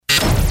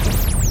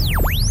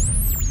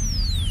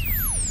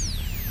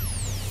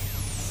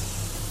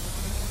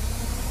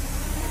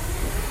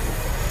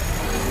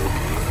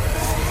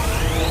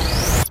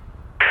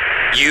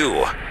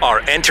are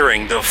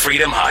entering the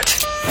Freedom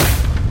Hut.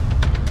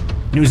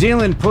 New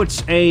Zealand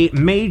puts a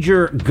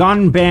major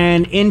gun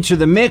ban into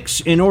the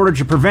mix in order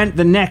to prevent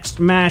the next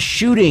mass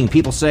shooting.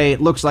 People say it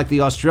looks like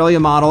the Australia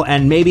model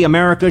and maybe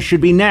America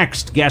should be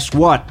next. Guess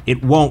what?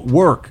 It won't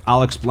work.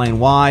 I'll explain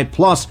why.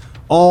 Plus,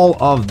 all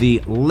of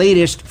the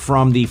latest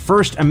from the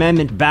First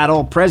Amendment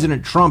battle.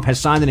 President Trump has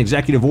signed an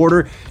executive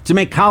order to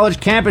make college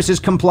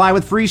campuses comply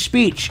with free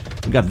speech.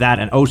 We've got that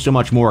and oh so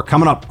much more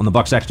coming up on The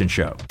Buck Sexton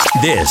Show.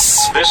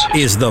 This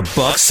is The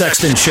Buck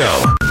Sexton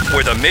Show,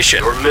 where the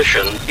mission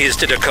is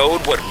to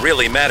decode what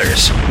really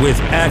matters with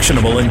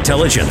actionable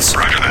intelligence.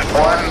 One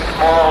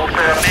small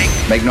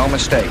step. Make no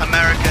mistake.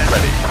 America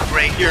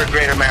great. You're a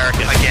great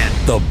American again.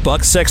 The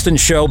Buck Sexton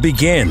Show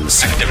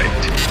begins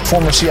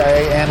Former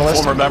CIA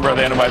analyst. Former member of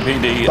the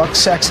NYPD. Buck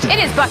Sexton. It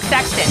is Buck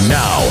Sexton.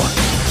 now.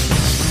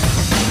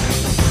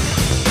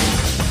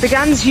 The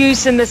guns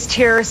used in this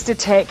terrorist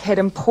attack had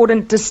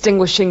important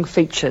distinguishing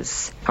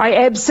features. I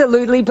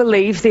absolutely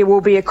believe there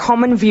will be a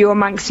common view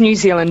amongst New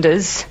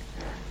Zealanders,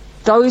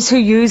 those who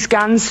use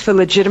guns for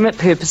legitimate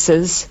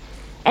purposes,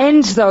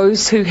 and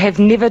those who have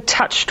never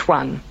touched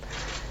one,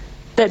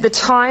 that the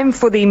time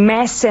for the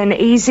mass and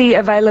easy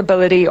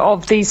availability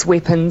of these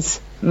weapons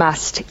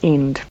must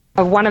end.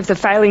 One of the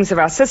failings of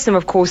our system,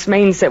 of course,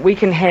 means that we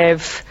can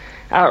have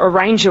a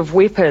range of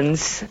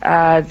weapons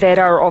that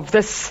are of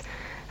this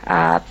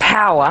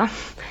power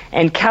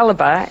and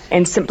caliber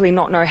and simply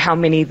not know how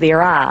many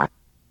there are.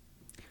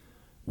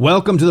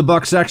 Welcome to the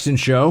Buck Sexton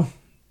Show.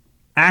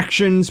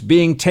 Actions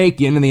being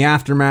taken in the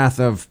aftermath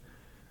of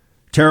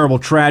terrible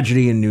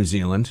tragedy in New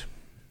Zealand.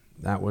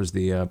 That was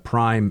the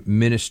Prime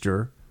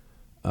Minister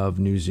of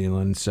New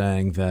Zealand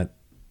saying that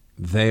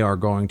they are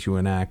going to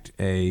enact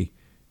a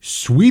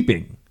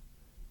sweeping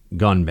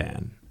gun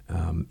ban.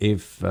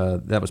 If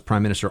that was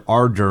Prime Minister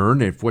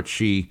Ardern, if what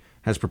she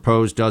has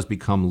proposed does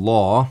become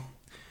law,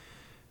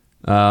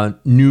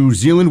 New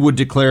Zealand would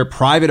declare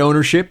private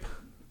ownership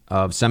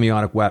of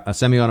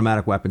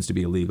semi-automatic weapons to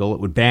be illegal. It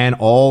would ban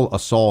all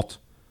assault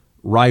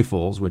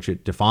rifles, which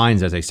it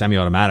defines as a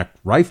semi-automatic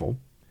rifle.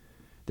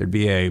 There'd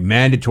be a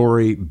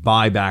mandatory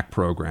buyback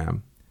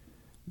program.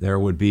 There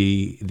would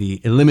be the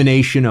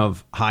elimination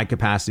of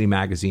high-capacity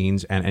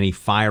magazines and any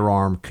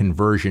firearm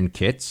conversion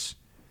kits,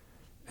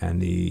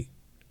 and the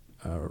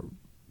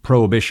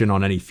prohibition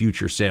on any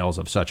future sales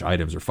of such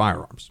items or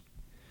firearms.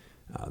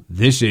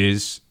 This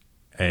is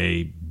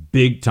a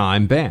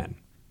big-time ban.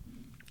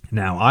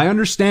 Now, I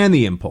understand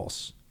the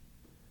impulse.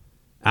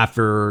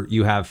 After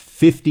you have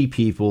 50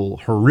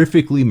 people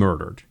horrifically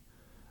murdered,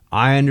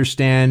 I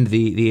understand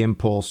the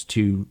impulse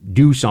to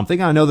do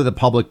something. I know that the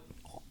public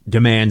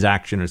demands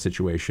action in a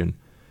situation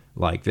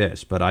like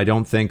this, but I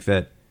don't think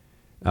that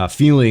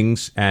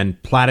feelings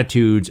and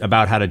platitudes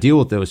about how to deal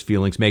with those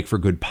feelings make for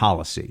good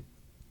policy.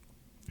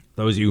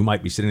 Those of you who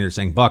might be sitting there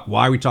saying, Buck,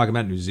 why are we talking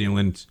about New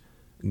Zealand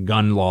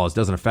gun laws?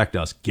 Doesn't affect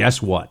us.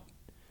 Guess what?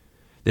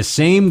 The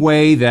same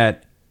way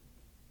that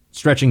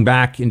stretching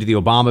back into the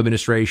Obama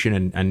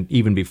administration and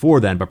even before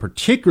then, but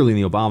particularly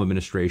in the Obama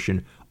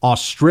administration,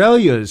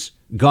 Australia's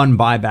gun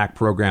buyback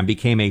program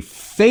became a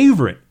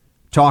favorite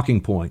talking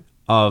point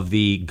of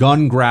the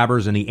gun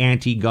grabbers and the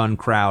anti-gun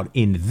crowd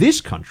in this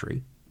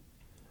country.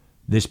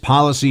 This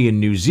policy in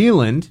New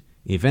Zealand,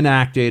 if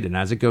enacted and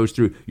as it goes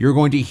through, you're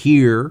going to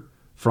hear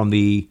from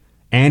the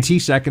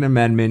anti-Second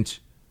Amendment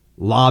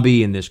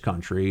lobby in this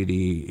country,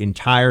 the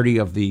entirety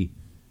of the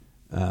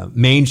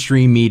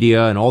mainstream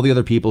media and all the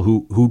other people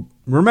who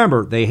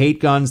remember, they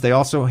hate guns. They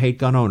also hate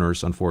gun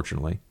owners,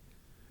 unfortunately.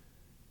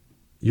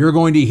 You're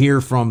going to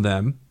hear from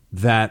them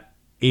that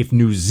if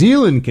New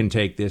Zealand can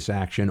take this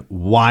action,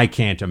 why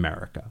can't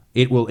America?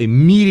 It will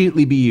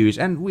immediately be used.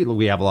 And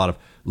we have a lot of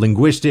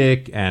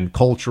linguistic and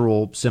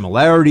cultural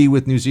similarity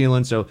with New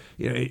Zealand. So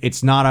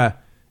it's not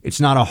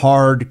a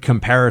hard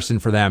comparison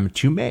for them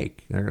to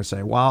make. They're going to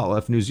say, well,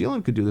 if New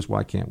Zealand could do this,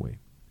 why can't we?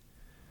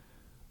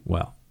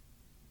 Well,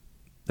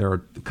 there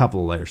are a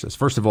couple of layers to this.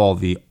 First of all,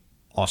 the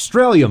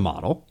Australia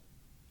model,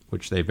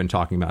 which they've been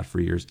talking about for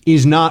years,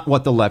 is not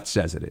what the left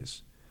says it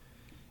is.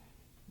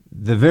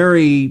 The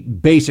very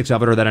basics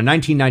of it are that in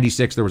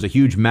 1996, there was a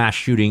huge mass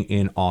shooting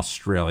in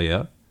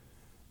Australia,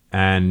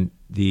 and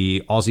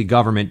the Aussie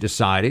government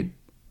decided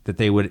that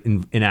they would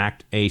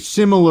enact a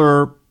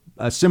similar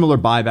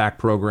buyback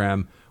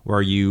program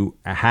where you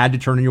had to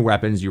turn in your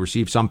weapons, you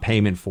received some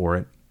payment for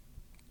it,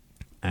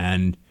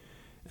 and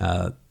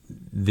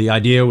the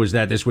idea was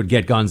that this would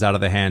get guns out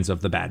of the hands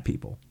of the bad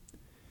people.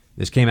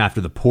 This came after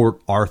the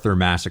Port Arthur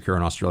massacre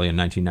in Australia in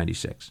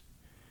 1996.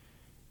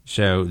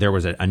 So there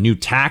was a new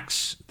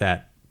tax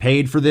that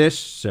paid for this.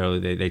 So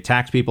they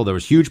taxed people. There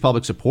was huge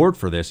public support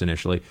for this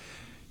initially.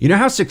 You know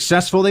how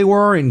successful they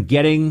were in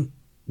getting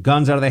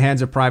guns out of the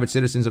hands of private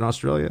citizens in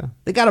Australia?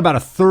 They got about a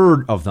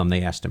third of them,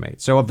 they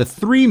estimate. So of the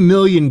 3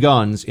 million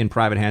guns in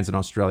private hands in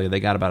Australia,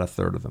 they got about a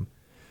third of them.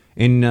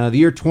 In the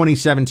year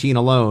 2017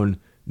 alone,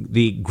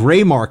 the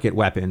gray market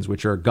weapons,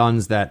 which are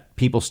guns that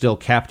people still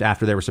kept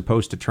after they were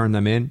supposed to turn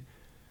them in,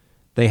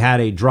 they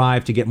had a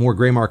drive to get more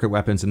gray market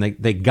weapons, and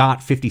they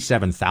got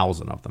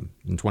 57,000 of them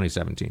in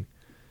 2017.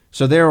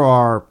 So there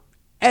are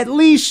at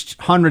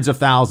least hundreds of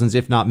thousands,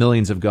 if not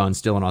millions of guns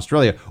still in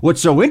Australia.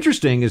 What's so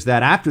interesting is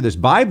that after this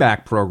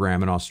buyback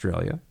program in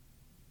Australia,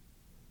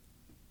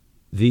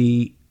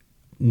 the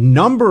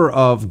number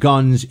of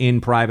guns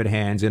in private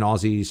hands, in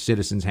Aussie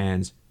citizens'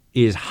 hands,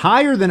 is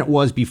higher than it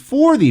was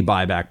before the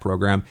buyback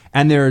program.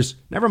 And there's,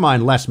 never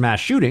mind less mass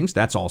shootings,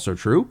 that's also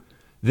true.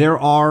 There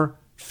are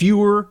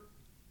fewer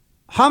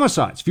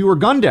homicides, fewer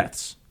gun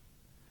deaths.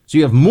 So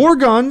you have more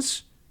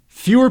guns,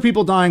 fewer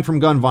people dying from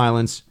gun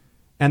violence,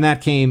 and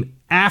that came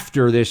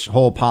after this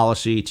whole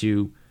policy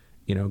to,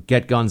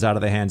 get guns out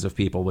of the hands of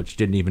people, which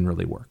didn't even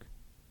really work.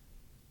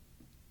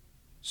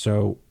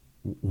 So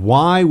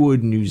why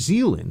would New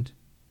Zealand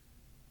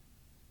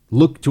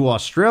look to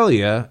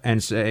Australia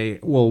and say,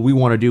 well, we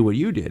want to do what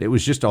you did? It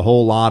was just a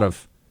whole lot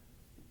of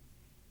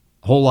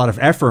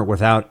effort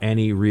without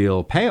any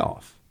real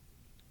payoff.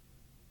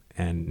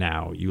 And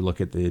now you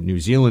look at the New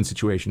Zealand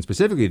situation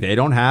specifically, they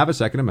don't have a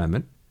Second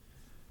Amendment.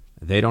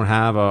 They don't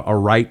have a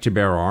right to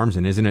bear arms.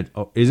 And isn't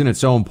it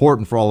so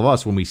important for all of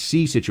us when we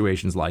see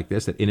situations like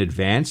this, that in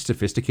advanced,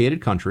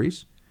 sophisticated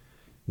countries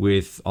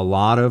with a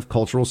lot of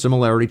cultural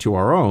similarity to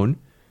our own,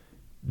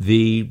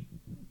 the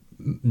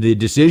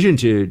decision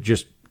to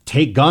just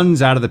take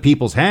guns out of the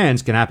people's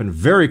hands can happen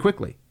very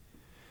quickly.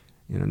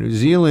 New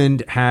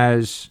Zealand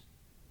has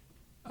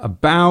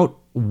about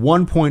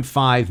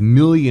 1.5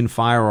 million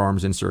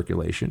firearms in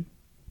circulation.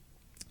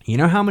 You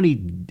know how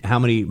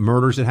many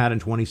murders it had in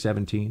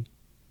 2017?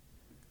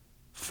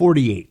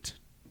 48.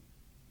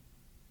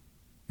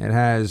 It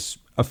has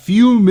a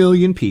few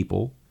million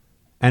people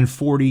and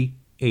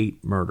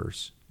 48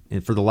 murders.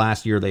 And for the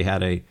last year, they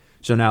had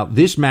so now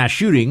this mass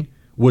shooting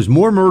was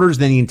more murders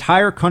than the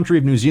entire country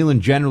of New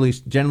Zealand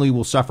generally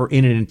will suffer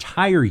in an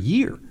entire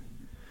year.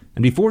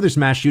 And before this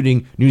mass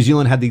shooting, New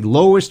Zealand had the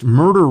lowest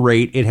murder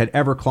rate it had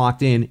ever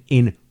clocked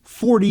in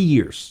 40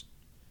 years.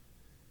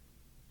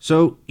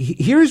 So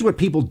here's what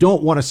people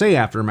don't want to say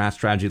after a mass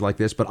tragedy like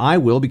this, but I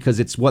will, because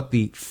it's what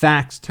the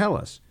facts tell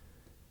us.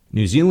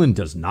 New Zealand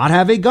does not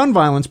have a gun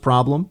violence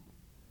problem,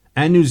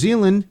 and New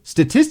Zealand,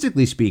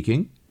 statistically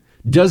speaking,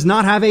 does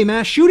not have a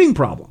mass shooting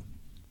problem.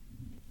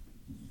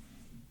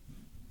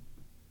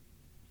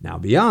 Now,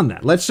 beyond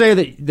that, let's say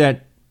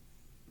that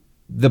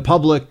the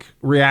public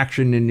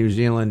reaction in New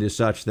Zealand is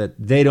such that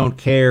they don't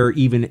care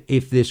even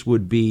if this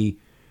would be,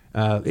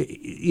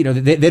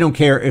 they don't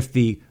care if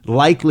the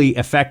likely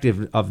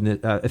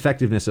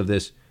effectiveness of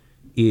this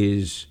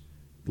is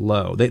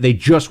low. They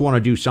just want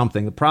to do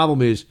something. The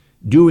problem is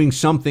doing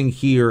something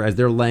here as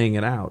they're laying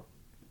it out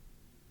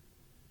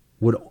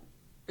would,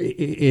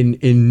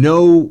 in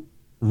no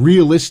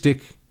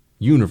realistic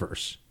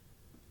universe,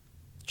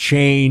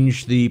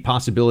 change the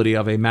possibility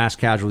of a mass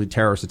casualty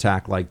terrorist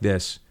attack like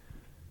this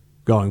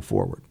going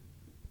forward.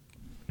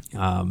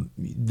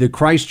 The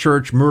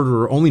Christchurch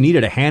murderer only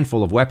needed a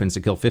handful of weapons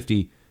to kill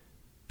 50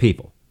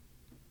 people.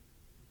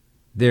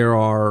 There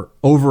are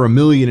over 1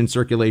 million in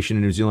circulation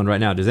in New Zealand right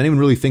now. Does anyone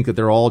really think that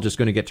they're all just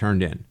going to get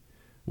turned in?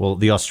 Well,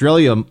 the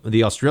Australia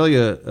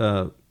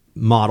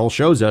model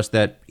shows us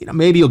that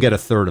maybe you'll get a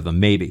third of them,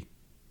 maybe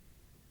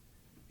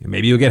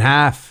you'll get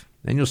half.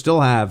 Then you'll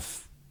still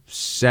have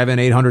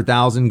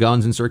 700,000-800,000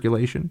 guns in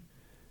circulation.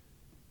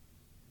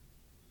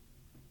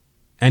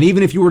 And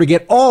even if you were to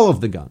get all of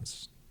the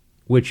guns,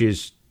 which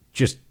is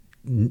just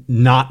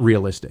not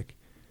realistic,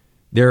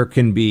 there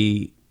can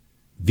be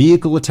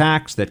vehicle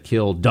attacks that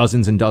kill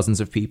dozens and dozens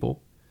of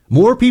people.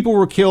 More people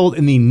were killed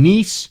in the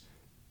Nice,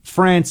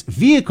 France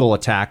vehicle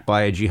attack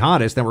by a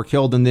jihadist than were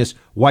killed in this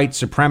white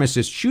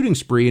supremacist shooting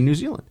spree in New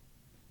Zealand.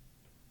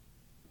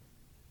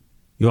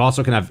 You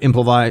also can have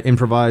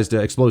improvised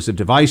explosive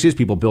devices,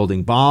 people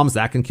building bombs,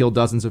 that can kill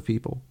dozens of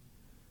people.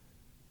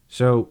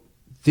 So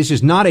this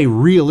is not a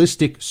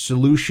realistic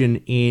solution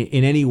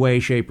in any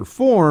way, shape, or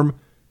form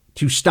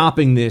to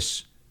stopping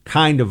this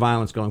kind of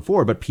violence going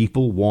forward. But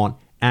people want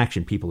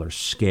action. People are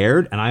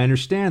scared, and I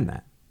understand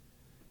that.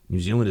 New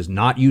Zealand is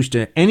not used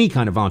to any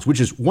kind of violence,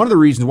 which is one of the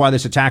reasons why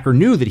this attacker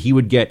knew that he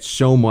would get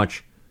so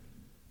much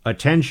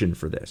attention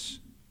for this.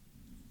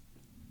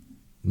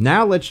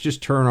 Now let's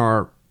just turn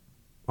our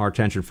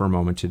attention for a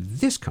moment to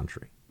this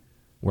country,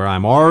 where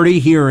I'm already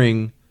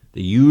hearing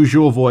the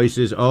usual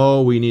voices.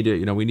 Oh, we need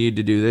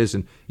to do this.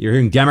 And you're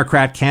hearing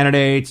Democrat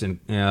candidates and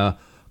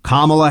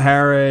Kamala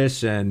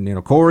Harris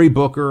and Cory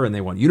Booker, and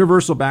they want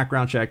universal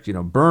background checks.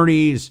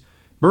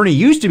 Bernie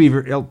used to be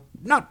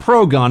not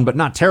pro-gun, but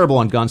not terrible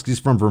on guns because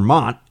he's from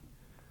Vermont,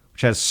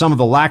 which has some of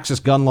the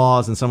laxest gun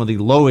laws and some of the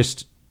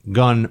lowest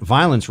gun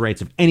violence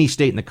rates of any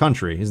state in the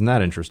country. Isn't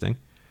that interesting?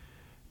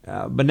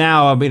 But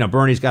now,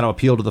 Bernie's got to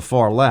appeal to the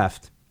far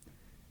left.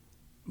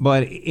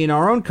 But in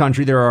our own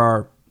country, there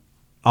are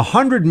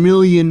 100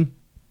 million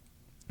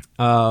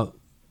gun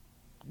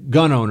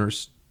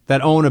owners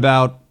that own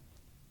about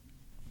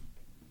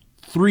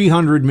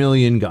 300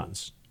 million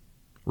guns,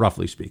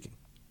 roughly speaking.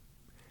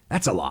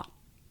 That's a lot.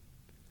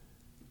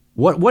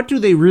 What do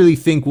they really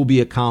think will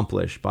be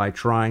accomplished by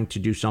trying to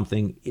do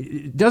something?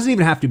 It doesn't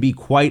even have to be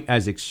quite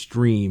as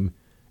extreme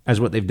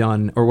as what they've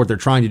done or what they're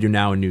trying to do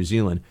now in New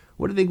Zealand.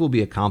 What do you think will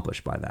be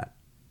accomplished by that?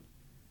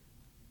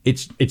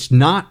 It's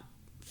not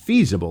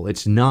feasible.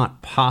 It's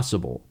not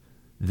possible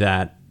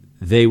that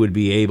they would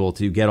be able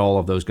to get all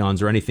of those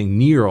guns or anything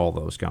near all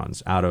those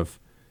guns out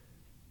of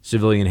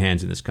civilian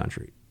hands in this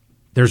country.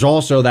 There's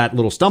also that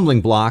little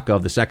stumbling block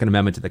of the Second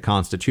Amendment to the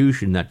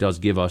Constitution that does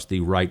give us the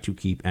right to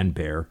keep and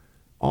bear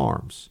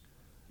arms.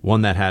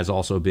 One that has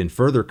also been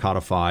further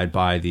codified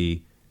by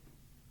the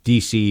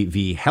DC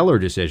v. Heller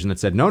decision that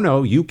said,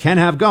 no, you can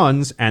have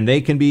guns and they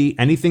can be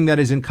anything that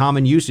is in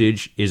common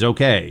usage is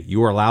okay.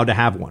 You are allowed to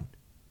have one.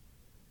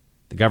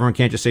 The government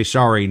can't just say,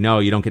 sorry, no,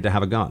 you don't get to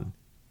have a gun.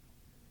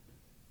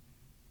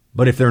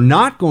 But if they're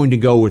not going to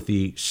go with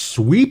the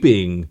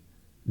sweeping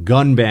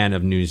gun ban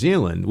of New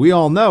Zealand, we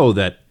all know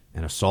that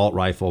an assault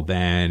rifle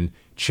ban,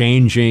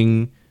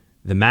 changing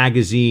the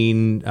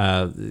magazine,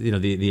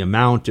 the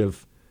amount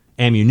of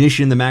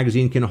ammunition the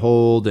magazine can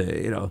hold,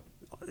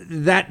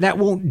 that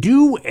won't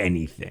do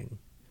anything.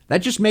 That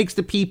just makes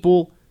the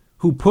people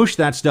who push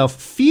that stuff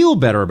feel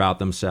better about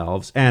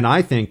themselves. And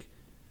I think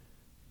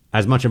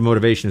as much of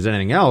motivation as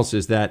anything else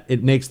is that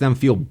it makes them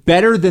feel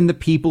better than the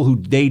people who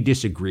they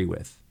disagree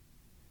with.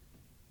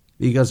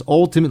 Because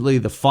ultimately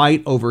the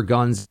fight over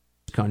guns in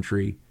this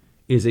country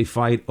is a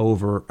fight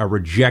over a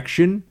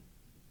rejection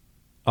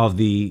of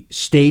the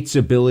state's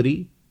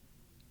ability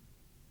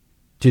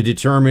to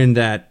determine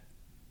that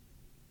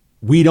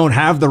we don't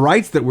have the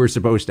rights that we're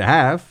supposed to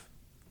have.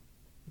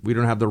 We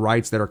don't have the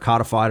rights that are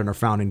codified in our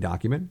founding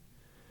document.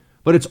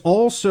 But it's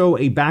also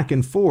a back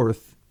and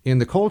forth in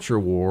the culture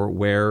war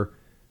where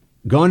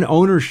gun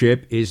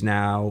ownership is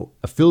now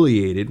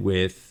affiliated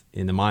with,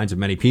 in the minds of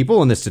many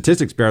people, and the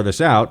statistics bear this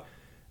out,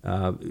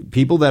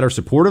 people that are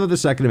supportive of the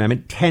Second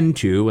Amendment tend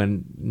to,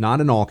 and not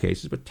in all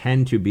cases, but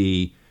tend to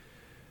be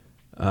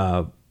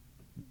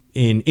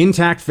in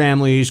intact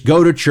families,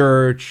 go to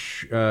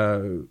church,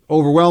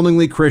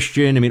 overwhelmingly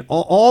Christian. I mean,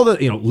 all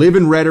the, live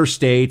in redder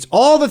states,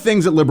 all the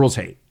things that liberals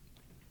hate.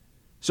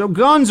 So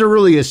guns are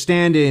really a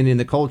stand-in in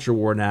the culture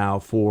war now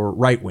for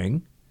right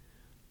wing,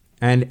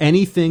 and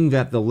anything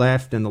that the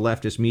left and the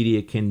leftist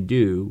media can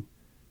do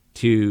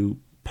to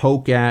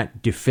poke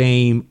at,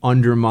 defame,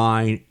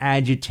 undermine,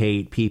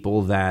 agitate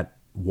people that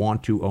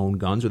want to own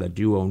guns or that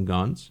do own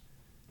guns,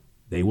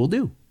 they will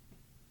do.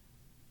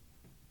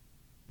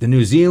 The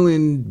New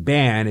Zealand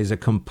ban is a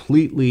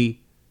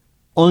completely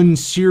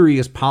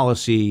unserious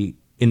policy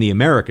in the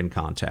American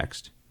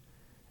context.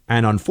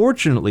 And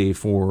unfortunately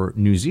for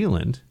New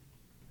Zealand,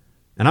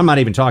 and I'm not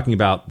even talking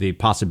about the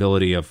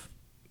possibility of,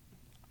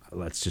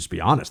 let's just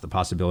be honest, the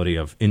possibility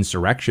of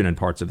insurrection in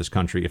parts of this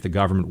country if the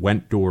government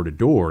went door to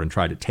door and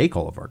tried to take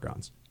all of our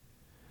guns,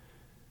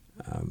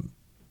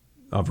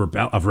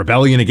 of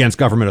rebellion against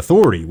government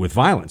authority with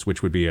violence,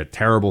 which would be a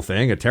terrible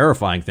thing, a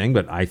terrifying thing.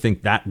 But I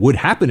think that would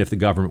happen if the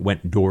government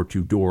went door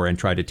to door and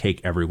tried to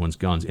take everyone's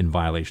guns in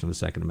violation of the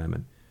Second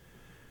Amendment.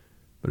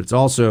 But it's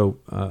also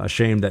a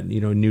shame that,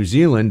 in New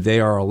Zealand,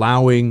 they are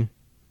allowing,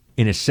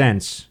 in a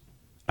sense,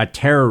 a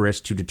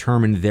terrorist to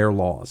determine their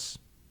laws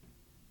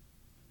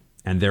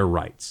and their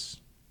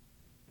rights.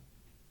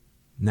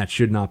 And that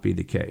should not be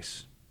the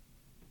case.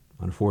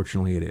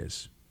 Unfortunately, it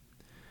is.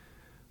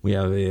 We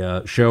have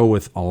a show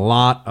with a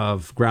lot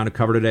of ground to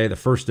cover today. The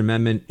First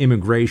Amendment,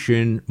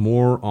 immigration,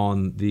 more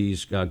on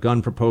these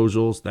gun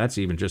proposals. That's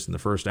even just in the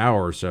first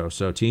hour or so.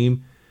 So,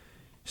 team,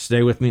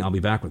 stay with me. I'll be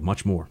back with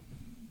much more.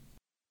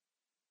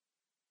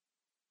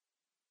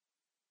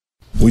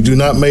 We do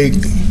not make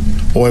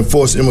or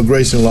enforce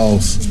immigration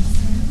laws.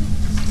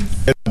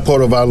 It's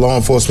part of our law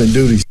enforcement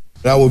duties.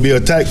 I will be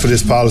attacked for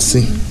this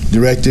policy,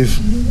 directive,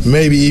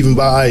 maybe even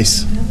by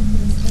ICE.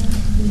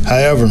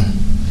 However,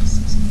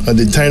 a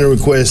detainer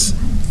request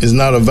is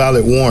not a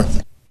valid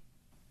warrant.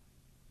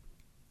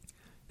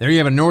 There you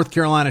have a North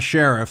Carolina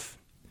sheriff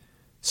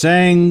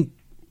saying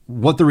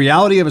what the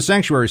reality of a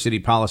sanctuary city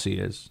policy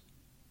is.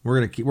 We're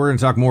going to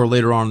talk more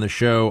later on in the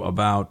show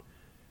about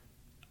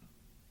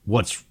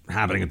what's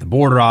happening at the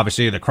border,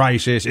 obviously, the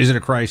crisis. Is it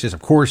a crisis?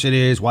 Of course it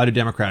is. Why do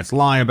Democrats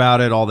lie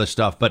about it? All this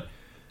stuff. But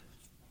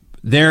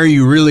there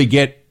you really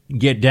get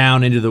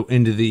down into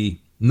the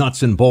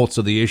nuts and bolts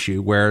of the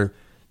issue, where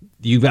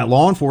you've got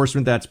law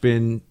enforcement that's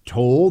been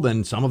told,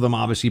 and some of them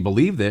obviously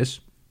believe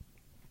this,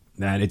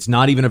 that it's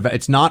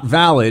not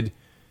valid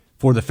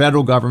for the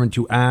federal government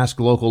to ask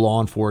local law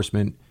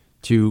enforcement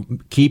to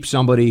keep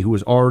somebody who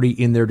is already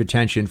in their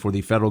detention for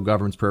the federal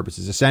government's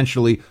purposes.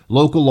 Essentially,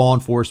 local law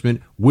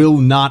enforcement will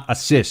not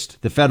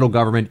assist the federal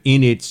government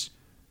in its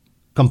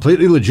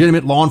completely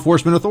legitimate law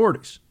enforcement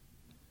authorities.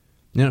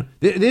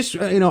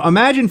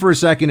 Imagine for a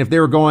second if they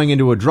were going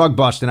into a drug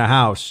bust in a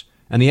house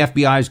and the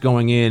FBI is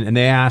going in and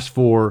they asked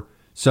for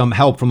some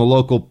help from the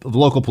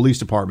local police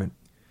department.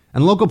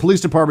 And the local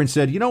police department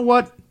said, you know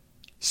what?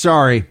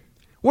 Sorry,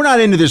 we're not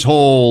into this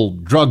whole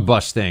drug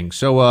bust thing.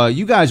 So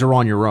you guys are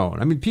on your own.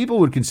 I mean, people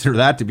would consider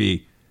that to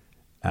be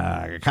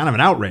kind of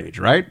an outrage,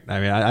 right? I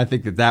mean, I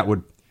think that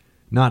would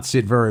not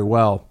sit very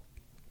well.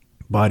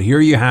 But here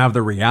you have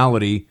the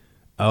reality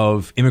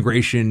of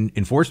immigration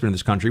enforcement in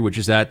this country, which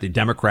is that the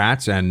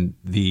Democrats and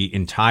the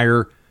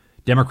entire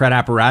Democrat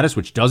apparatus,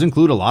 which does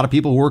include a lot of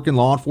people who work in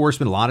law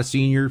enforcement, a lot of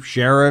senior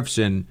sheriffs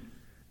and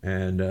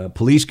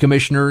police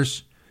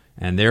commissioners,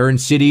 and they're in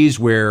cities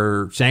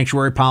where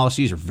sanctuary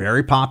policies are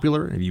very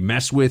popular. If you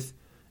mess with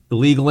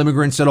illegal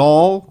immigrants at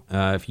all,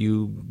 if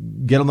you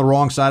get on the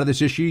wrong side of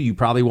this issue, you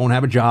probably won't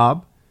have a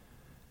job.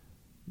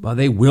 But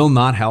they will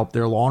not help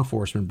their law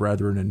enforcement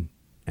brethren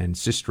and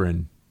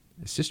sisterin.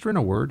 Is sisterin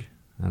a word?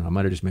 I don't know. I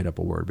might have just made up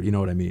a word, but you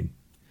know what I mean.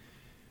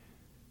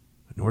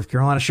 North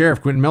Carolina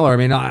Sheriff Quentin Miller. I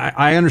mean,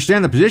 I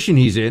understand the position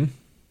he's in,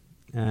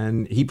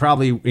 and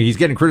he's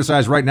getting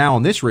criticized right now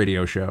on this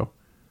radio show,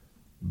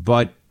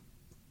 but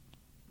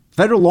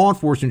federal law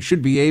enforcement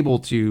should be able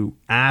to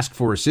ask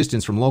for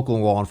assistance from local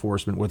law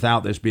enforcement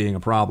without this being a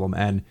problem.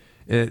 And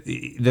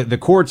the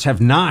courts have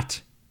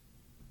not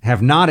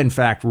in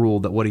fact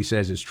ruled that what he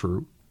says is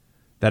true,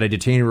 that a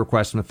detainee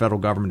request from the federal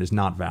government is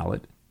not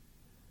valid.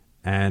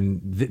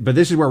 But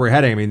this is where we're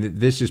heading. I mean,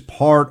 this is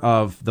part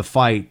of the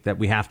fight that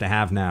we have to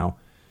have now.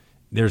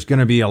 There's going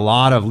to be a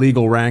lot of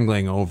legal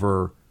wrangling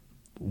over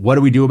what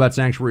do we do about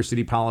sanctuary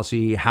city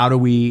policy? How do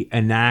we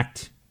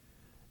enact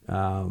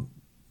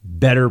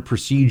better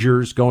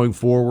procedures going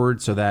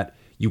forward so that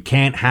you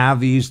can't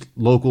have these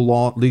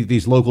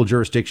local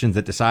jurisdictions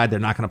that decide they're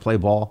not going to play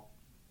ball?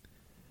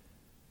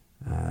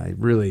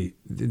 Really,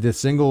 the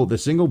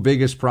single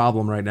biggest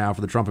problem right now for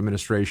the Trump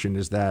administration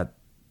is that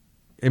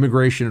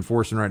immigration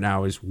enforcement right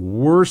now is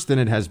worse than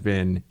it has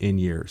been in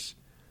years.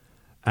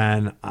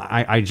 And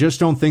I just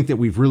don't think that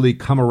we've really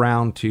come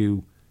around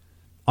to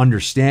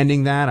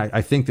understanding that.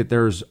 I think that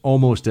there's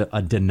almost a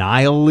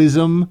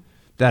denialism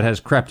that has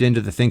crept into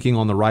the thinking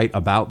on the right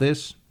about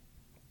this.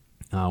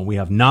 We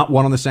have not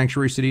won on the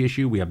sanctuary city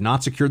issue. We have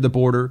not secured the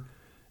border.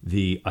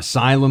 The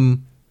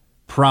asylum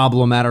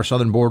problem at our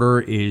southern border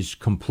is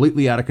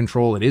completely out of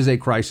control. It is a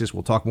crisis.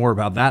 We'll talk more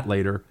about that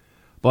later.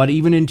 But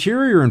even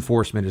interior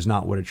enforcement is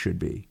not what it should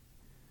be.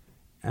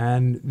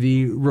 And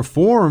the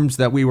reforms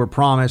that we were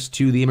promised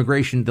to the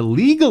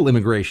legal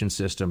immigration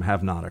system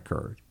have not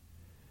occurred.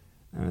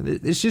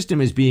 This system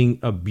is being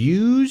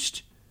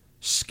abused,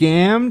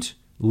 scammed,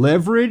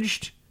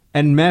 leveraged,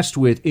 and messed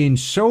with in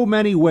so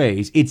many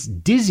ways. It's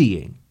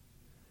dizzying.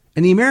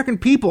 And the American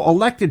people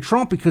elected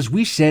Trump because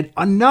we said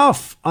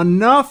enough.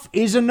 Enough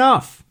is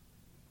enough.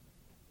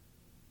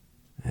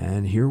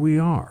 And here we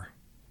are.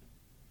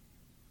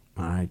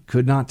 I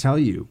could not tell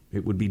you.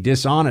 It would be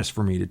dishonest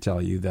for me to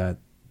tell you that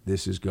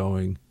this is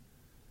going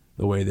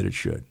the way that it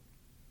should.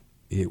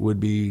 It would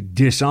be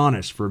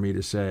dishonest for me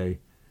to say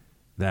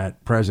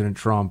that President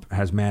Trump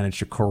has managed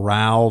to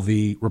corral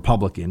the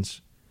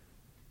Republicans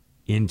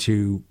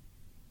into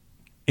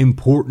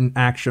important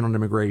action on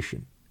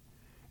immigration.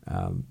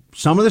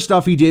 Some of the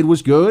stuff he did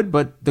was good,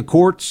 but the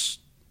courts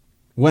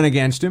went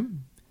against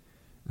him.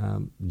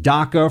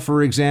 DACA,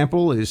 for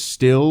example, is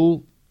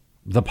still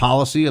the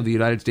policy of the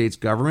United States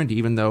government,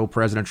 even though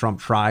President Trump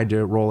tried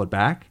to roll it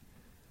back.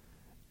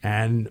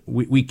 And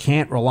we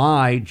can't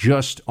rely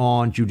just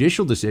on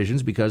judicial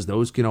decisions because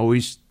those can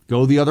always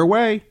go the other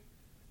way.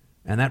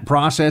 And that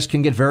process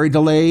can get very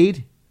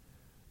delayed.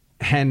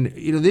 And,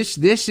 you know, this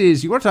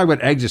is, you want to talk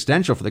about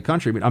existential for the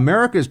country. I mean,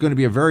 America is going to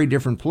be a very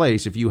different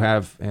place if you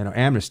have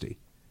amnesty.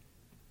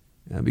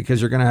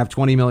 Because you're going to have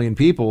 20 million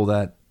people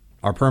that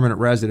are permanent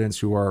residents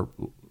who are,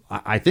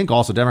 I think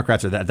also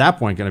Democrats are at that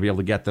point going to be able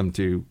to get them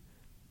to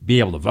be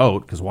able to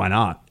vote, because why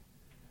not?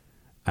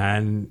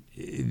 And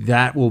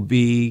that will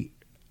be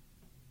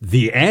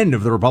the end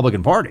of the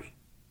Republican Party.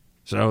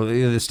 So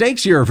the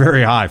stakes here are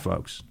very high,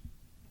 folks.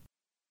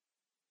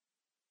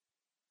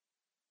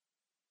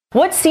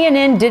 What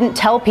CNN didn't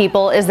tell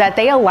people is that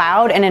they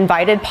allowed and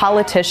invited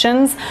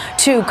politicians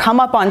to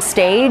come up on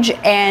stage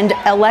and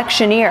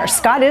electioneer.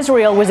 Scott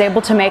Israel was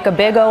able to make a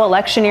big O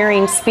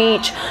electioneering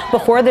speech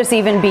before this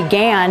even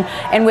began,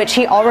 in which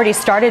he already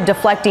started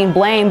deflecting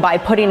blame by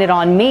putting it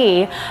on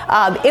me.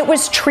 It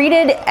was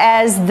treated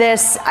as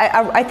this,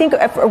 I think,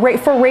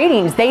 for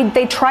ratings.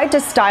 They tried to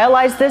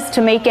stylize this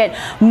to make it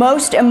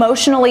most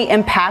emotionally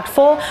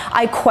impactful.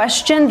 I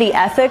question the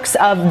ethics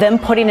of them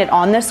putting it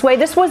on this way.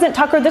 This wasn't,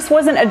 Tucker, this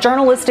wasn't a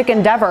journalistic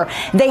endeavor.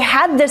 They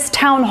had this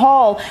town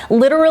hall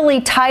literally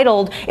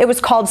titled, it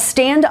was called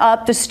Stand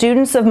Up, the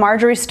Students of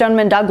Marjory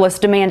Stoneman Douglas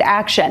Demand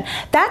Action.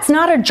 That's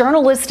not a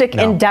journalistic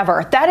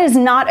endeavor. That is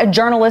not a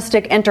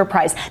journalistic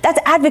enterprise. That's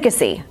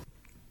advocacy.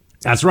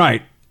 That's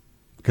right.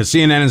 Because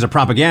CNN is a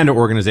propaganda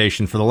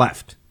organization for the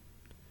left.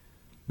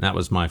 That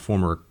was my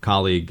former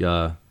colleague,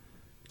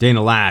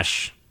 Dana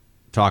Lash,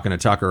 talking to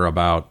Tucker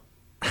about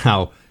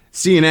how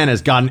CNN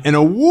has gotten an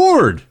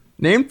award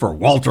named for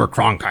Walter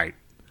Cronkite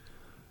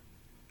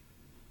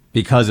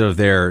because of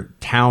their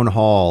town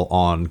hall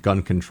on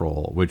gun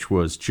control, which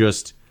was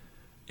just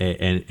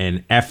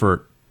an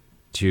effort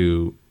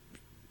to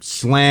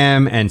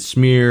slam and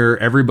smear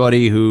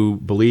everybody who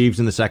believes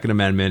in the Second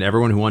Amendment,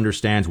 everyone who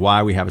understands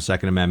why we have a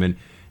Second Amendment.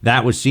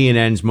 That was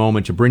CNN's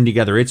moment to bring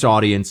together its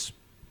audience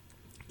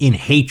in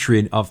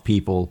hatred of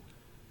people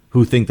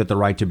who think that the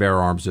right to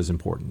bear arms is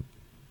important.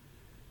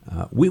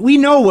 We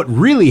know what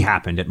really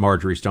happened at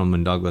Marjory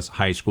Stoneman Douglas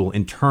High School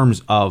in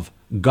terms of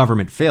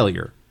government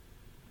failure.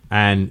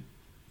 And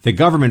the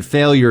government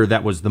failure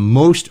that was the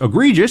most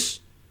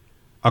egregious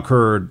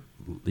occurred,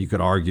 you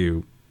could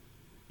argue,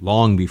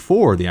 long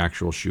before the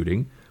actual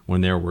shooting,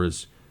 when there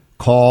was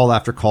call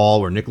after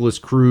call where Nicholas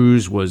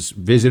Cruz was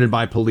visited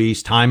by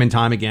police time and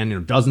time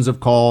again, dozens of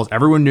calls.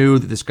 Everyone knew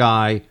that this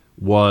guy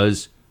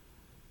was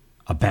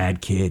a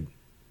bad kid.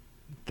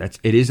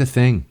 It is a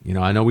thing.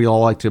 I know we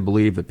all like to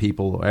believe that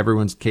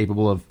everyone's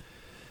capable of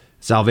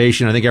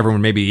salvation. I think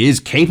everyone maybe is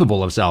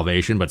capable of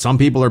salvation, but some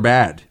people are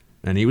bad,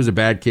 and he was a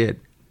bad kid.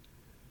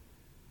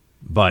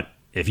 But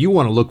if you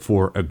want to look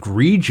for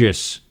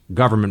egregious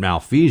government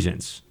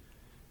malfeasance,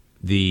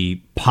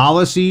 the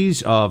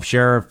policies of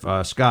Sheriff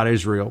Scott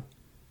Israel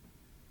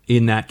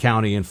in that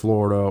county in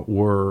Florida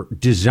were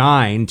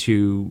designed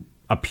to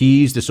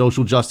appease the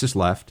social justice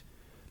left,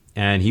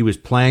 and he was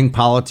playing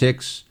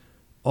politics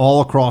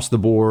all across the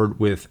board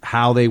with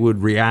how they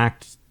would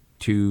react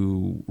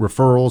to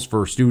referrals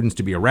for students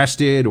to be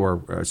arrested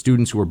or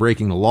students who were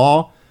breaking the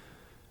law.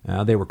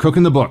 They were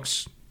cooking the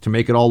books to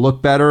make it all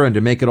look better and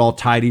to make it all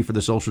tidy for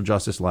the social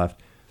justice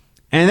left.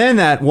 And then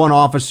that one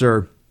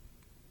officer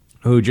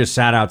who just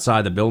sat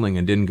outside the building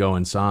and didn't go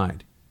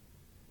inside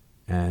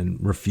and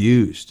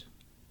refused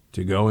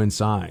to go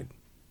inside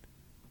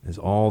as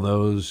all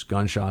those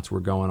gunshots were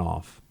going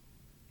off.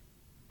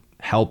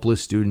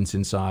 Helpless students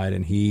inside,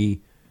 and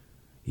he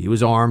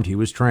was armed, he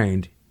was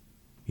trained.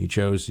 He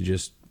chose to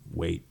just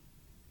wait.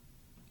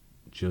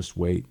 Just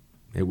wait.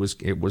 It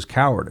was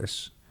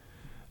cowardice.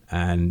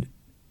 And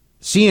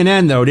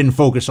CNN, though, didn't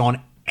focus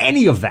on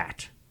any of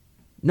that.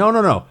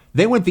 No.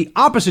 They went the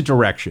opposite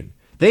direction.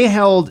 They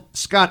held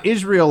Scott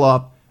Israel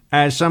up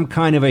as some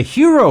kind of a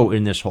hero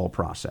in this whole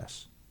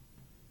process.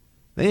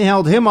 They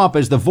held him up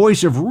as the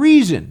voice of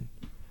reason.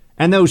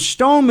 And those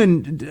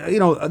Stoneman,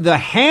 the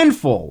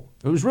handful,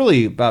 it was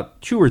really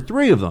about 2 or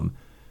 3 of them,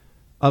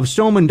 of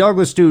Stoneman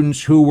Douglas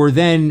students who were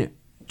then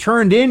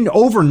turned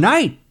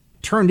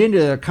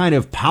into kind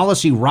of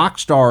policy rock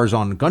stars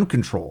on gun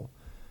control,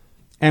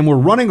 and were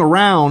running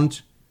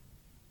around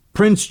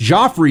Prince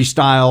Joffrey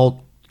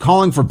style,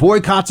 calling for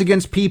boycotts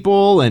against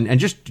people and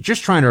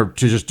just trying to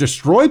just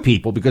destroy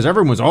people, because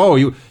everyone was,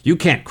 you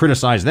can't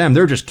criticize them.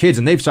 They're just kids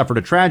and they've suffered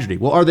a tragedy.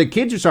 Well, are they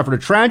kids who suffered a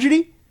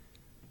tragedy?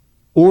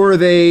 Or are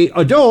they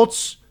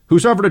adults who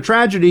suffered a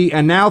tragedy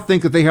and now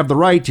think that they have the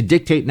right to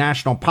dictate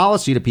national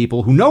policy to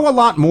people who know a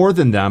lot more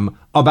than them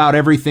about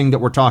everything that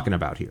we're talking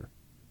about here?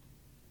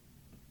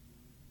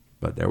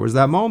 But there was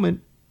that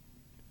moment.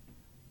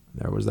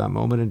 There was that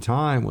moment in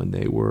time when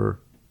they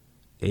were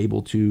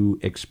able to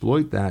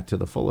exploit that to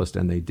the fullest,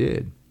 and they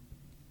did.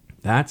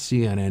 That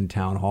CNN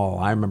town hall,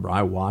 I remember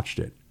I watched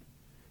it.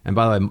 And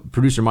by the way,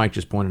 producer Mike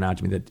just pointed out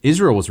to me that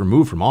Israel was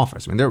removed from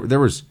office. I mean, there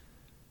was,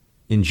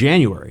 in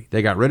January,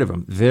 they got rid of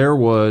him. There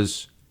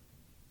was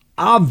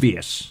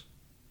obvious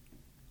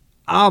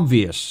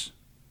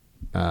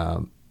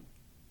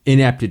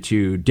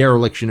ineptitude,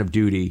 dereliction of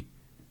duty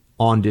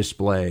on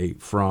display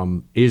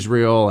from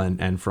Israel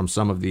and from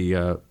some of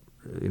the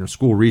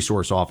school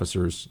resource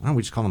officers. I don't know,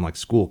 we just call them like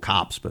school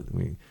cops, but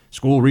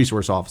school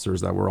resource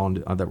officers that were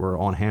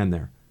on hand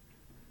there.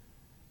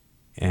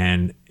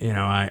 And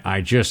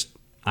I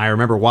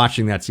remember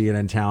watching that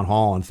CNN town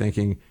hall and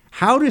thinking,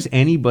 how does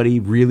anybody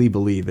really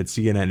believe that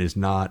CNN is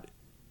not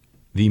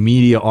the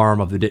media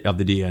arm of the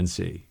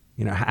DNC?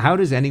 How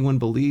does anyone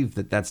believe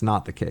that that's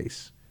not the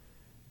case?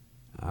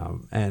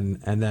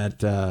 And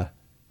that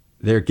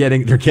they're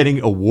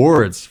getting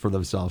awards for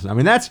themselves. I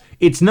mean,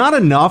 it's not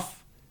enough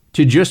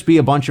to just be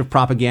a bunch of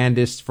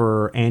propagandists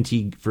for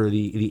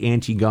the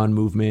anti-gun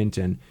movement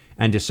and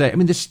to say, I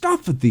mean, the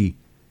stuff with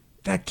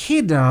that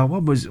kid,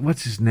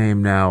 what's his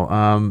name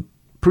now?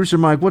 Producer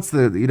Mike,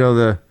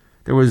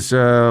 there was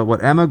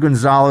Emma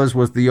Gonzalez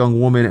was the young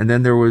woman, and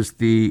then there was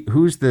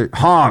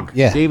Hogg.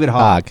 Yeah, David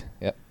Hogg.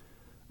 Yep.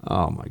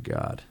 Oh my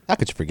God. How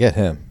could you forget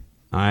him?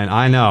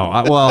 I know.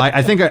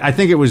 I think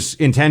it was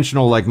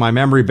intentional, like my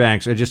memory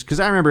banks. Because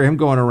I remember him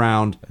going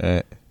around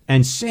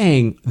and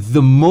saying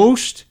the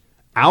most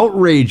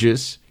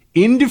outrageous,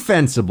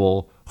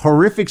 indefensible,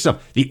 horrific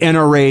stuff. The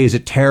NRA is a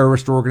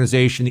terrorist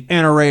organization. The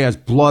NRA has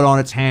blood on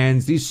its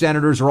hands. These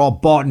senators are all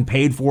bought and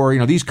paid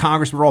for. These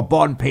congressmen are all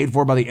bought and paid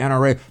for by the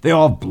NRA. They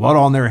all have blood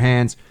on their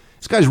hands.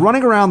 This guy's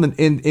running around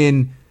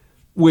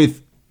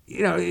with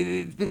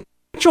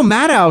Rachel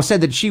Maddow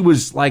said that she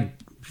was like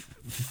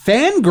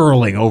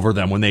fangirling over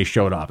them when they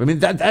showed up. I mean,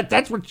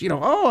 that's what,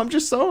 I'm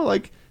just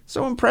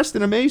so impressed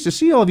and amazed to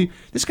see all of you.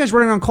 This guy's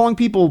running around calling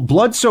people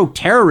blood-soaked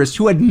terrorists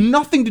who had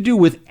nothing to do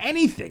with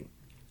anything.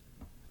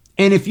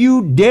 And if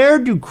you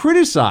dared to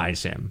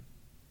criticize him,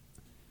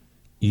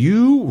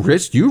 you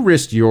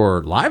risked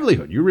your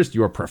livelihood. You risked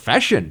your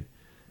profession,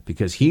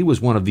 because he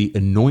was one of the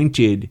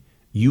anointed,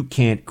 you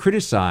can't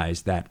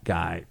criticize that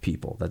guy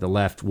people that the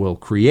left will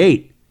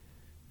create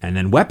and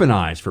then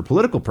weaponize for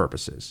political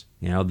purposes.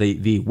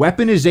 The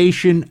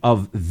weaponization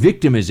of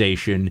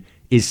victimization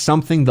is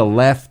something the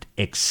left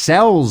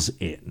excels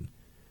in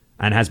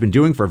and has been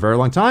doing for a very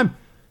long time.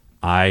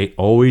 I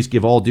always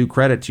give all due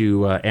credit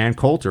to Ann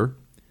Coulter,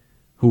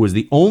 who was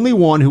the only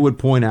one who would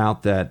point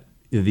out that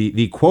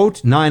the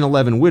quote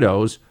 9/11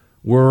 widows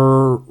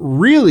were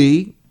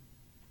really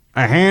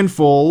a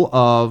handful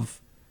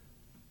of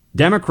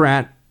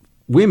Democrat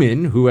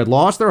women who had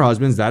lost their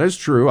husbands. That is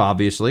true,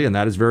 obviously, and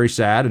that is very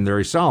sad and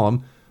very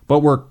solemn, but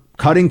were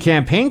cutting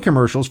campaign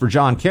commercials for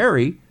John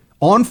Kerry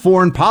on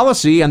foreign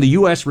policy and the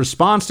U.S.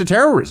 response to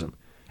terrorism.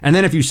 And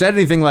then if you said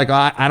anything like,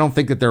 I don't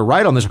think that they're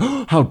right on this,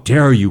 how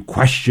dare you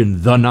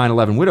question the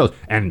 9/11 widows?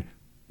 And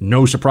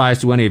no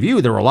surprise to any of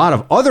you, there were a lot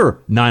of other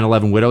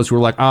 9/11 widows who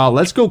were like,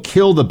 let's go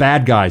kill the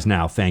bad guys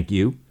now, thank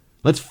you.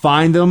 Let's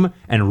find them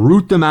and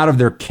root them out of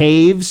their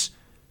caves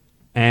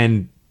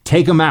and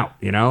take them out.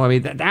 You know, I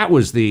mean, that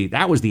was the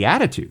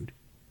attitude.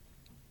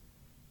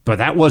 But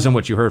that wasn't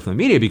what you heard from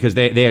the media, because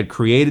they had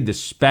created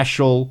this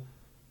special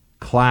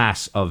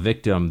class of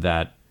victim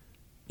that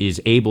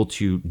is able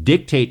to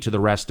dictate to the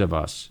rest of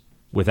us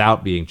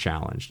without being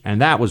challenged.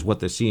 And that was what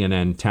the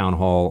CNN town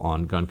hall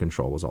on gun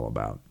control was all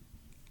about.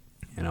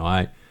 You know,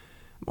 I'm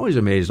always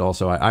amazed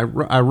also. I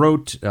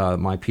wrote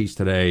my piece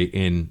today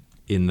in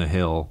The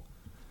Hill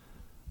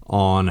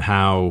on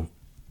how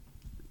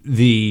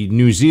the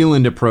New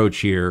Zealand approach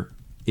here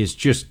is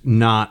just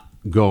not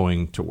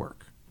going to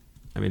work.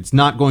 I mean, it's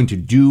not going to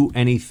do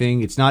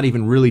anything. It's not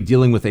even really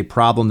dealing with a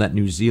problem that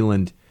New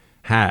Zealand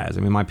has.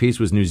 I mean, my piece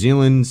was New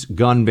Zealand's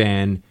gun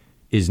ban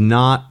is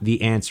not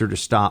the answer to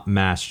stop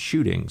mass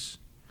shootings.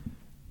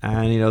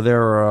 And, you know,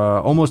 there are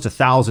almost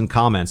 1,000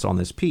 comments on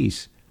this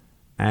piece.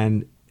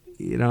 And,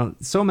 you know,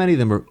 so many of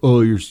them are,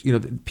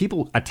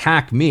 people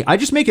attack me. I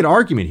just make an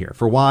argument here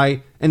for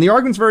why, and the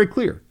argument's very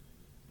clear.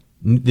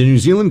 The New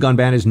Zealand gun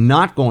ban is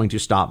not going to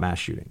stop mass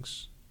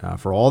shootings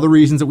for all the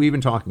reasons that we've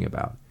been talking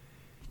about.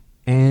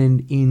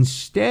 And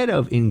instead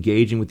of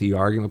engaging with the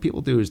argument, what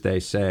people do is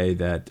they say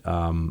that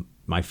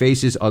my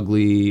face is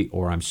ugly,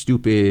 or I'm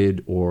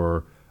stupid,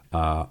 or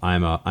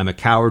I'm a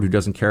coward who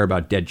doesn't care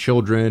about dead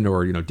children,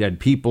 or, you know, dead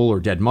people, or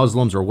dead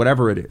Muslims, or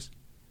whatever it is.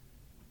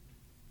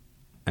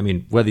 I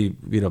mean, whether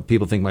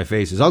people think my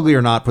face is ugly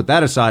or not, put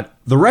that aside.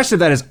 The rest of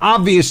that is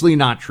obviously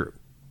not true.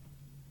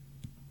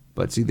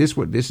 But see, this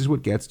is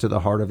what gets to the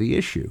heart of the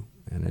issue,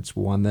 and it's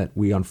one that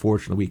we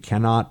unfortunately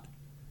cannot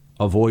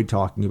avoid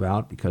talking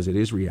about, because it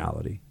is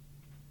reality.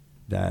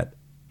 That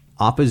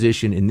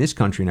opposition in this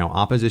country now,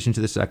 opposition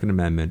to the Second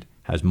Amendment,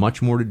 has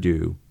much more to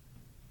do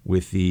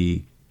with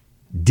the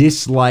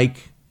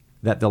dislike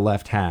that the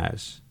left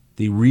has,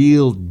 the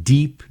real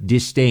deep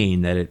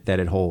disdain that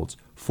it holds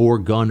for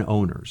gun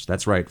owners.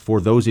 That's right.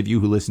 For those of you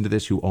who listen to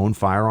this who own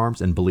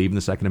firearms and believe in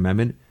the Second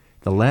Amendment,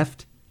 the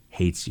left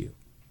hates you.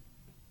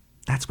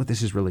 That's what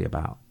this is really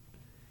about.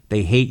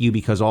 They hate you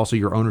because also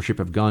your ownership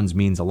of guns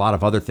means a lot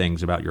of other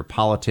things about your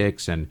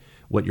politics and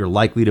what you're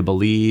likely to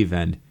believe.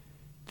 And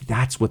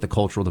that's what the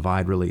cultural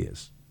divide really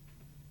is.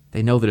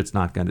 They know that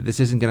this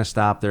isn't going to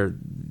stop there.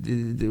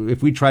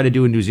 If we try to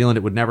do in New Zealand,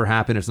 it would never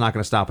happen. It's not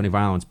going to stop any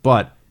violence.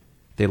 But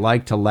they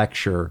like to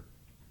lecture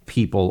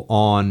people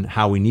on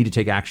how we need to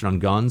take action on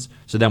guns.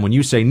 So then when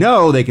you say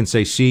no, they can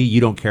say, see, you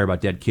don't care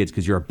about dead kids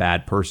because you're a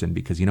bad person.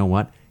 Because you know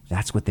what?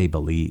 That's what they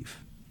believe.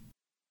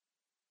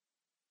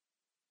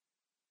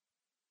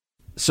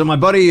 So my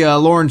buddy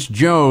Lawrence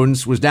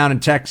Jones was down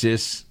in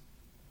Texas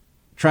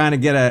trying to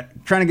get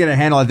a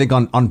handle, I think,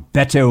 on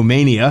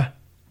Beto-mania,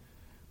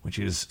 which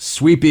is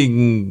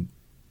sweeping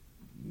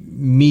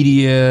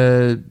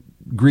media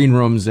green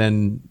rooms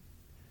and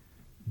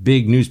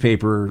big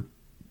newspaper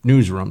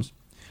newsrooms.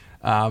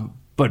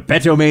 But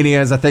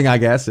Beto-mania is a thing, I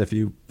guess, if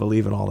you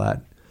believe in all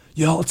that.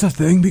 Yeah, it's a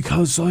thing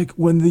because, like,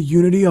 when the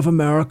unity of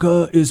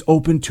America is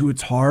open to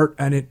its heart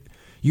and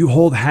you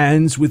hold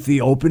hands with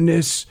the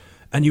openness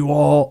and you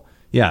all...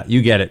 Yeah,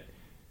 you get it.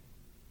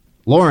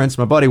 Lawrence,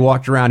 my buddy,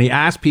 walked around. He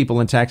asked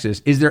people in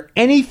Texas, is there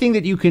anything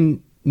that you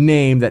can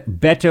name that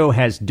Beto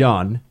has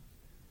done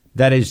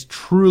that is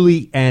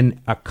truly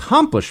an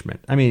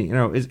accomplishment? I mean, you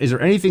know, is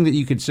there anything that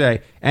you could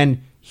say?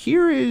 And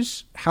here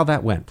is how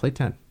that went. Play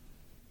 10.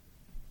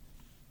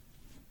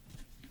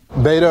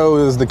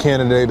 Beto is the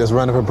candidate that's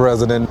running for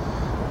president.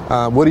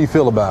 What do you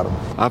feel about him?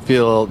 I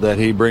feel that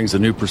he brings a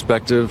new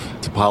perspective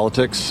to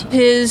politics.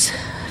 His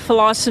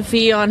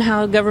philosophy on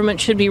how government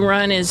should be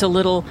run is a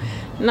little,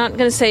 not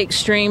going to say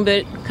extreme,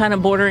 but kind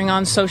of bordering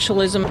on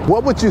socialism.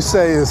 What would you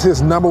say is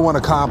his number one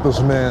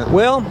accomplishment?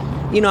 Well,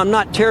 you know, I'm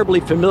not terribly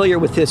familiar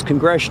with his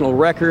congressional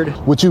record.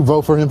 Would you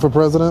vote for him for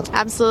president?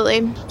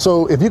 Absolutely.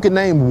 So if you could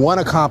name one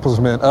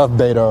accomplishment of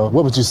Beto,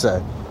 what would you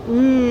say?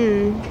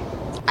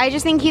 I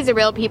just think he's a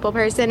real people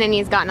person and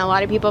he's gotten a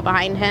lot of people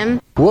behind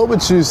him. What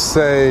would you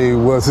say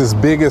was his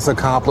biggest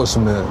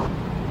accomplishment?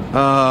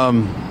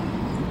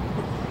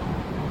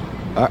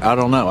 I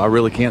don't know. I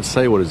really can't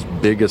say what his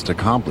biggest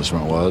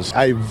accomplishment was.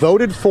 I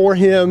voted for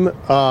him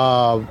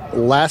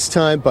last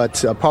time,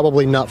 but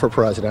probably not for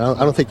president.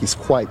 I don't think he's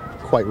quite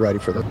ready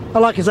for that. I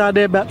like his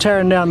idea about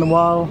tearing down the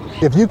wall.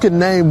 If you could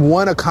name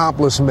one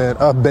accomplishment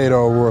of Beto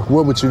O'Rourke,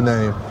 what would you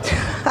name?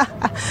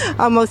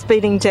 Almost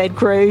beating Ted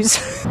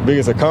Cruz.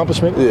 Biggest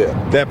accomplishment?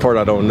 Yeah. That part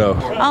I don't know.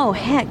 Oh,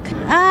 heck.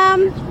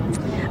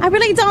 I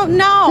really don't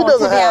know. He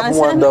doesn't have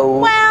one, though.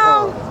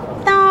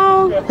 Well,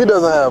 no. He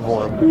doesn't have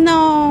one.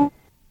 No.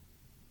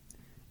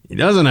 He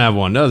doesn't have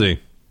one, does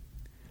he?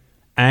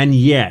 And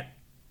yet,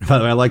 by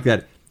the way, I like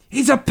that.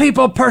 He's a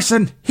people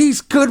person. He's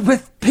good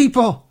with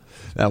people.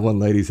 That one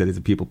lady said he's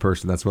a people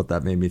person. That's what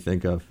that made me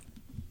think of.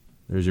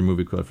 There's your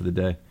movie quote for the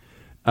day.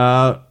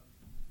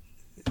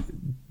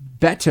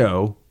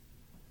 Beto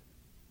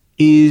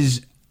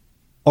is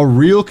a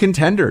real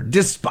contender.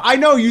 I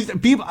know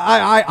people.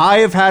 I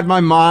have had my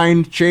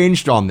mind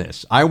changed on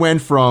this. I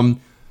went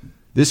from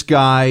this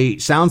guy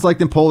sounds like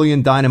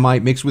Napoleon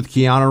Dynamite mixed with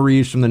Keanu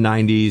Reeves from the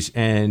 90s,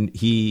 and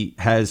he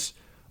has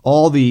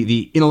all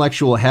the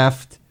intellectual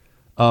heft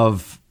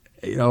of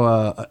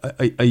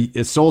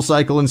a Soul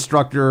Cycle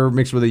instructor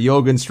mixed with a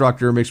yoga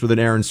instructor mixed with an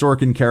Aaron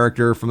Sorkin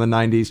character from the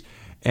 90s.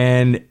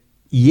 And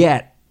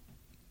yet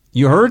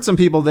you heard some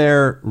people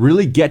there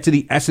really get to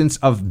the essence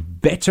of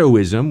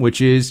Betoism,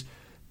 which is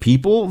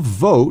people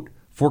vote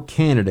for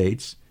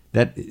candidates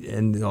that,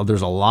 and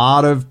there's a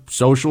lot of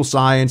social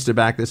science to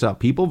back this up.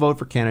 People vote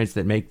for candidates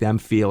that make them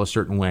feel a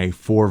certain way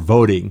for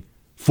voting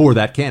for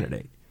that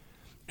candidate.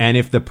 And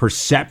if the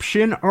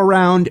perception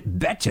around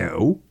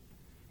Beto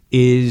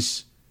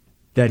is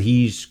that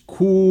he's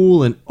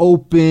cool and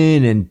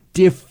open and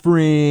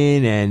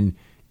different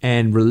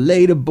and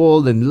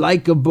relatable and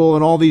likable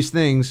and all these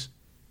things,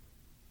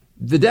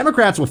 the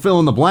Democrats will fill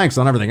in the blanks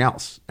on everything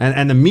else.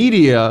 And the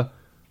media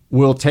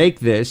will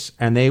take this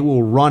and they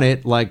will run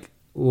it like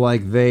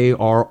they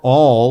are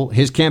all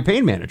his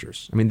campaign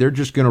managers. I mean, they're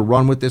just going to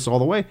run with this all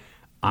the way.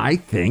 I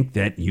think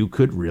that you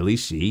could really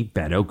see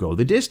Beto go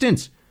the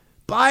distance.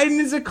 Biden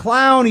is a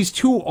clown. He's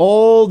too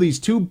old. He's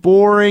too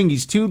boring.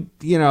 He's too,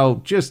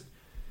 just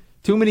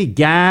too many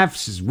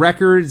gaffes. His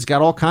record's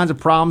got all kinds of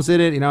problems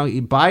in it.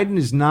 Biden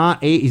is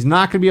he's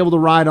not going to be able to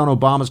ride on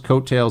Obama's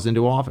coattails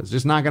into office. It's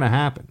just not going to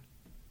happen.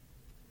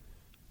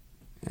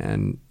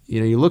 And,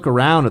 you look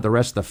around at the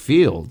rest of the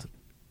field,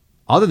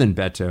 other than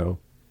Beto,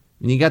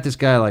 and you got this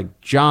guy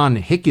like John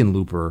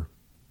Hickenlooper.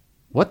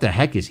 What the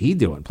heck is he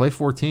doing? Play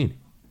 14.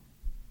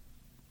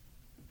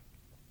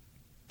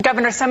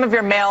 Governor, some of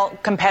your male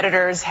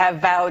competitors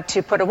have vowed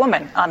to put a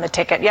woman on the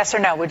ticket. Yes or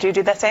no? Would you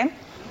do the same?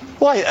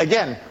 Well,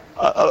 again,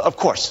 of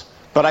course.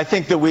 But I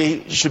think that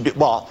we should be,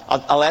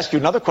 I'll ask you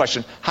another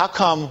question. How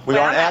come we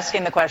aren't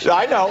asking the question?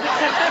 I know.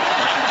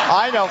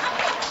 I know.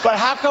 But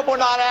how come we're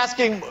not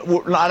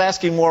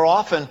asking more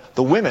often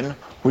the women,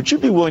 would you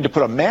be willing to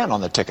put a man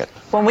on the ticket?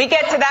 When we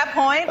get to that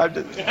point, I'll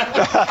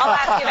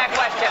ask you that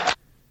question.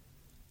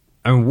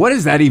 I mean, what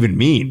does that even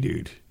mean,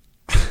 dude?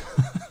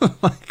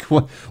 Like,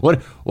 what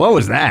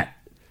was that?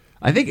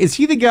 I think, is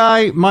he the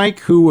guy, Mike,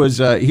 who was,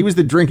 he was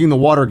the drinking the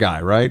water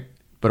guy, right?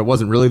 But it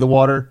wasn't really the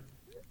water?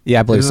 Yeah,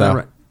 I believe so.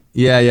 Right?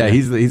 Yeah.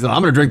 He's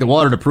I'm going to drink the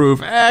water to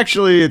prove,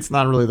 actually, it's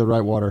not really the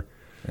right water.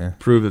 Yeah.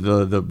 Prove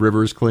that the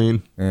river is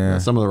clean. Yeah.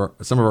 Some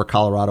of our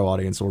Colorado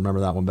audience will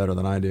remember that one better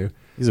than I do.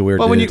 He's a weird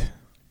dude.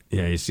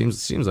 He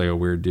seems like a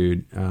weird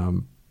dude.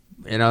 I'm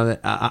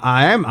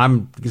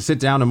going to sit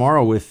down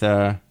tomorrow with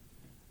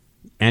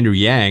Andrew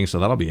Yang, so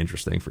that'll be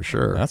interesting for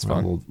sure. That's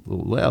fun. A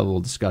little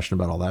discussion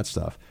about all that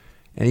stuff.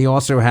 And you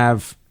also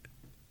have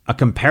a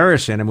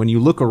comparison, and when you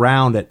look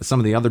around at some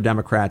of the other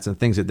Democrats and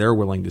things that they're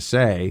willing to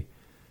say,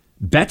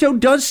 Beto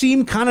does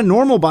seem kind of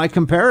normal by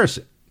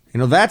comparison.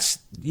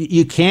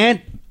 You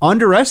can't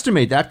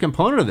underestimate that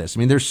component of this. I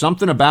mean, there's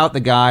something about the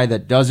guy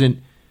that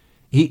doesn't,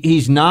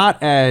 he's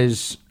not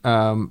as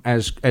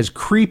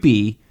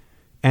creepy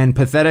and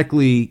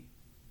pathetically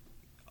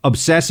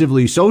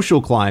obsessively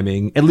social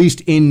climbing, at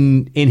least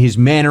in his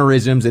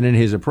mannerisms and in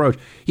his approach.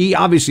 He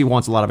obviously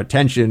wants a lot of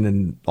attention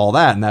and all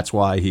that, and that's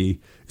why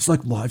it's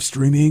like live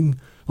streaming.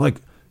 Like,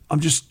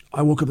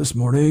 I woke up this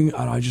morning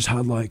and I just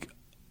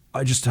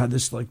had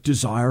this like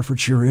desire for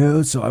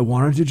Cheerios, so I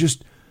wanted to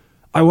just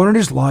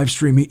live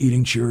stream me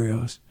eating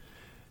Cheerios.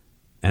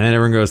 And then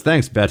everyone goes,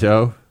 thanks,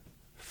 Beto,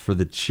 for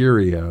the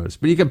Cheerios.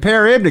 But you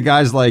compare him to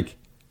guys like,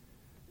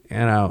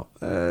 some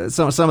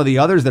of the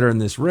others that are in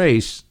this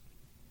race,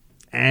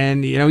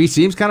 and, he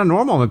seems kind of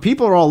normal. I mean,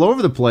 people are all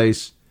over the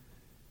place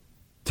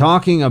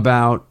talking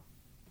about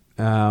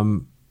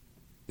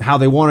how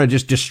they want to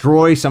just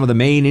destroy some of the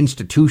main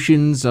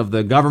institutions of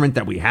the government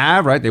that we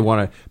have, right? They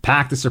want to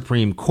pack the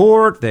Supreme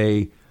Court.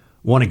 They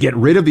want to get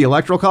rid of the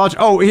Electoral College.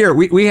 Oh, here,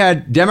 we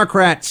had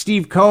Democrat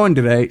Steve Cohen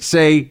today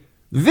say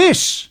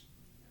this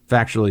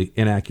factually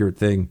inaccurate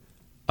thing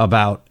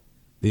about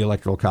the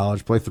Electoral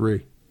College. Play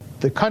 3.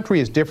 The country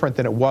is different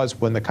than it was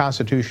when the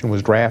Constitution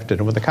was drafted.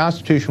 And when the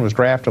Constitution was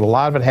drafted, a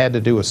lot of it had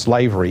to do with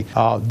slavery.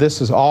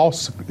 This is all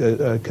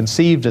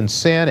conceived in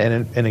sin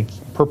and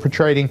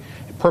perpetuating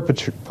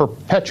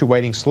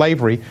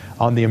slavery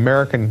on the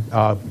American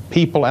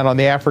people and on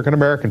the African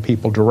American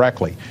people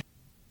directly.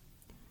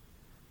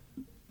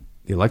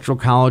 The Electoral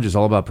College is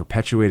all about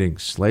perpetuating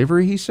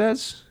slavery, he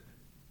says?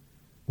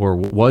 Or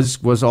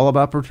was all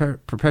about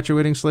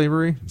perpetuating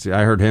slavery? See,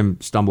 I heard him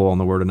stumble on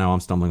the word, and now I'm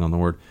stumbling on the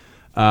word.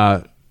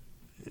 All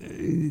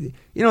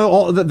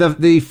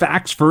the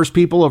facts first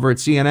people over at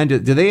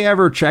CNN, do they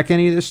ever check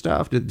any of this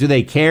stuff? Do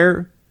they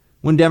care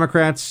when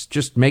Democrats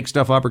just make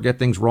stuff up or get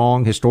things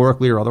wrong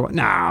historically or otherwise?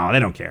 No, they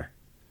don't care.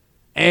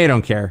 They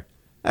don't care.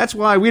 That's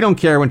why we don't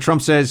care when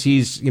Trump says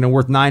he's,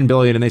 worth $9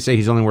 billion and they say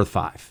he's only worth $5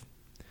 billion.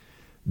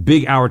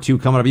 Big hour 2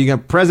 coming up. You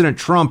got President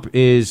Trump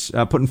is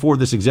putting forward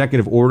this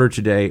executive order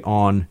today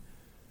on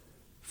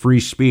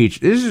free speech.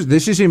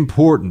 This is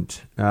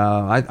important.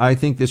 I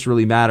think this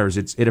really matters.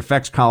 It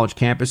affects college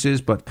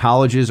campuses, but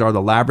colleges are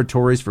the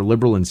laboratories for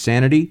liberal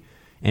insanity,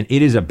 and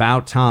it is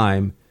about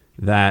time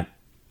that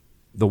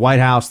the White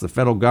House, the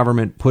federal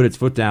government, put its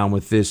foot down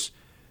with this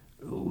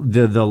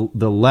the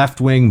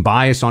left-wing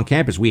bias on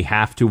campus. We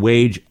have to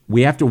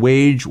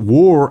wage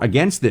war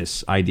against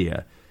this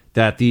idea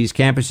that these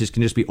campuses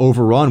can just be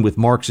overrun with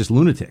Marxist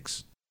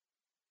lunatics.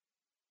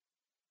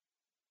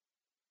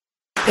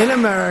 In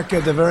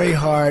America, the very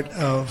heart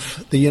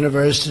of the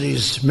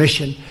university's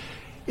mission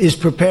is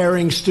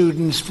preparing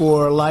students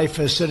for life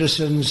as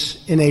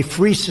citizens in a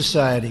free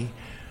society.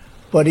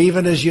 But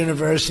even as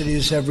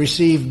universities have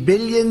received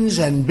billions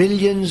and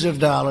billions of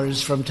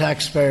dollars from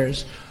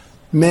taxpayers,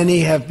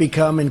 many have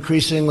become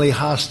increasingly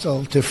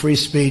hostile to free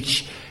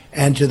speech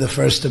and to the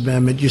First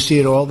Amendment. You see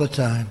it all the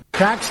time.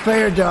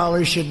 Taxpayer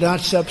dollars should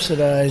not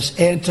subsidize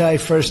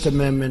anti-First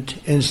Amendment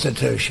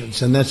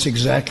institutions, and that's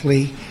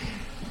exactly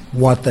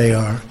what they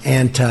are,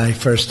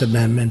 anti-First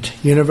Amendment.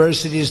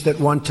 Universities that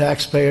want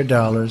taxpayer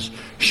dollars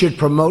should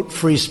promote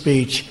free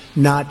speech,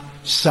 not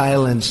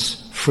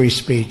silence free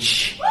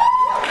speech.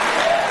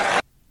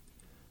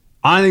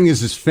 I think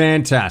this is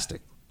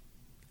fantastic,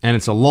 and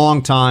it's a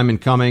long time in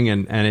coming,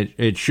 and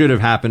it should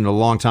have happened a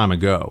long time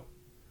ago.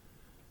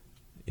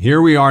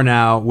 Here we are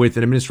now with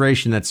an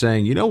administration that's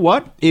saying, you know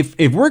what? If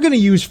we're going to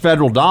use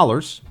federal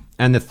dollars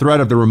and the threat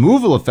of the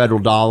removal of federal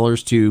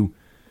dollars to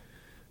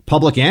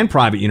public and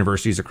private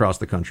universities across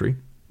the country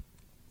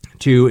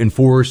to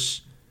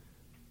enforce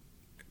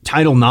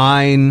Title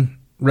IX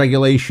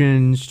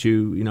regulations,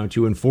 to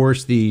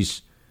enforce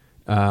these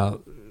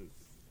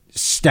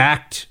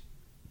stacked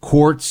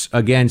courts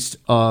against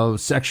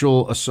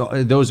sexual assault,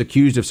 those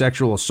accused of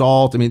sexual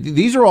assault. I mean,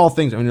 these are all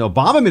things. I mean, the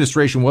Obama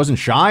administration wasn't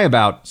shy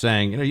about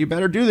saying, you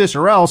better do this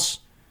or else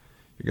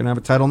you're going to have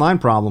a Title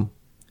IX problem.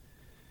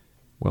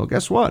 Well,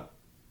 guess what?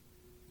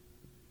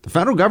 The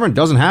federal government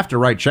doesn't have to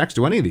write checks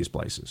to any of these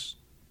places.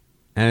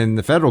 And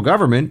the federal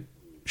government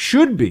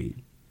should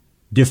be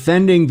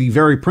defending the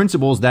very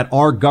principles that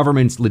our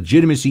government's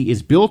legitimacy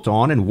is built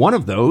on. And one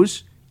of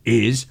those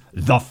is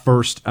the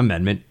First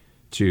Amendment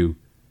to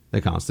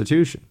the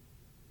Constitution.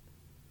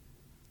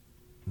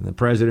 And the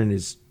president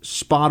is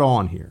spot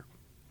on here.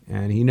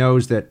 And he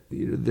knows that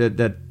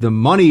the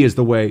money is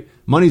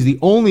money's the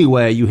only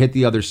way you hit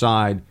the other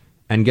side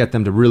and get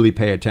them to really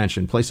pay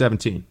attention. Play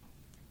 17.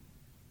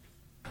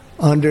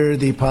 Under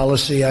the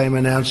policy I am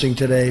announcing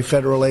today,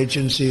 federal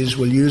agencies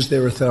will use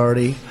their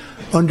authority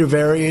under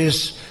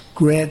various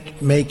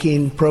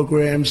grant-making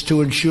programs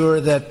to ensure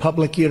that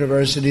public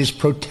universities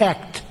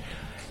protect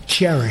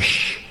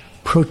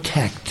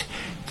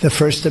the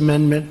First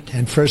Amendment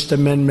and First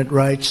Amendment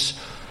rights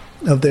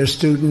of their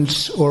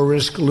students, or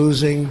risk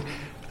losing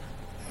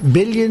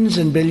billions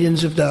and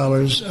billions of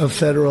dollars of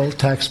federal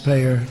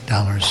taxpayer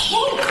dollars.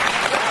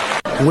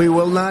 We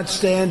will not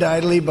stand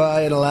idly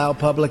by and allow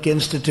public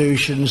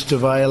institutions to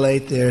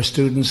violate their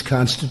students'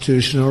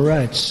 constitutional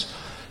rights.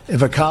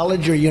 If a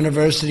college or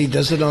university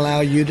doesn't allow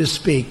you to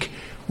speak,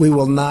 we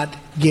will not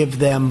give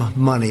them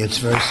money. It's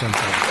very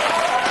simple.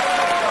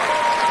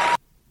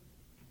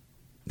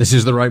 This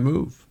is the right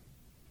move.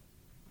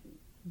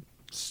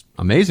 It's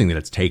amazing that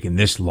it's taken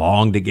this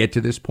long to get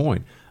to this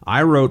point.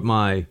 I wrote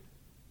my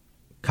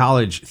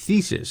college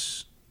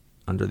thesis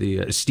under the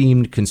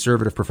esteemed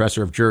conservative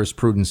professor of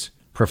jurisprudence,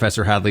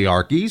 Professor Hadley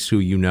Arkes, who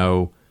you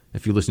know,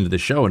 if you listen to the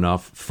show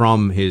enough,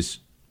 from his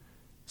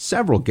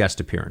several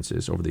guest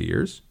appearances over the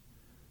years.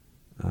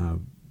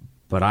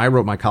 But I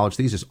wrote my college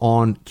thesis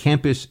on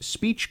campus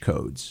speech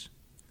codes.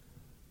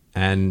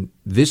 And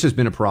this has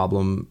been a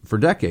problem for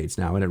decades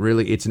now. And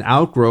it's an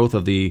outgrowth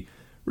of the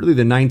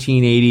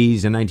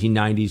 1980s and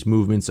 1990s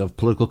movements of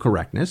political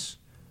correctness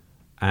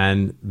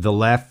and the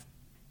left's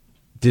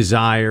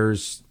desire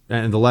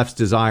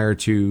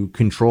to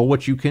control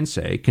what you can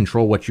say,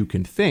 control what you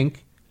can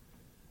think,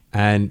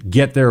 and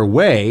get their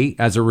way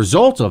as a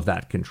result of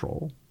that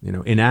control,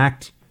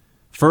 enact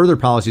further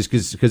policies,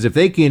 because if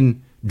they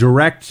can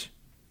direct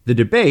the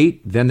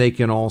debate, then they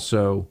can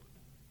also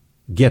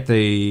get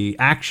the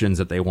actions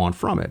that they want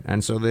from it.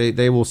 And so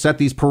they will set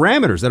these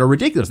parameters that are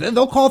ridiculous.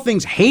 They'll call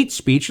things hate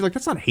speech. You're like,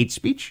 that's not hate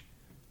speech.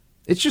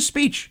 It's just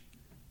speech.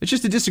 It's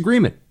just a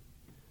disagreement.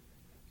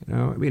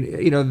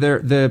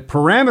 The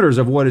parameters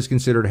of what is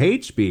considered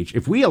hate speech,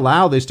 if we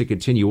allow this to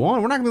continue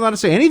on, we're not going to be allowed to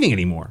say anything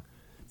anymore.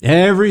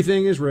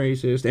 Everything is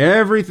racist.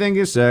 Everything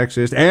is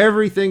sexist.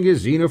 Everything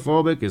is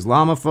xenophobic,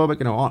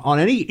 Islamophobic, on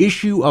any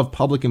issue of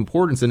public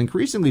importance, and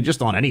increasingly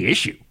just on any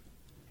issue.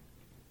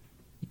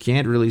 You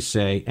can't really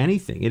say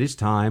anything. It is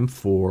time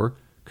for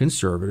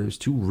conservatives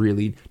to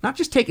really not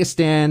just take a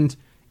stand,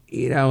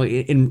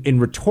 in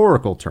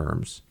rhetorical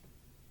terms,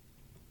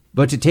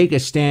 but to take a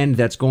stand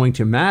that's going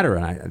to matter.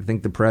 And I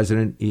think the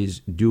president is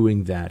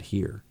doing that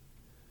here.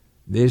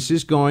 This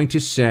is going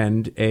to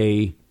send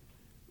a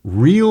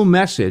real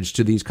message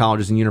to these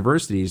colleges and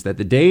universities that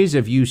the days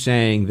of you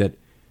saying that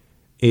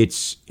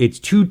it's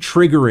too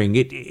triggering,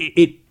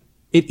 it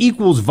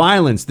equals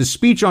violence. The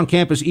speech on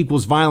campus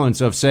equals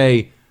violence of,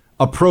 say,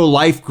 a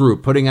pro-life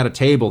group putting out a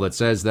table that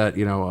says that,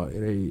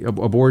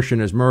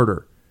 abortion is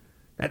murder.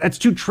 That's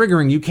too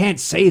triggering. You can't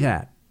say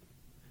that.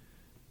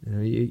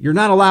 You're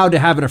not allowed to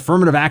have an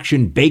affirmative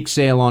action bake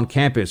sale on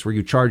campus where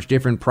you charge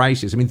different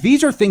prices. I mean,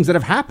 these are things that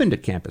have happened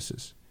at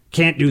campuses.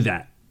 Can't do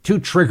that. Too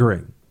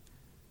triggering.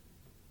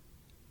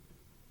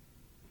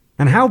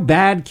 And how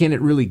bad can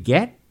it really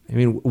get? I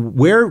mean,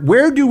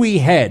 where do we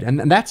head?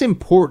 And that's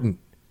important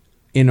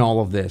in all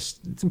of this.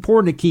 It's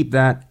important to keep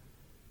that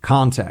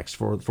context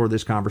for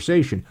this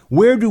conversation.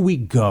 Where do we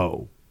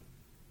go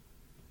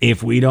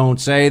if we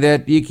don't say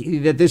that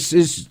this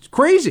is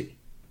crazy?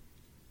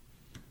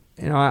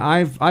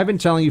 I've been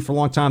telling you for a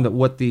long time that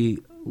what the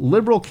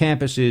liberal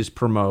campuses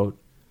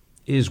promote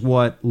is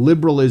what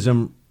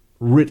liberalism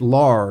writ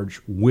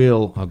large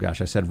will. Oh gosh,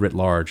 I said writ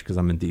large because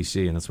I'm in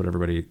D.C. and that's what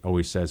everybody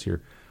always says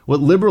here. What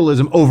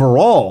liberalism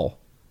overall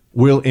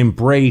will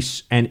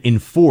embrace and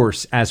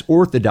enforce as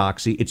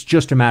orthodoxy. It's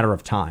just a matter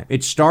of time.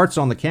 It starts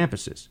on the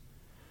campuses.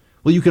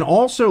 Well, you can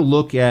also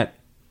look at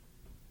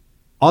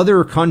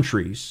other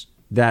countries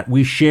that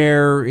we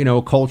share,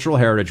 cultural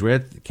heritage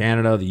with,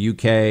 Canada, the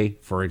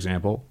UK, for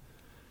example,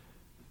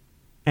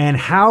 and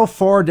how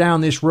far down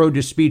this road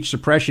to speech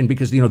suppression,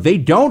 because, they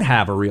don't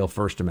have a real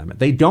First Amendment.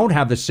 They don't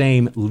have the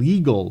same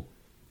legal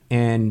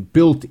and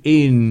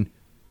built-in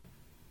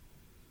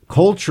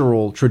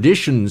cultural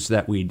traditions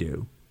that we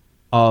do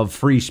of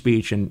free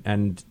speech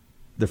and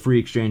the free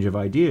exchange of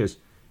ideas.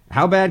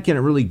 How bad can it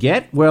really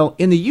get? Well,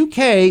 in the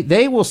UK,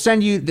 they will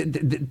send you,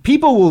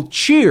 people will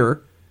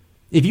cheer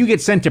if you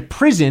get sent to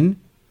prison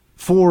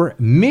for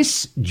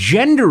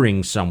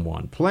misgendering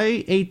someone.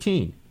 Play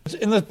 18.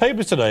 In the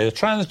papers today, a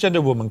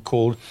transgender woman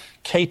called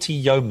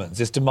Katie Yeomans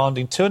is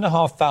demanding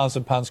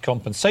 £2,500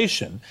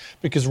 compensation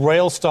because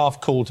rail staff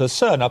called her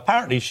sir. Now,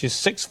 apparently she's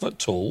 6 foot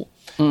tall,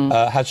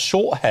 has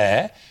short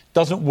hair,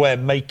 doesn't wear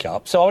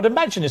makeup. So I would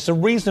imagine it's a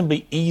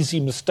reasonably easy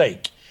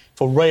mistake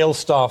for rail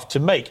staff to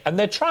make. And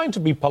they're trying to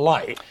be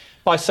polite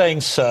by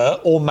saying sir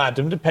or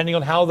madam, depending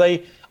on how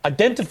they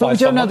identify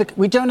but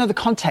we don't know the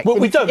context. Well,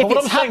 we don't. If but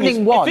what it's I'm happening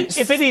saying is, once,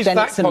 then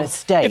it's a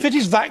mistake. If it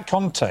is that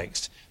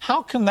context,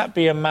 how can that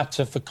be a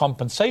matter for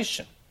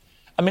compensation?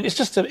 I mean, it's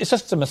just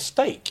a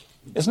mistake,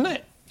 isn't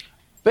it?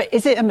 But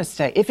is it a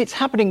mistake? If it's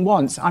happening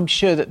once, I'm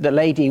sure that the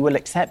lady will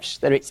accept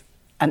that it's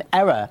an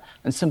error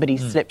and somebody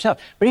slipped up.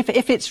 But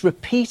if it's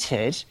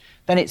repeated,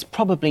 then it's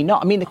probably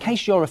not. I mean, the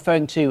case you're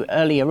referring to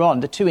earlier on,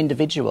 the two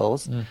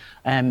individuals,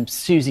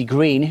 Susie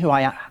Green, who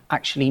I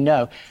actually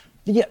know,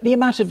 the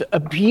amount of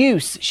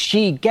abuse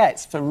she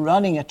gets for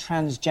running a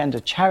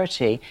transgender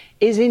charity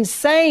is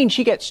insane.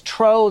 She gets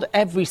trolled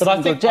every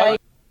single day.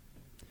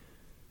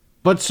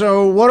 But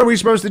so what are we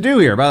supposed to do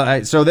here?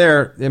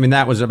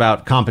 That was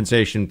about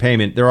compensation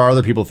payment. There are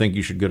other people who think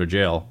you should go to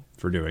jail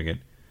for doing it.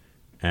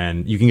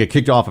 And you can get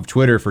kicked off of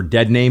Twitter for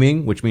dead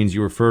naming, which means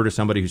you refer to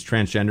somebody who's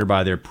transgender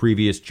by their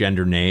previous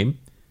gender name.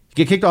 You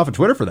get kicked off of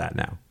Twitter for that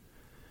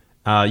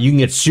now. You can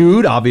get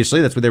sued,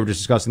 obviously. That's what they were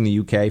discussing in the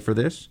UK for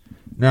this.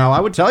 Now,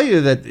 I would tell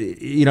you that,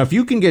 if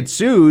you can get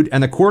sued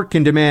and the court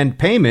can demand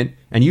payment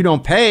and you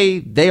don't pay,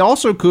 they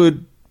also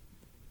could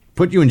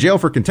put you in jail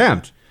for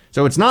contempt.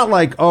 So it's not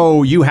like,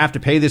 you have to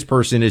pay this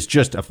person. It's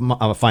just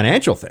a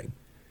financial thing.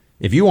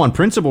 If you on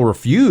principle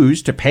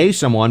refuse to pay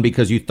someone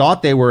because you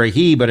thought they were a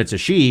he, but it's a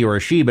she, or a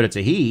she, but it's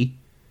a he,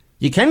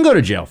 you can go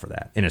to jail for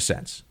that, in a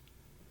sense.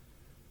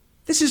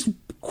 This is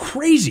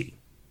crazy.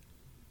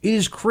 It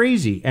is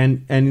crazy.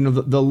 And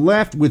the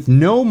left, with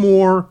no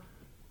more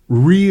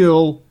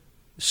real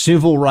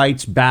civil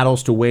rights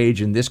battles to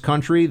wage in this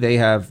country, they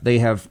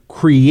have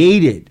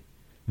created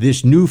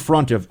this new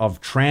front of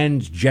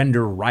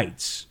transgender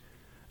rights.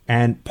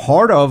 And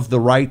part of the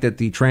right that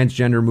the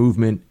transgender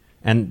movement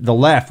and the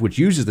left, which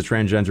uses the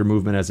transgender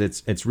movement as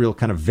its real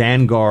kind of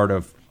vanguard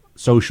of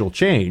social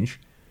change,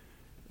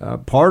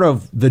 part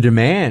of the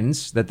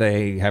demands that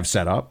they have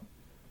set up,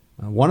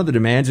 one of the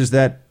demands is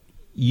that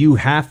you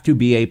have to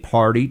be a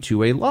party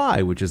to a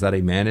lie, which is that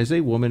a man is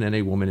a woman and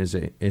a woman is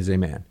a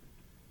man.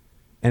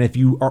 And if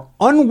you are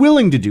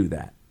unwilling to do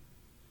that,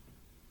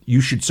 you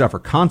should suffer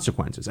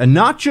consequences, and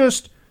not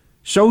just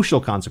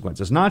social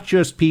consequences, not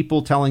just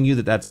people telling you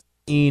that that's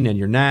mean and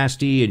you're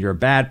nasty and you're a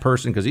bad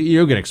person, because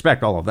you're going to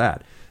expect all of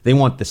that. They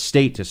want the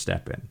state to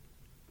step in.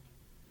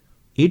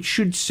 It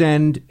should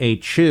send a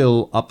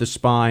chill up the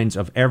spines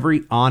of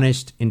every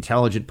honest,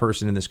 intelligent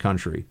person in this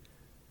country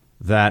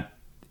that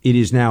it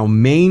is now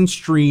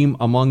mainstream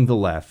among the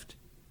left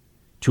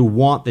to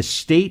want the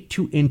state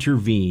to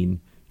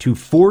intervene, to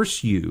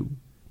force you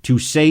to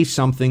say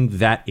something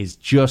that is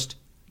just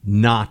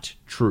not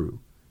true.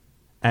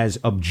 As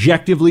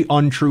objectively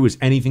untrue as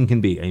anything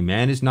can be. A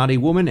man is not a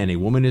woman and a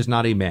woman is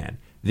not a man.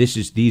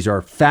 These are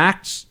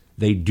facts.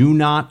 They do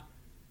not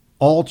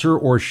alter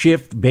or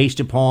shift based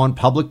upon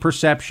public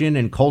perception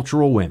and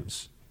cultural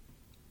whims.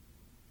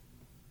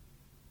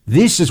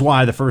 This is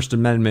why the First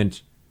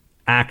Amendment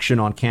action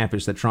on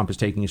campus that Trump is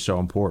taking is so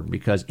important,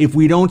 because if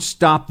we don't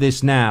stop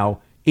this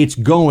now, it's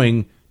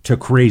going to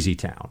crazy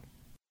town.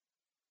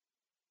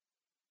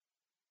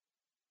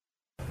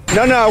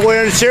 No,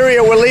 we're in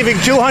Syria. We're leaving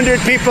 200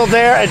 people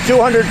there and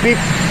 200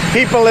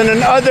 people in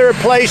another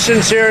place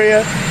in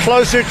Syria,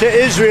 closer to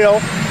Israel,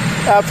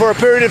 for a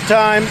period of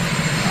time.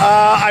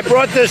 I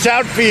brought this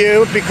out for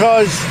you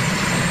because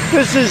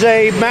this is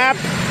a map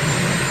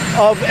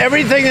of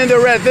everything in the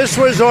red. This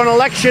was on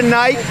election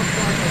night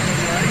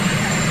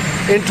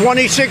in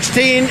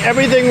 2016.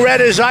 Everything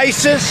red is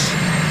ISIS.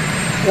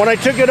 When I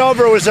took it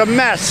over, it was a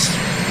mess.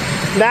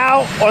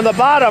 Now, on the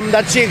bottom,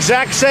 that's the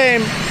exact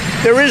same.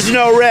 There is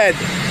no red.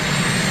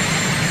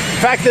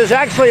 In fact, there's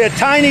actually a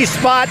tiny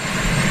spot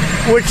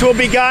which will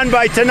be gone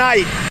by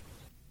tonight.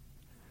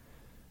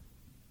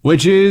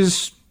 Which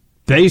is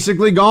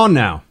basically gone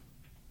now.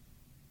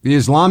 The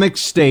Islamic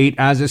State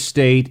as a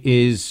state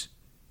is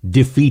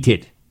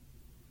defeated.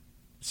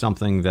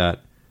 Something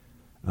that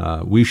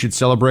we should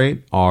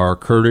celebrate. Our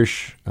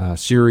Kurdish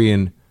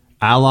Syrian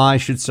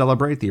allies should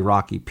celebrate. The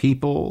Iraqi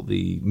people,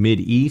 the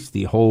Mideast,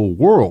 the whole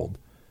world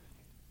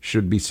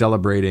should be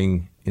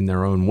celebrating in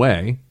their own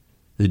way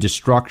the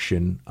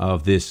destruction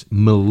of this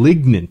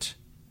malignant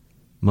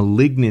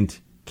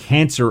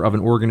cancer of an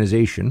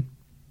organization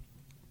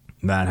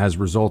that has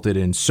resulted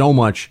in so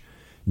much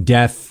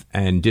death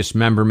and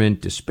dismemberment,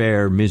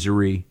 despair,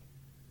 misery,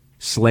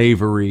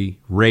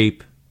 slavery,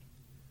 rape.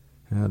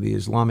 The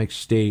Islamic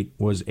State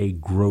was a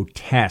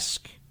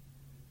grotesque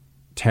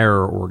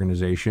terror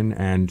organization,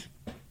 and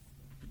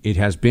it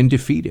has been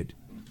defeated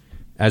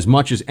as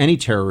much as any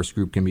terrorist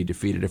group can be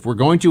defeated. If we're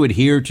going to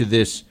adhere to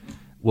this,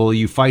 well,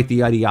 you fight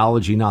the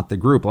ideology, not the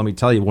group. Let me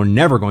tell you, we're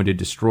never going to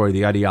destroy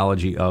the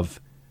ideology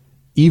of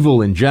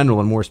evil in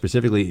general, and more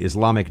specifically,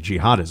 Islamic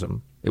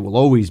jihadism. It will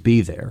always be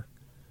there.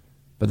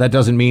 But that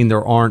doesn't mean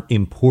there aren't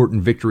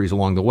important victories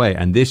along the way.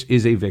 And this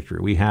is a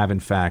victory. We have, in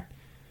fact,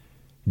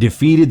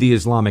 defeated the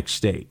Islamic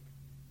State.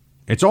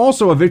 It's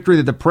also a victory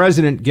that the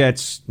president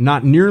gets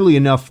not nearly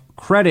enough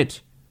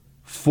credit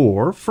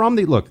for from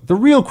the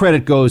real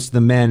credit goes to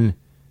the men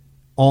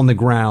on the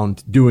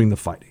ground doing the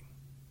fighting.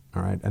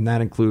 All right. And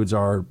that includes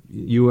our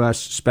U.S.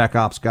 Spec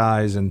Ops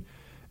guys and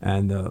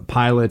the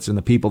pilots and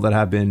the people that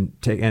have been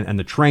taken, and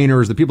the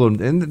trainers, the people,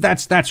 and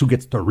that's who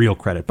gets the real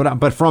credit.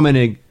 But from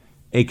a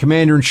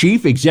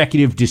commander-in-chief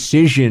executive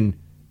decision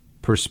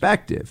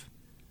perspective,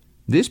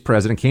 this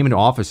president came into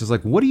office as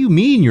like, what do you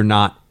mean you're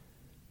not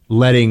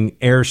letting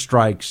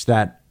airstrikes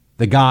that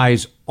the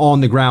guys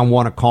on the ground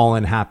want to call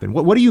in happen?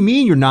 What do you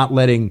mean you're not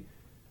letting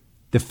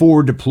the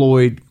forward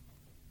deployed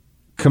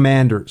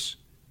commanders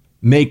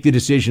make the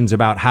decisions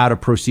about how to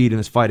proceed in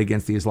this fight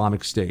against the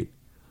Islamic State?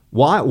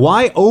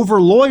 Why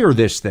over-lawyer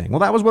this thing? Well,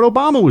 that was what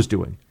Obama was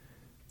doing.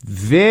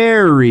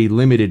 Very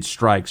limited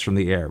strikes from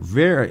the air,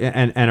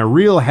 and a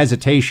real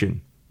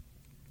hesitation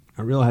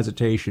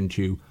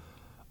to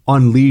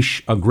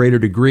unleash a greater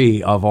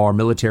degree of our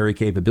military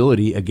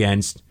capability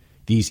against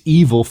these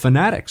evil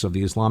fanatics of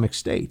the Islamic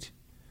State.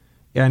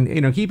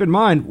 And keep in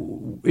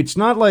mind, it's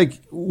not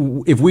like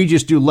if we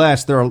just do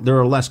less, there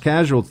are less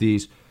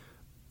casualties.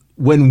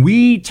 When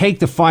we take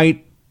the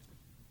fight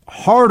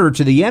harder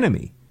to the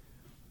enemy,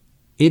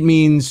 it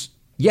means,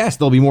 yes,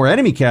 there'll be more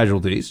enemy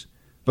casualties,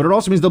 but it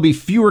also means there'll be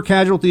fewer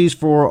casualties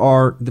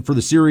for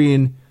the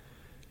Syrian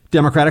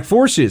democratic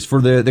forces,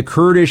 for the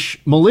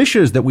Kurdish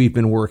militias that we've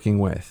been working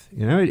with.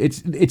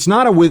 It's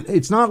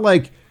not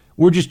like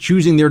we're just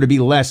choosing there to be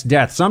less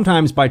death.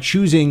 Sometimes by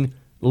choosing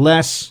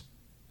less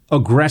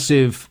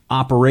aggressive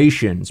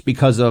operations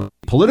because of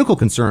political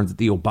concerns that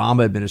the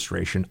Obama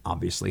administration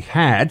obviously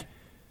had,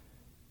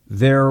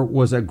 there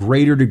was a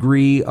greater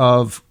degree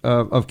of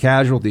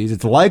casualties.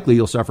 It's likely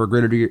you'll suffer a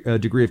greater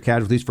degree of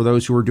casualties for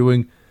those who are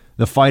doing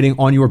the fighting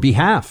on your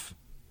behalf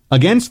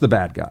against the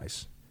bad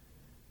guys.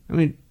 I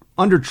mean,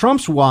 under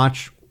Trump's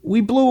watch,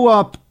 we blew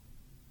up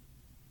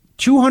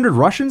 200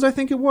 Russians, I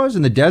think it was,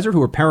 in the desert, who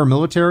were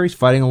paramilitaries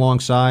fighting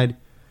alongside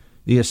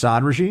the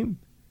Assad regime.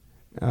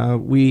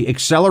 We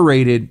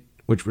accelerated,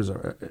 which was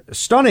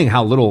stunning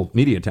how little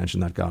media attention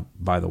that got,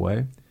 by the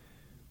way.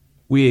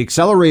 We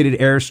accelerated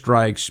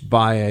airstrikes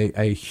by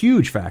a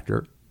huge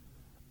factor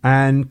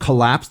and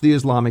collapsed the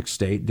Islamic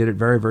State, did it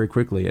very, very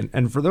quickly.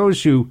 And for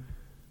those who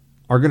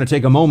are going to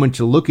take a moment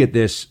to look at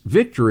this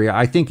victory,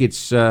 I think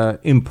it's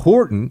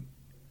important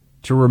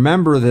to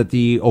remember that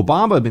the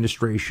Obama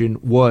administration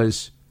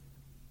was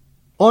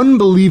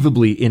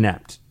unbelievably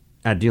inept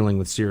at dealing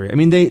with Syria. I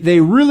mean,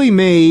 they really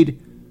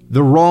made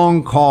the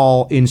wrong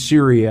call in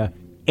Syria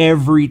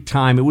every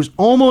time. It was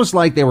almost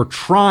like they were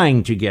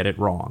trying to get it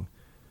wrong.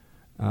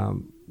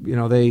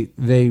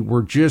 They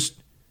were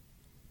just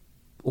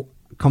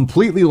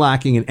completely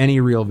lacking in any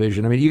real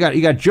vision. I mean, you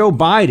got Joe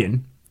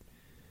Biden,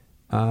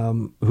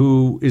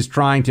 who is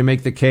trying to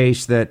make the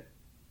case that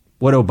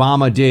what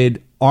Obama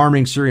did,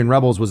 arming Syrian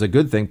rebels, was a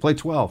good thing. Play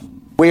 12.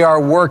 We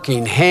are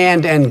working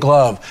hand in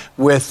glove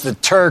with the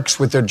Turks,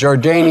 with the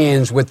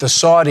Jordanians, with the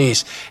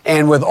Saudis,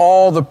 and with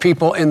all the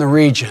people in the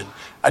region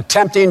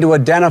attempting to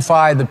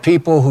identify the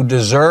people who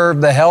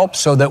deserve the help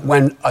so that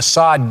when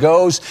Assad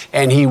goes,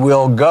 and he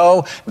will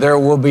go, there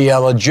will be a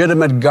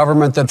legitimate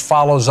government that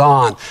follows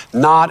on,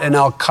 not an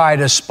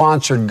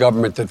al-Qaeda-sponsored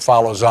government that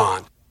follows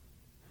on.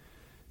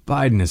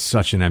 Biden is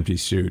such an empty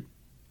suit.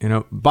 You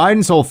know,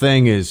 Biden's whole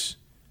thing is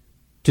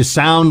to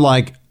sound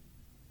like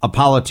a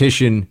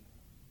politician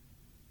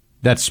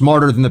that's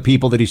smarter than the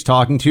people that he's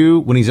talking to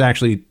when he's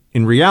actually,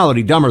 in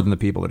reality, dumber than the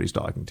people that he's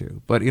talking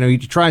to. But, you know, he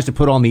tries to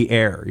put on the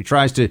air. He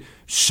tries to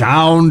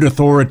sound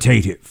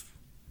authoritative,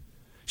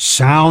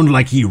 sound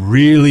like he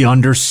really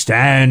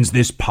understands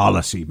this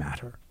policy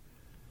matter.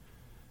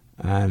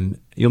 And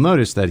you'll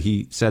notice that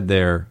he said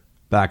there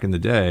back in the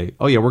day,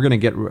 oh, yeah, we're going to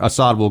get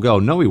Assad will go.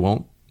 No, he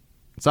won't.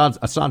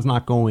 Assad's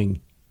not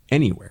going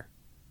anywhere.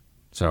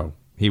 So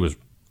he was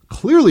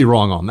clearly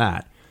wrong on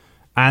that.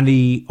 And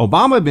the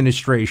Obama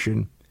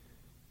administration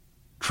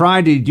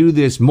tried to do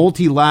this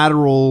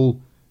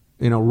multilateral,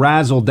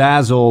 razzle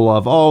dazzle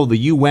of, the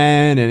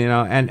UN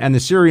and the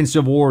Syrian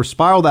civil war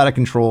spiraled out of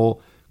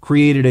control,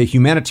 created a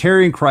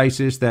humanitarian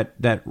crisis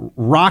that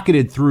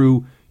rocketed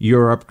through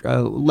Europe,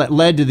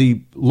 led to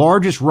the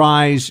largest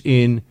rise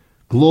in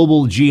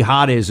global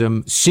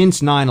jihadism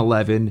since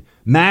 9/11,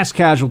 mass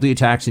casualty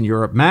attacks in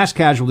Europe, mass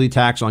casualty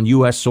attacks on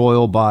U.S.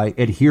 soil by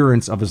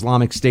adherents of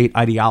Islamic State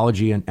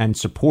ideology and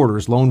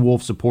supporters, lone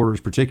wolf supporters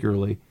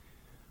particularly.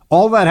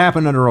 All that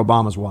happened under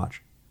Obama's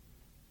watch.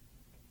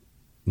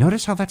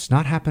 Notice how that's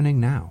not happening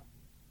now.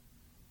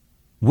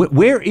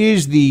 Where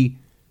is the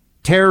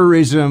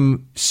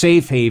terrorism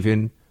safe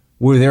haven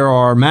where there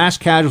are mass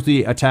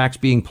casualty attacks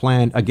being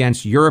planned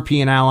against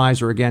European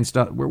allies or against...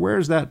 where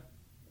is that?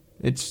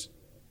 It's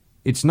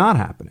not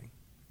happening.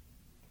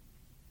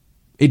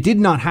 It did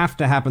not have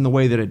to happen the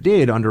way that it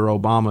did under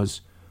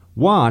Obama's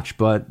watch,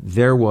 but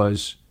there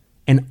was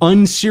an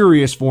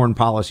unserious foreign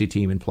policy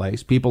team in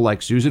place. People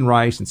like Susan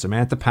Rice and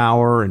Samantha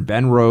Power and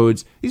Ben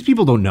Rhodes. These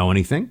people don't know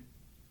anything.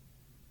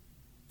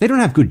 They don't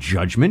have good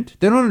judgment.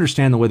 They don't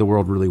understand the way the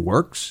world really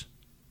works.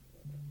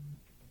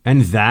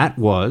 And that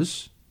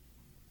was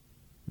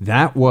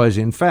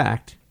in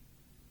fact,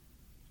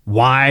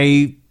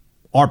 why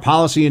our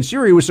policy in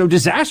Syria was so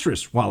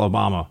disastrous while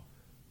Obama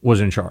was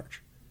in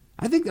charge.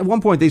 I think at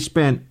one point they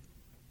spent,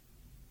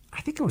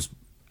 it was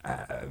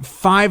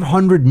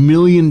 $500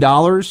 million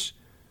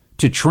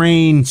to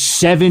train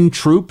 7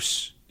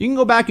 troops. You can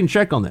go back and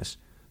check on this.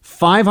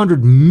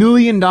 $500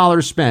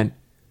 million spent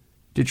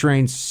to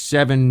train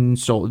 7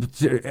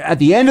 soldiers. At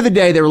the end of the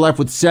day, they were left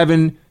with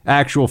 7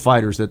 actual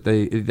fighters that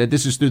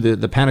this is through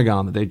the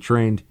Pentagon that they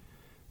trained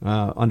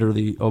under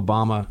the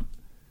Obama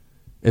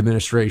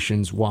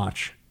administration's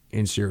watch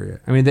in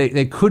Syria. I mean,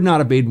 they could not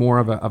have made more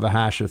of a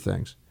hash of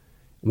things.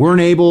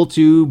 Weren't able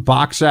to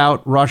box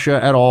out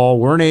Russia at all.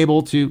 Weren't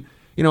able to,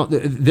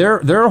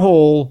 their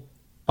whole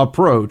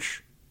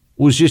approach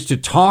was just to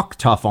talk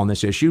tough on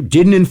this issue.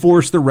 Didn't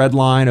enforce the red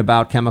line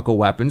about chemical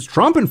weapons.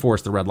 Trump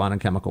enforced the red line on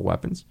chemical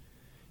weapons.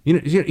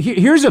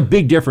 Here's a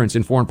big difference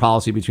in foreign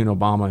policy between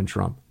Obama and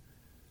Trump.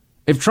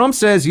 If Trump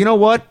says, you know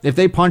what, if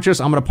they punch us,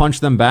 I'm going to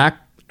punch them back,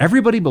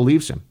 everybody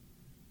believes him.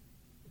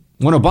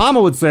 When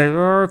Obama would say,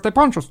 if they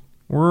punch us,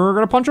 we're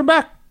going to punch them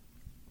back.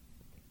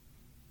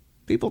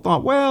 People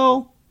thought,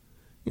 well,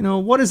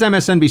 what is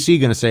MSNBC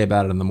going to say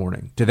about it in the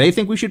morning? Do they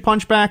think we should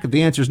punch back? If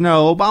the answer is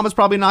no, Obama's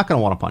probably not going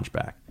to want to punch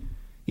back.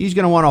 He's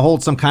going to want to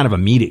hold some kind of a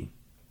meeting.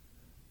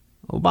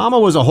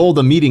 Obama was a hold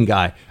a meeting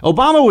guy.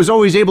 Obama was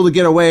always able to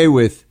get away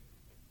with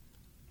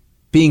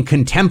being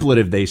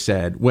contemplative, they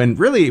said, when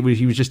really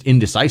he was just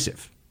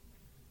indecisive.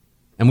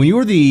 And when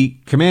you're the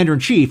commander in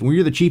chief, when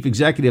you're the chief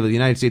executive of the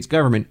United States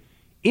government,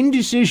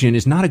 indecision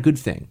is not a good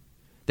thing.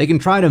 They can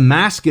try to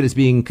mask it as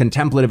being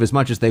contemplative as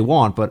much as they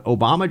want, but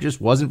Obama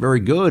just wasn't very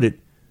good at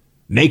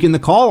making the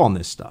call on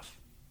this stuff.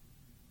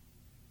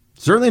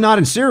 Certainly not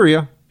in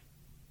Syria.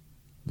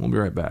 We'll be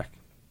right back.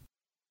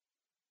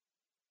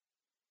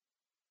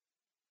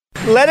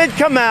 Let it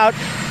come out.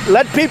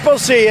 Let people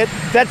see it.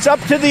 That's up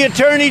to the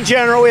Attorney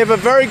General. We have a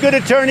very good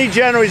Attorney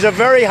General. He's a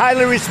very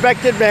highly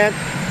respected man.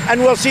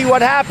 And we'll see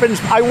what happens.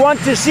 I want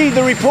to see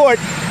the report.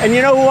 And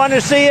you know who want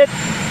to see it?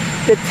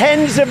 The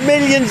tens of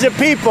millions of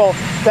people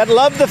that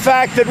love the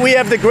fact that we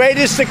have the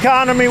greatest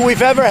economy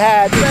we've ever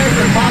had.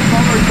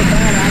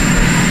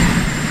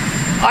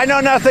 I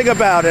know nothing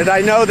about it.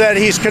 I know that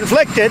he's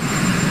conflicted.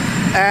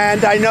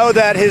 And I know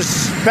that his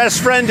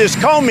best friend is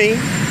Comey,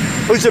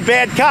 who's a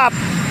bad cop.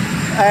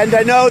 And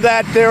I know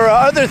that there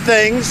are other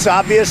things,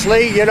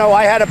 obviously.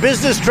 I had a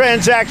business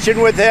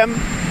transaction with him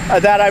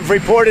that I've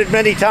reported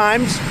many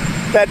times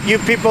that you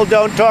people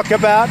don't talk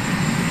about.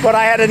 But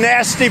I had a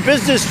nasty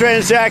business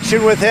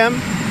transaction with him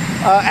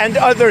and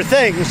other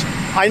things.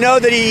 I know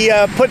that he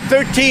put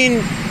 13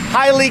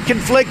 highly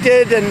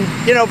conflicted and,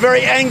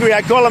 very angry,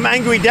 I call them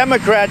angry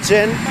Democrats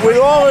in. With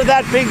all of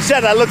that being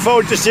said, I look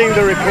forward to seeing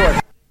the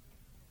report.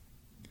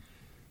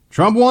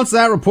 Trump wants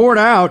that report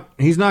out.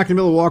 He's not going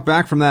to be able to walk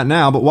back from that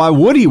now, but why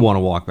would he want to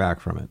walk back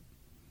from it?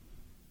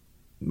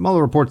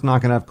 Mueller report's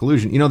not going to have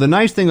collusion. The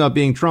nice thing about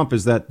being Trump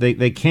is that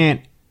they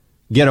can't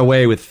get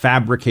away with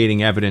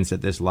fabricating evidence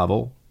at this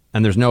level.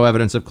 and there's no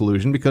evidence of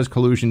collusion because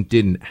collusion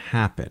didn't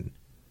happen.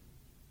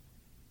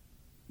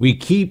 We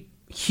keep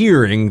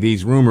hearing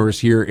these rumors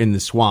here in the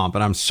swamp,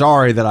 and I'm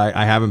sorry that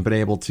I haven't been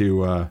able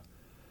to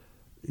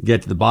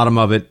get to the bottom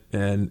of it.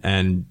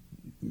 And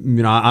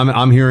you know,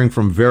 I'm hearing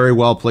from very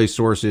well-placed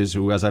sources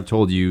who, as I've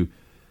told you,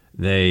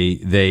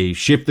 they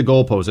shift the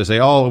goalposts. They say,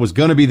 oh, it was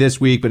going to be this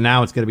week, but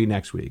now it's going to be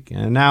next week,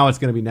 and now it's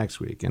going to be next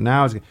week, and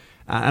now it's.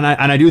 And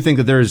I do think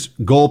that there's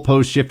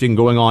goalpost shifting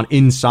going on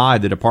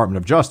inside the Department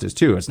of Justice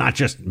too. It's not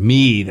just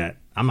me that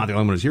I'm not the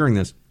only one who's hearing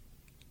this,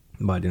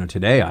 but you know,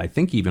 today I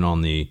think even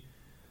on the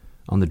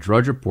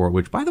Drudge Report,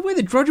 which by the way,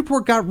 the Drudge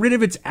Report got rid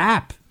of its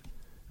app.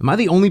 Am I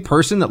the only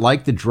person that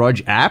liked the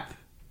Drudge app?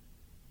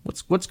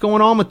 What's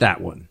going on with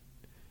that one?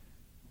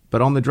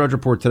 But on the Drudge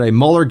Report today,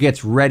 Mueller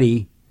gets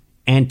ready.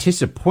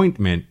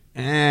 Anticipantment.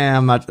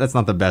 That's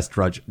not the best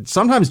Drudge.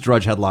 Sometimes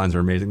Drudge headlines are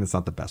amazing. That's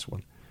not the best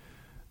one.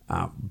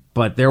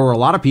 But there were a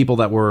lot of people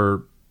that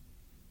were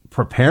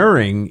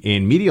preparing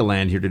in media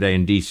land here today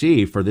in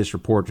D.C. for this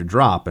report to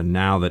drop. And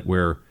now that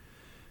we're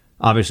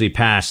obviously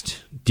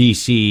past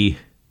D.C.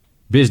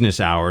 business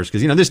hours,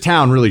 because, you know, this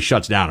town really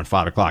shuts down at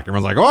 5 o'clock.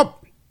 Everyone's like, oh,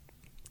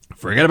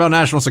 forget about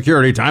national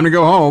security. Time to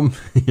go home.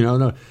 You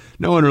know,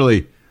 no one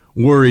really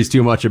worries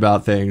too much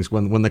about things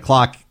when the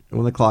clock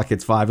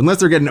hits 5,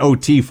 unless they're getting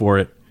OT for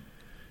it.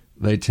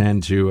 They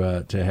tend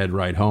to head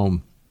right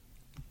home.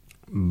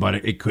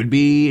 But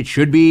it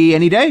should be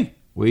any day.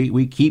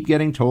 We keep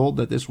getting told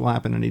that this will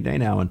happen any day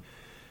now, and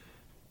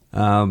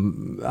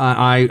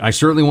I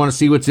certainly want to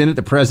see what's in it.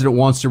 The president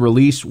wants to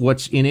release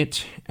what's in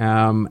it,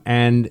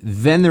 and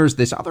then there's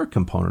this other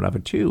component of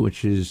it too,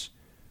 which is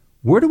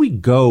where do we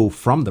go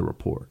from the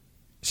report?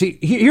 See,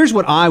 here's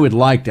what I would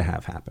like to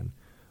have happen.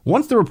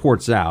 Once the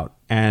report's out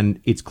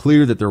and it's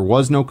clear that there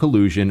was no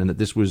collusion and that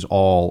this was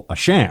all a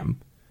sham,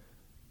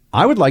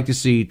 I would like to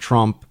see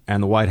Trump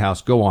and the White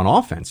House go on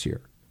offense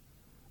here.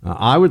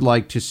 I would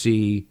like to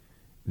see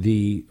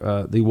the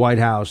White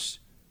House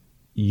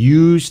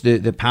use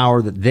the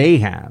power that they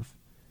have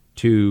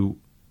to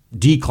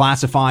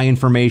declassify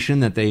information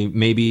that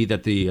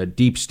the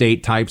deep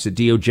state types at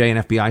DOJ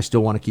and FBI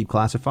still want to keep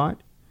classified,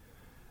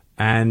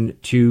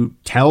 and to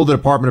tell the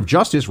Department of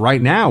Justice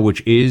right now,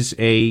 which is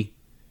a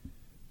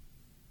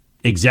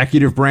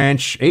executive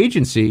branch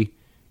agency,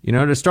 you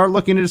know, to start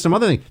looking into some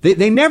other things.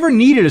 They never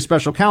needed a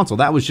special counsel.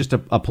 That was just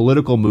a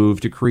political move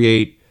to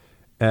create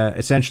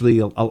essentially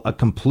a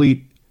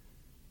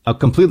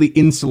completely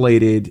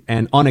insulated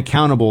and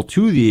unaccountable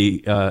to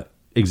the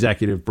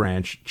executive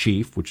branch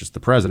chief, which is the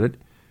president,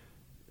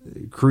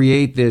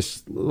 create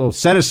this little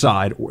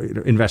set-aside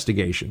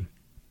investigation.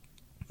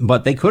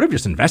 But they could have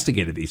just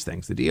investigated these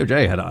things. The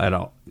DOJ had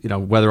a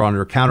whether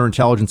under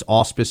counterintelligence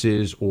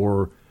auspices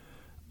or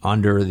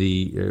under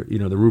the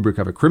the rubric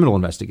of a criminal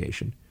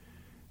investigation.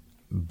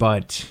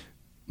 But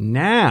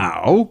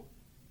now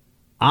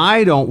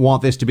I don't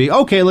want this to be,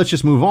 okay, let's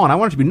just move on. I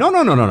want it to be,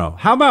 no.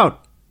 How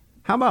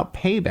about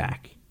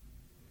payback?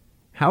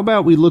 How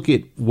about we look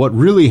at what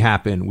really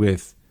happened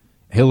with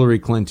Hillary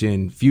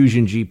Clinton,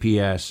 Fusion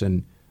GPS,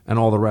 and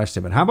all the rest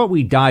of it? How about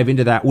we dive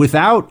into that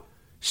without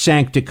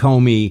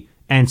Sancticomey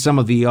and some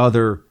of the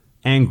other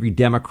angry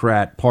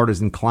Democrat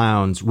partisan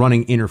clowns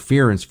running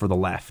interference for the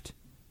left,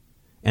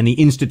 and the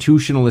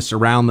institutionalists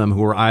around them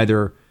who are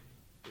either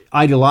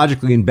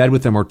ideologically in bed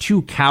with them or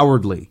too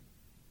cowardly,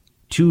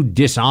 too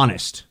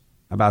dishonest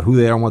about who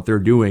they are and what they're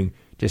doing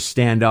to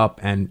stand up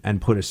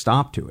and put a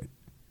stop to it.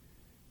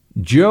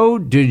 Joe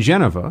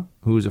DeGenova,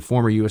 who is a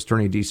former U.S.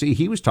 attorney in D.C.,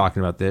 he was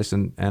talking about this,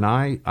 and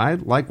I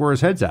like where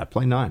his head's at.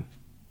 Play 9.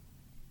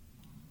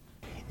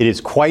 It is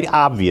quite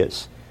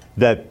obvious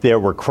that there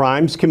were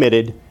crimes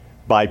committed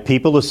by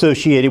people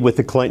associated with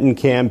the Clinton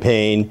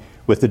campaign,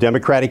 with the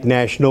Democratic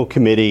National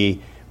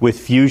Committee, with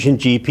Fusion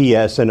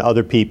GPS and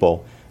other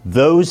people.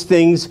 Those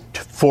things,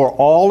 for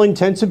all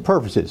intents and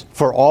purposes,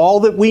 for all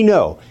that we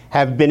know,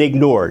 have been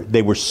ignored.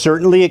 They were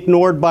certainly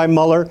ignored by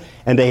Mueller,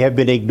 and they have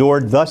been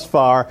ignored thus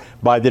far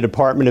by the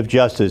Department of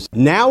Justice.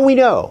 Now we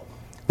know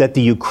that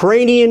the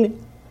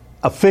Ukrainian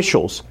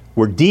officials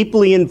were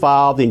deeply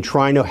involved in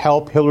trying to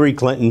help Hillary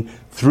Clinton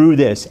through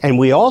this. And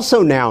we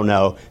also now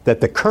know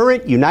that the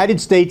current United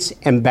States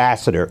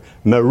ambassador,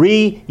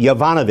 Marie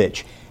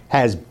Yovanovitch,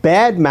 has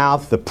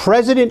badmouthed the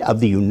President of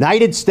the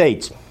United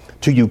States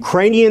to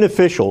Ukrainian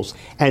officials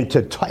and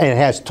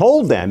has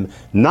told them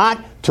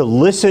not to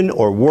listen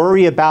or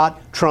worry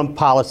about Trump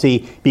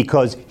policy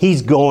because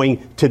he's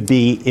going to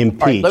be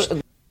impeached.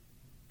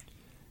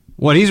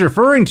 What he's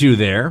referring to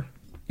there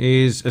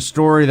is a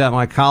story that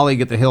my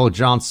colleague at The Hill,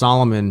 John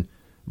Solomon,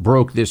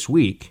 broke this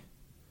week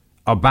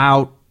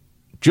about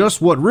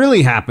just what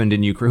really happened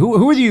in Ukraine.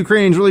 Who are the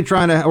Ukrainians really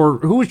trying to, or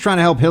who was trying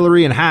to help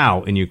Hillary and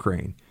how in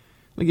Ukraine?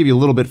 Let me give you a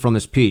little bit from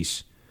this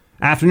piece.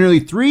 After nearly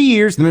 3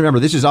 years, remember,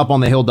 this is up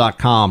on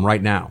thehill.com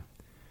right now.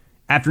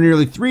 After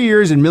nearly 3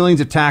 years and millions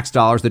of tax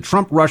dollars, the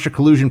Trump-Russia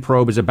collusion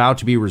probe is about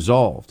to be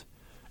resolved.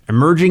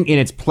 Emerging in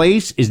its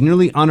place is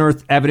newly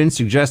unearthed evidence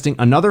suggesting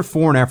another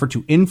foreign effort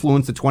to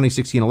influence the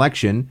 2016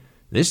 election,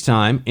 this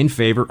time in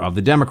favor of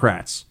the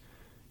Democrats.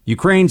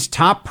 Ukraine's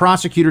top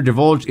prosecutor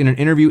divulged in an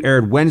interview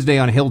aired Wednesday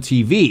on Hill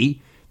TV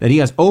that he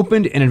has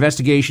opened an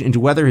investigation into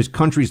whether his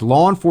country's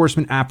law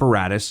enforcement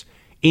apparatus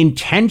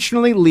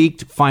intentionally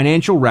leaked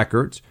financial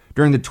records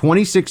during the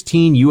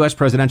 2016 U.S.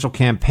 presidential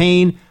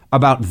campaign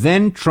about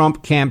then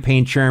Trump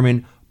campaign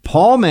chairman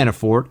Paul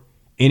Manafort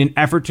in an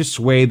effort to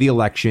sway the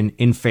election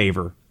in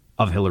favor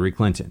of Hillary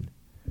Clinton.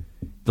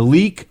 The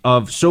leak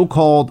of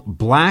so-called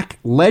black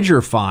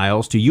ledger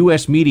files to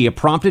U.S. media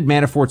prompted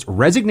Manafort's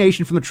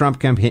resignation from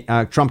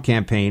the Trump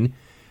campaign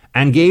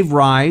and gave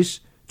rise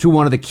to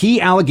one of the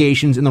key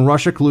allegations in the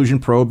Russia collusion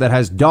probe that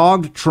has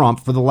dogged Trump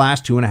for the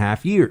last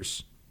 2.5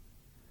 years.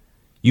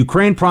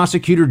 Ukraine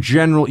Prosecutor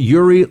General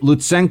Yuri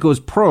Lutsenko's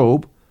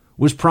probe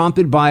was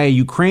prompted by a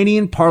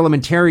Ukrainian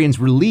parliamentarian's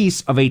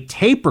release of a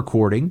tape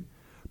recording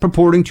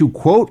purporting to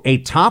quote a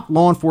top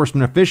law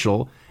enforcement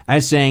official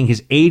as saying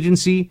his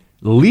agency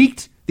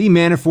leaked the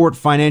Manafort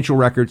financial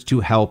records to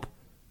help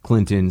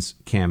Clinton's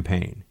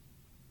campaign.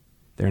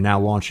 They're now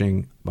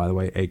launching, by the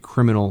way, a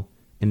criminal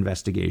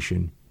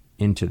investigation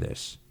into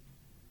this.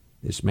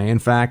 This may, in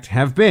fact,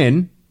 have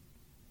been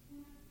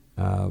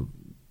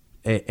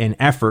an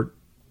effort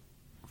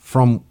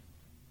from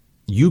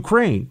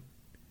Ukraine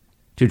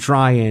to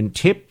try and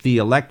tip the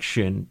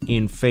election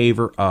in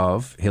favor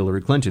of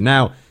Hillary Clinton.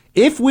 Now,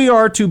 if we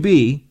are to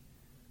be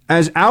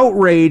as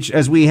outraged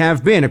as we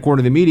have been,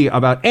 according to the media,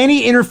 about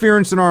any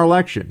interference in our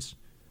elections,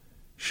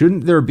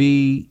 shouldn't there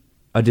be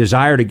a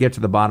desire to get to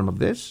the bottom of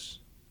this?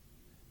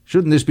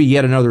 Shouldn't this be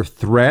yet another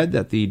thread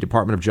that the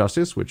Department of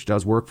Justice, which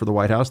does work for the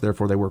White House,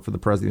 therefore they work for the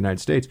President of the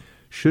United States,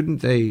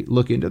 shouldn't they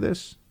look into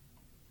this?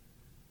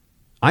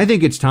 I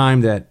think it's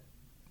time that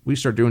we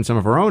start doing some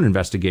of our own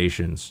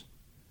investigations.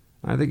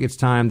 I think it's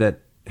time that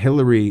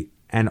Hillary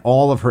and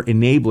all of her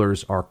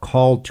enablers are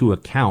called to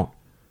account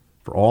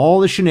for all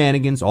the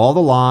shenanigans, all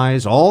the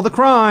lies, all the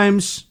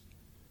crimes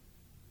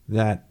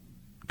that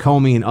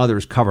Comey and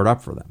others covered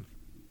up for them.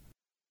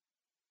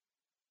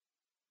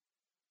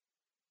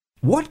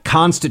 What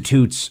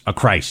constitutes a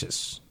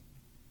crisis?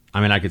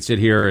 I mean, I could sit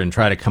here and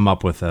try to come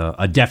up with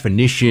a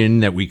definition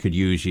that we could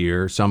use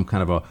here, some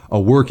kind of a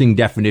working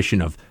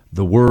definition of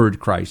the word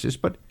crisis,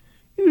 but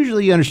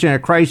usually you understand a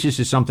crisis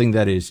is something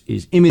that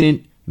is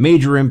imminent,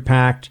 major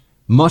impact,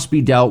 must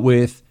be dealt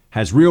with,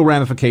 has real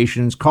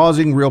ramifications,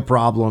 causing real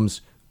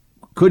problems,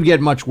 could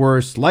get much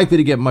worse, likely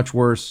to get much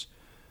worse.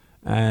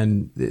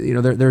 And, you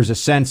know, there's a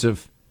sense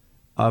of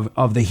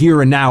the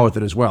here and now with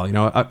it as well. You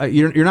know,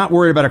 you're not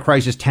worried about a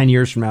crisis 10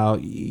 years from now.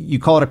 You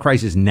call it a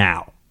crisis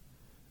now.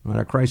 Right?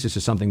 A crisis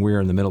is something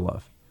we're in the middle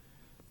of.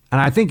 And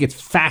I think it's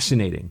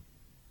fascinating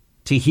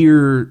to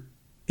hear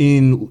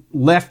in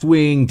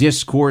left-wing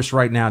discourse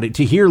right now,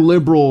 to hear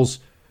liberals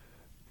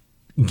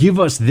give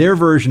us their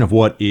version of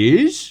what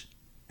is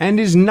and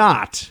is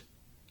not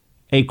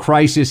a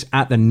crisis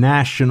at the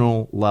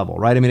national level,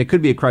 right? I mean, it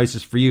could be a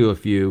crisis for you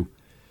if you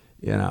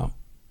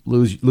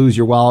lose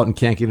your wallet and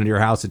can't get into your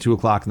house at 2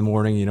 o'clock in the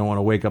morning. You don't want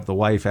to wake up the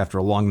wife after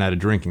a long night of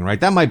drinking, right?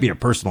 That might be a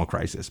personal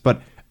crisis,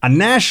 but a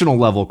national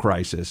level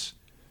crisis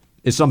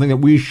is something that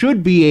we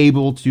should be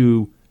able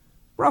to,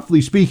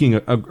 roughly speaking,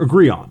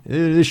 agree on.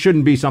 This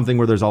shouldn't be something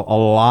where there's a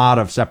lot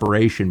of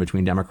separation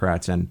between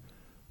Democrats and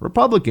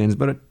Republicans,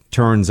 but it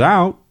turns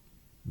out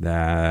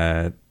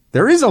that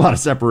there is a lot of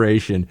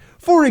separation.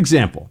 For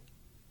example,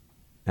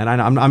 and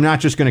I'm not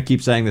just going to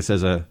keep saying this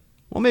as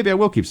maybe I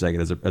will keep saying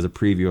it as a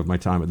preview of my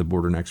time at the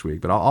border next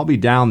week, but I'll be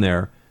down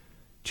there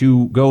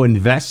to go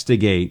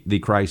investigate the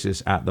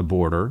crisis at the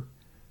border.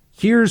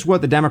 Here's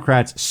what the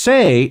Democrats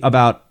say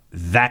about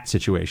that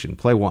situation.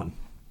 Play one.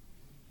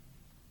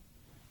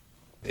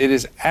 It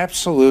is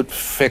absolute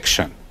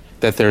fiction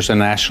that there's a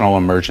national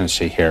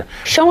emergency here.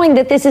 Showing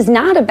that this is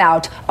not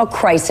about a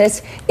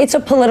crisis, it's a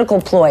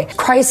political ploy.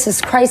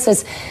 Crisis,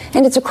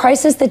 and it's a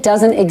crisis that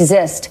doesn't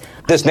exist.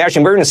 This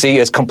national emergency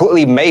is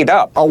completely made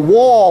up. A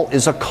wall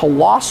is a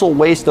colossal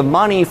waste of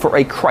money for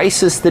a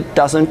crisis that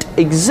doesn't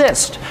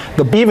exist.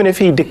 Even if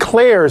he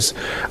declares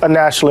a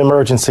national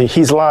emergency,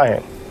 he's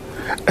lying.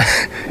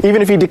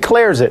 Even if he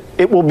declares it,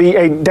 it will be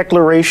a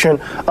declaration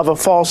of a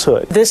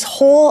falsehood. This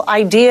whole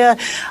idea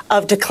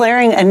of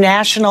declaring a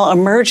national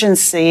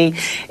emergency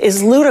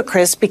is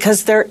ludicrous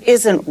because there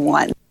isn't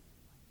one.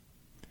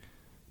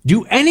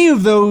 Do any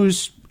of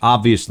those,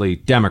 obviously,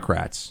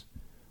 Democrats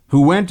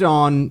who went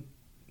on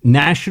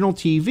national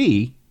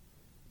TV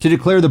to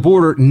declare the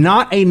border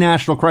not a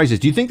national crisis,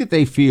 do you think that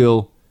they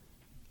feel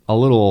a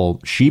little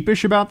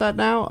sheepish about that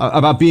now?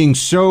 About being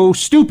so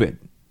stupid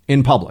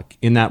in public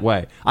in that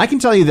way? I can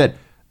tell you that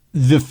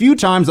the few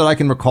times that I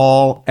can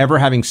recall ever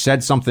having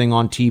said something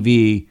on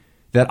TV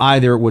that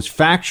either was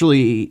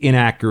factually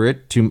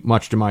inaccurate, too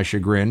much to my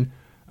chagrin,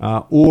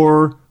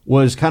 or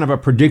was kind of a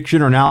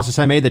prediction or analysis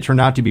I made that turned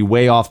out to be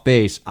way off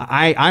base,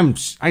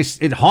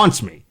 it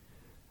haunts me.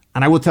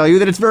 And I will tell you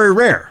that it's very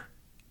rare.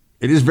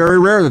 It is very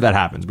rare that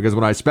happens, because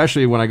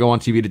especially when I go on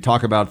TV to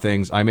talk about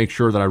things, I make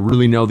sure that I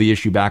really know the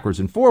issue backwards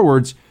and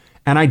forwards.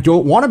 And I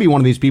don't want to be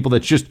one of these people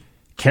that's just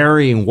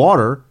carrying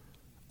water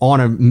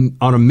on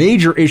a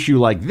major issue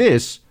like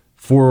this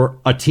for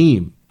a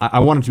team. I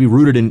want it to be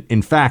rooted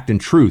in fact and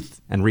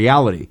truth and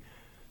reality.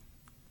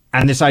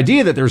 And this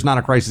idea that there's not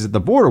a crisis at the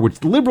border,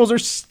 which liberals are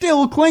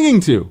still clinging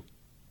to,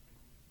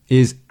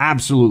 is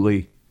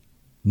absolutely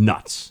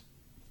nuts.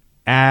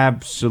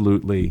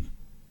 Absolutely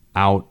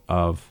out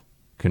of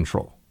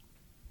control.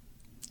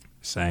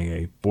 Saying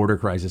a border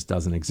crisis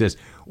doesn't exist.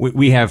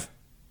 We have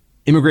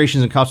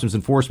Immigration and Customs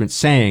Enforcement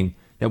saying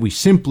that we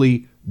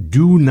simply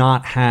do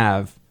not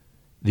have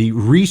the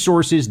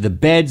resources, the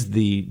beds,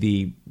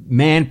 the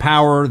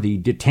manpower, the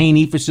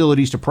detainee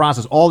facilities to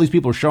process. All these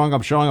people are showing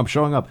up.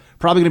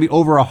 Probably going to be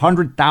over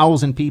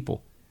 100,000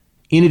 people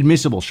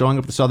inadmissible showing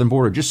up at the southern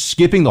border, just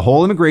skipping the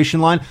whole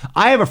immigration line.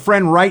 I have a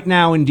friend right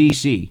now in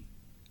D.C.,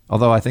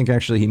 although I think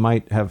actually he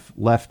might have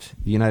left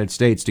the United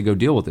States to go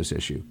deal with this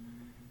issue,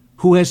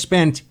 who has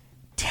spent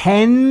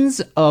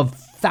tens of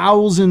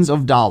thousands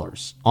of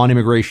dollars on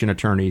immigration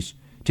attorneys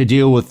to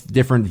deal with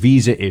different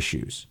visa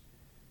issues.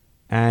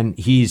 And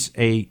he's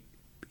a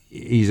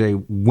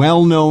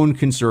well-known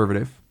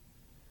conservative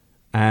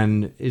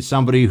and is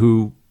somebody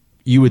who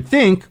you would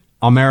think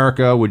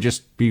America would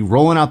just be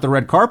rolling out the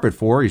red carpet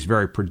for. He's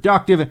very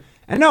productive.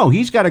 And no,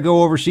 he's got to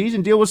go overseas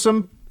and deal with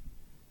some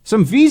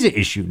visa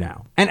issue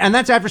now. And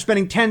that's after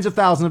spending tens of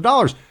thousands of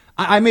dollars.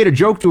 I made a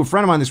joke to a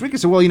friend of mine this week. I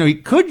said, well, he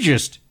could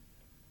just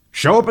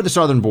show up at the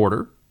southern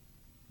border.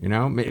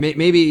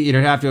 Maybe he'd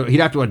have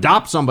to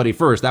adopt somebody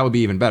first. That would be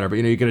even better. But,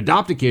 you could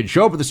adopt a kid,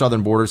 show up at the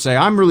southern border, say,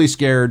 I'm really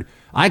scared.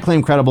 I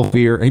claim credible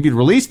fear. And he'd be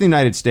released in the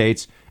United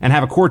States and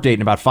have a court date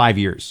in about 5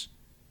 years.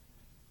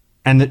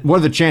 And what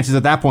are the chances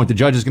at that point the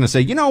judge is going to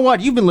say, you know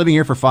what? You've been living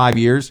here for 5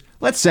 years.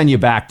 Let's send you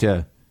back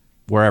to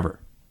wherever.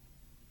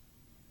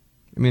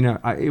 I mean,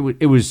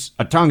 it was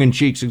a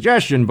tongue-in-cheek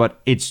suggestion,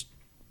 but it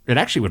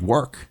actually would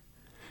work.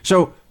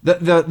 So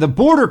the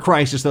border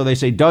crisis, though, they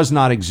say does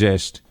not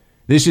exist.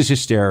 This is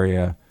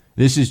hysteria.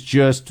 This is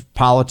just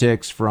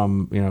politics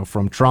from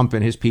Trump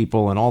and his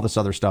people and all this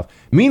other stuff.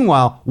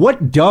 Meanwhile,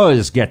 what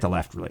does get the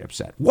left really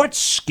upset? What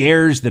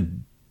scares the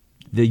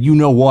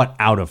you-know-what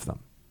out of them?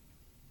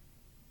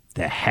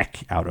 The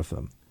heck out of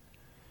them.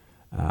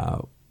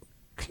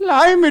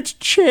 Climate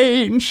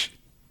change.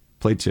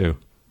 Play 2.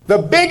 The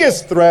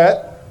biggest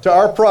threat to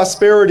our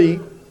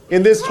prosperity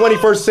in this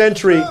 21st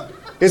century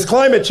is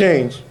climate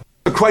change.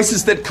 A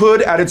crisis that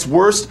could, at its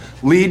worst,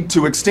 lead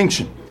to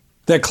extinction.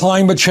 That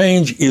climate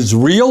change is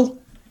real,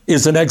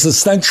 is an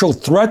existential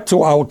threat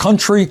to our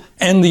country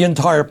and the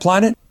entire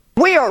planet.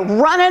 We are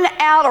running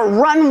out of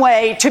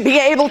runway to be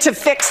able to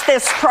fix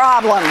this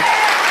problem.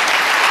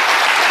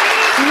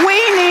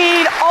 We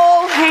need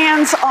all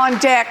hands on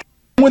deck.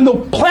 When the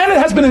planet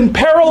has been in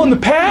peril in the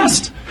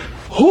past,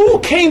 who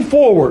came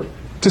forward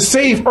to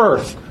save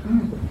Earth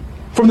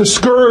from the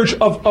scourge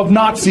of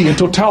Nazi and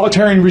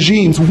totalitarian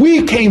regimes?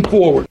 We came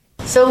forward.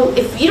 So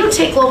if you don't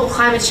take global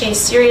climate change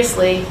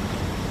seriously,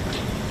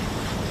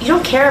 you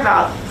don't care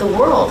about the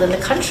world and the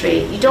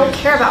country. You don't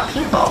care about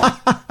people.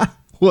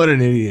 What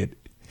an idiot.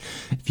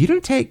 If you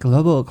don't take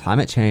global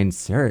climate change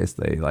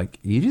seriously,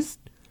 you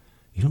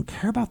don't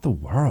care about the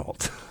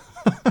world.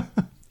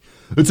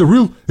 It's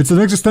an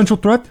existential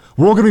threat.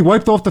 We're all going to be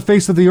wiped off the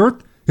face of the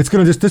earth. It's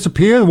going to just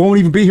disappear. It won't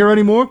even be here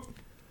anymore.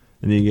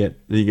 And then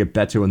you get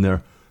Beto in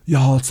there.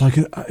 Y'all,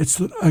 it's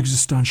an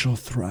existential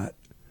threat.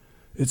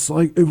 It's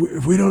like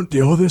if we don't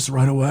deal with this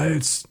right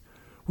away,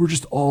 we're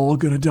just all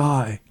going to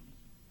die.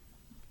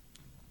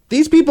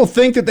 These people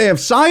think that they have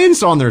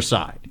science on their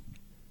side.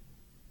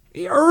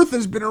 The Earth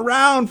has been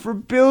around for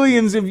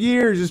billions of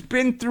years. It's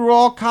been through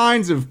all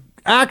kinds of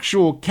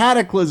actual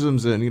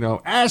cataclysms and,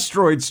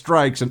 asteroid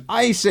strikes and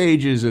ice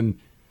ages. And,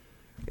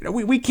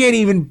 we can't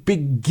even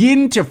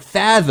begin to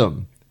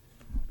fathom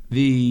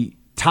the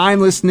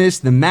timelessness,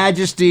 the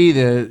majesty,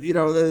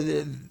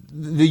 the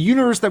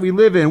universe that we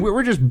live in.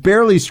 We're just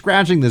barely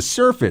scratching the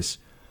surface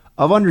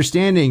of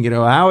understanding,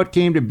 how it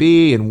came to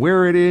be and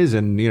where it is.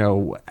 And,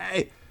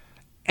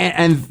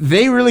 and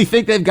they really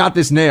think they've got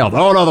this nailed.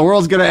 Oh, no, the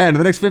world's going to end in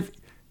the next 50.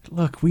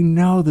 Look, we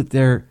know that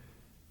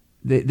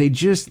they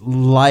just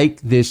like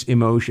this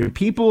emotion.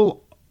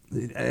 People,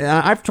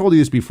 I've told you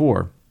this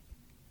before,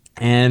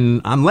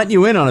 and I'm letting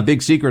you in on a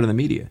big secret in the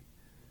media.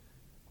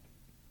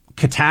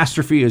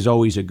 Catastrophe is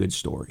always a good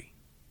story.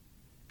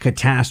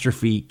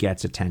 Catastrophe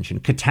gets attention.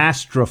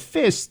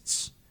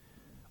 Catastrophists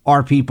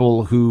are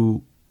people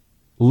who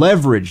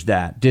leverage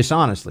that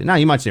dishonestly. Now,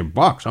 you might say,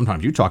 Buck,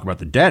 sometimes you talk about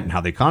the debt and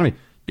how the economy...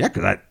 Yeah,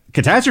 that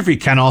catastrophe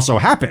can also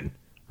happen,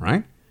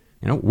 right?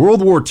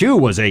 World War II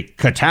was a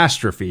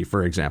catastrophe,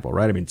 for example,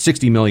 right? I mean,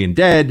 60 million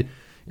dead,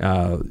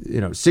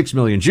 6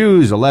 million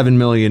Jews, 11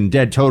 million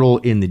dead total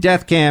in the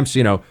death camps.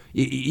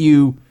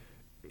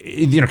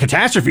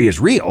 Catastrophe is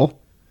real,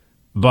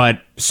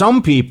 but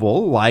some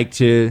people like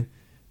to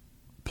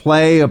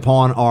play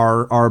upon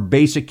our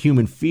basic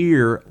human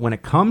fear when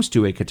it comes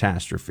to a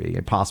catastrophe,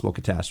 a possible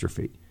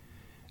catastrophe,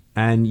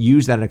 and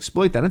use that and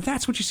exploit that. And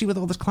that's what you see with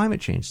all this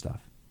climate change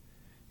stuff.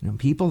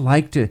 People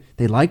like to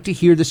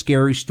hear the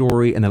scary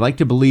story, and they like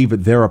to believe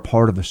that they're a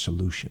part of the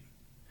solution.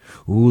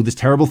 Ooh, this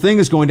terrible thing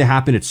is going to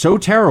happen. It's so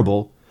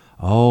terrible.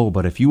 Oh,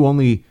 but if you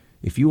only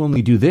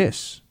do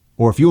this,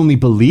 or if you only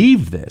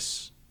believe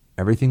this,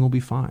 everything will be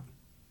fine.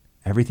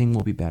 Everything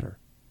will be better.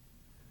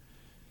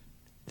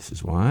 This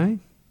is why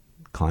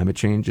climate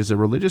change is a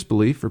religious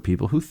belief for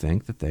people who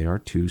think that they are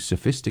too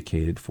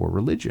sophisticated for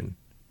religion,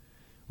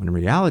 when in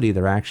reality,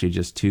 they're actually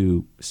just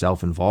too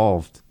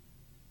self-involved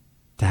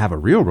to have a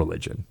real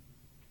religion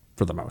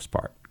for the most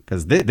part.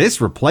 Because this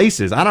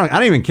replaces, I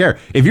don't even care.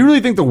 If you really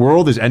think the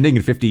world is ending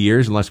in 50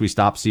 years unless we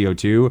stop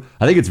CO2,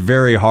 I think it's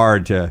very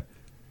hard to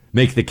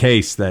make the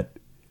case that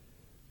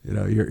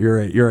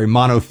you're a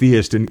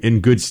monotheist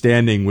in good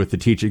standing with the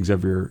teachings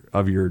of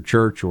your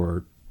church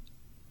or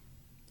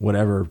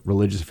whatever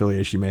religious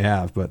affiliation you may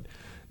have. But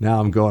now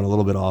I'm going a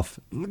little bit off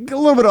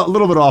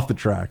the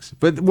tracks.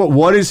 But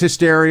what is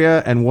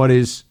hysteria and what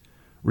is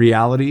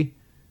reality?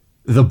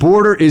 The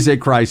border is a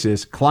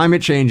crisis.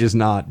 Climate change is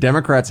not.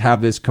 Democrats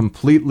have this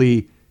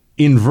completely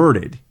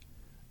inverted,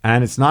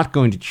 and it's not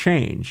going to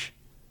change.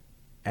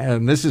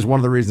 And this is one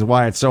of the reasons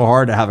why it's so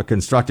hard to have a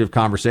constructive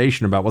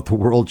conversation about what the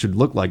world should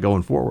look like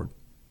going forward.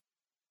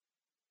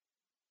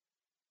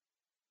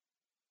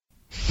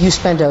 You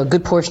spent a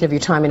good portion of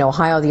your time in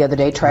Ohio the other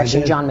day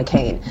trashing John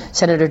McCain.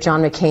 Senator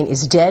John McCain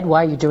is dead.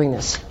 Why are you doing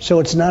this? So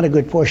it's not a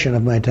good portion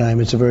of my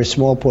time. It's a very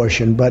small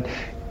portion. But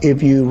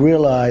if you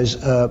realize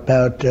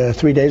about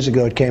 3 days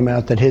ago it came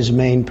out that his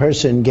main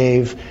person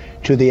gave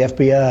to the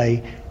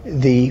FBI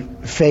the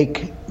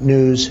fake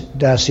news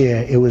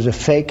dossier. It was a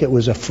fake. It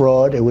was a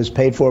fraud. It was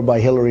paid for by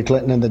Hillary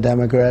Clinton and the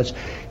Democrats.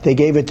 They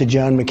gave it to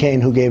John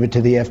McCain, who gave it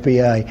to the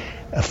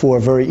FBI for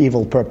very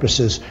evil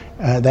purposes.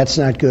 That's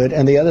not good.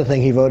 And the other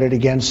thing, he voted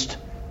against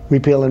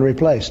repeal and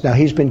replace. Now,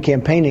 he's been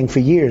campaigning for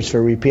years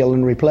for repeal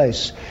and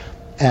replace.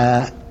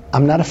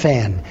 I'm not a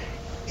fan.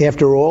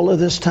 After all of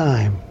this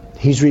time,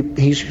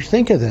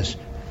 think of this.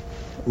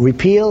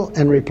 Repeal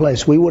and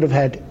replace. We would have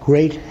had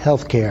great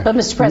health care. But,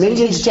 Mr. President,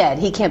 he's dead.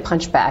 He can't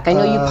punch back. I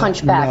know you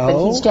punch back, no,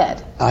 but he's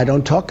dead. I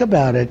don't talk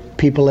about it.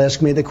 People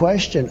ask me the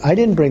question. I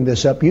didn't bring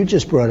this up. You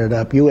just brought it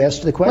up. You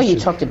asked the question. Well,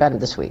 you talked about it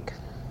this week.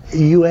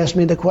 You asked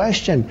me the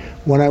question.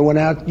 When I went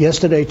out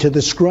yesterday to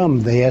the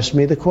scrum, they asked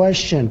me the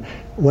question.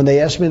 When they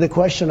asked me the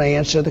question, I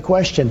answered the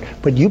question.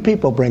 But you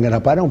people bring it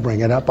up. I don't bring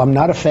it up. I'm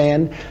not a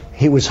fan.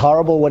 He was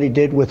horrible what he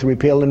did with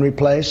repeal and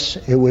replace.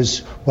 It was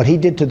what he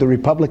did to the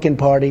Republican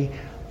Party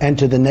and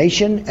to the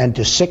nation and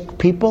to sick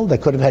people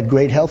that could have had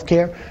great health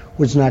care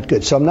was not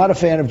good. So I'm not a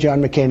fan of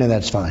John McCain, and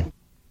that's fine.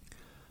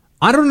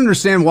 I don't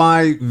understand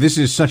why this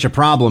is such a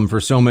problem for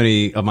so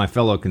many of my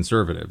fellow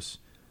conservatives.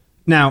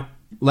 Now,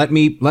 let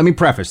me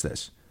preface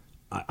this.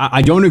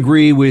 I don't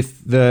agree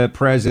with the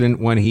president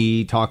when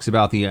he talks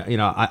about the,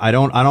 I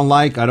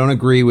don't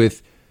agree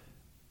with,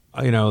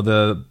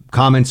 the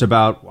comments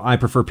about I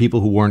prefer people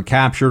who weren't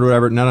captured or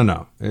whatever.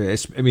 No.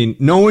 I mean,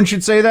 no one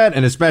should say that,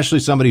 and especially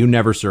somebody who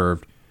never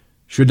served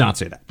should not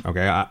say that.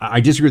 Okay, I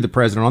disagree with the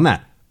president on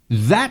that.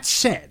 That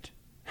said,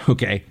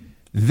 okay,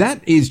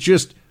 that is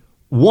just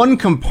one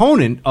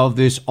component of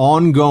this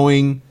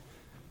ongoing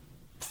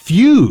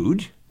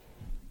feud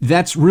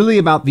that's really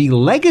about the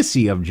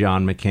legacy of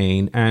John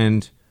McCain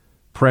and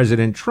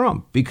President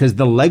Trump, because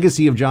the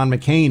legacy of John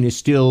McCain is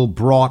still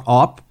brought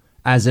up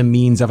as a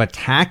means of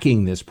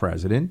attacking this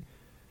president.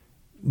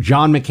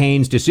 John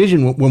McCain's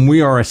decision, when we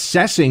are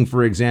assessing,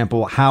 for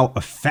example, how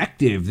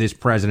effective this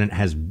president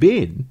has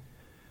been,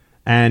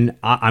 and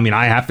I mean,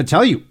 I have to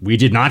tell you, we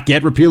did not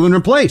get repeal and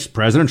replace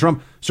President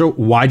Trump. So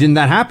why didn't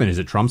that happen? Is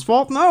it Trump's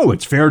fault? No,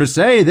 it's fair to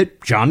say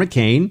that John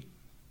McCain,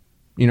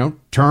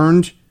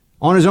 turned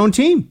on his own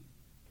team.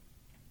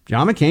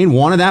 John McCain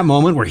wanted that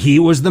moment where he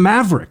was the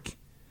maverick.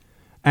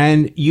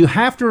 And you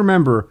have to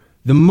remember,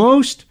 the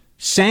most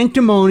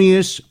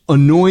sanctimonious,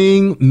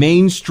 annoying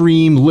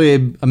mainstream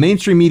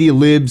media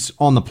libs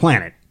on the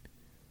planet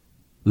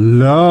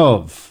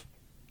love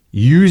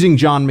using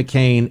John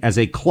McCain as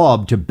a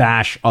club to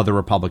bash other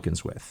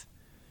Republicans with.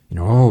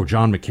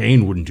 John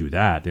McCain wouldn't do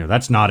that.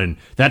 That's not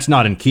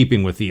in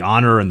keeping with the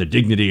honor and the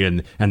dignity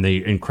and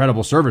the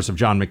incredible service of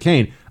John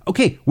McCain.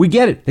 Okay, we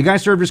get it. The guy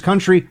served his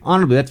country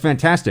honorably. That's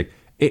fantastic.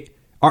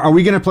 Are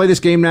we going to play this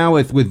game now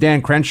with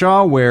Dan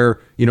Crenshaw, where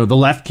the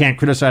left can't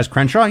criticize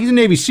Crenshaw? He's a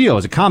Navy SEAL.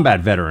 He's a combat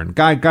veteran.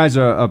 Guy's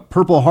a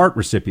Purple Heart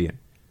recipient.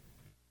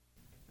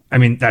 I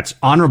mean, that's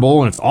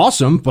honorable and it's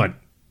awesome, but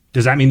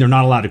does that mean they're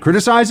not allowed to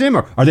criticize him?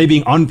 Or are they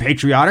being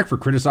unpatriotic for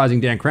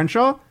criticizing Dan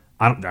Crenshaw?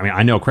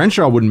 I know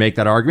Crenshaw wouldn't make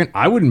that argument.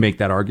 I wouldn't make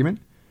that argument.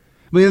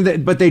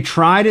 But they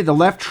tried it. The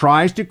left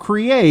tries to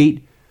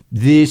create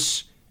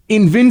this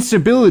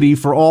invincibility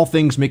for all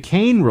things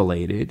McCain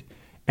related.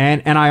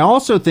 And I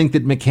also think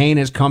that McCain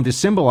has come to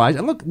symbolize,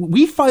 and look,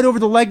 we fight over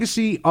the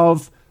legacy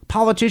of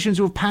politicians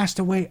who have passed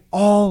away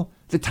all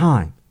the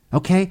time.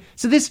 Okay,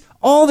 so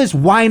all this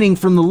whining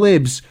from the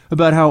libs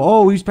about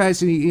how, he's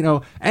passing,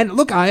 and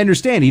look, I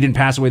understand he didn't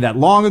pass away that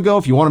long ago.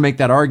 If you want to make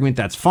that argument,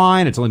 that's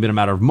fine. It's only been a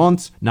matter of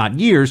months, not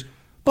years.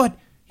 But,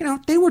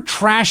 they were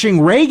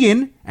trashing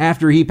Reagan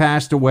after he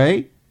passed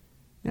away.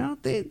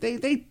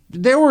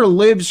 There were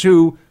libs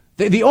who,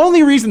 the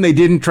only reason they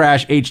didn't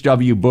trash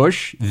H.W.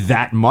 Bush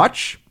that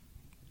much,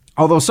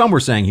 although some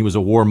were saying he was a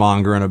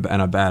warmonger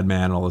and a bad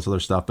man and all this other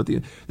stuff, but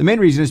the main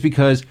reason is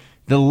because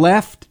The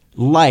left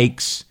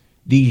likes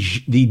the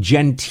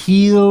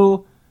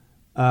genteel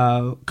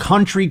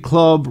country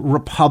club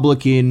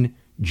Republican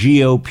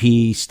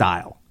GOP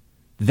style.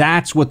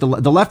 That's what the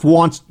left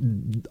wants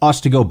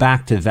us to go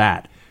back to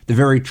that. The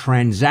very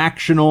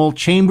transactional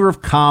Chamber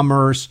of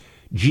Commerce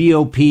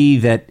GOP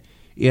that,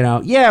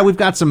 we've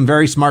got some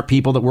very smart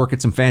people that work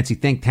at some fancy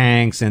think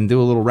tanks and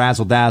do a little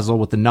razzle dazzle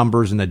with the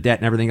numbers and the debt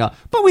and everything else,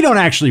 but we don't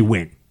actually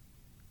win.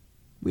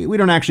 We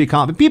don't actually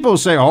accomplish. People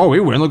say, oh, we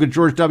win. Look at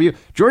George W.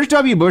 George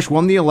W. Bush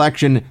won the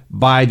election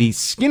by the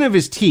skin of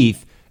his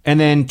teeth and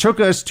then took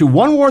us to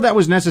one war that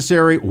was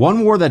necessary,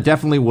 one war that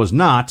definitely was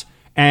not,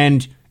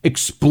 and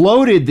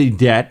exploded the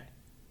debt,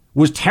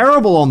 was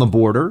terrible on the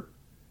border,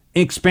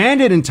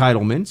 expanded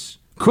entitlements,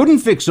 couldn't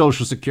fix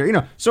Social Security.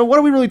 So what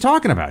are we really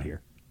talking about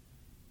here?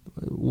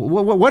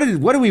 What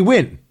do we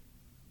win?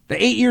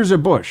 The 8 years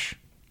of Bush.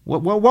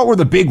 What were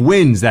the big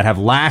wins that have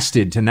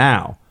lasted to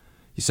now?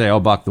 You say, oh,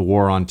 Buck, the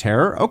war on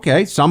terror.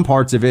 Okay, some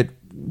parts of it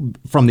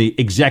from the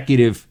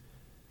executive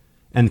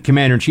and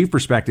commander-in-chief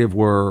perspective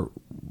were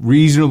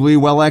reasonably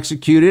well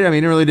executed. I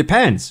mean, it really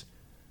depends.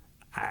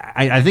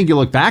 I think you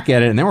look back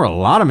at it and there were a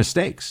lot of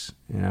mistakes.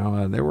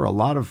 There were a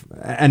lot of,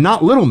 and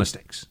not little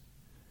mistakes,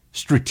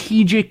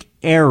 strategic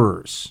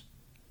errors,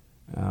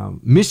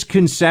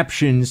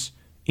 misconceptions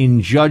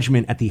in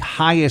judgment at the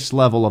highest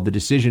level of the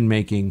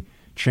decision-making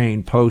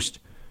chain post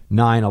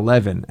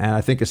 9/11. And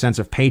I think a sense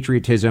of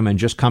patriotism and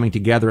just coming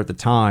together at the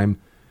time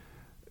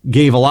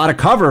gave a lot of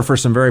cover for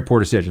some very poor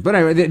decisions. But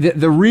anyway,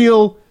 the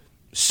real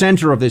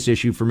center of this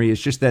issue for me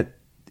is just that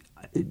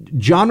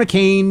John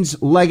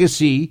McCain's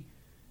legacy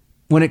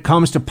when it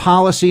comes to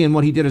policy and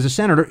what he did as a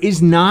senator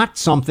is not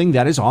something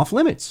that is off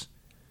limits.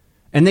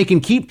 And they can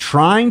keep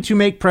trying to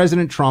make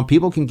President Trump,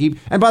 people can keep,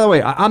 and by the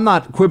way, I'm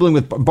not quibbling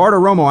with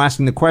Bartiromo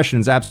asking the question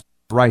is absolutely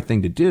the right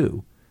thing to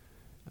do.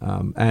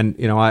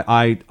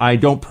 I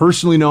don't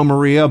personally know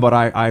Maria, but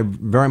I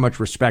very much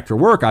respect her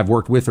work. I've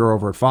worked with her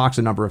over at Fox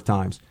a number of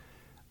times.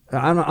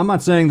 I'm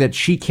not saying that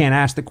she can't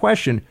ask the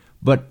question,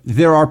 but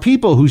there are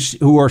people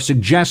who are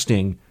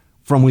suggesting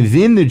from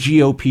within the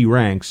GOP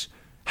ranks,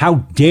 how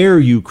dare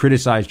you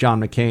criticize John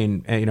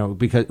McCain,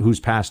 because who's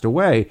passed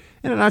away?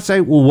 And I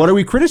say, well, what are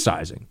we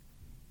criticizing?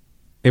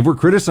 If we're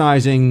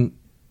criticizing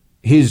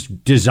his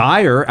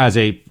desire as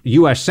a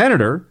U.S.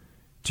 senator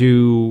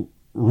to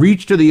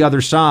reach to the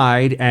other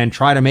side and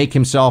try to make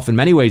himself in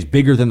many ways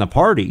bigger than the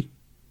party,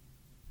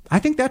 I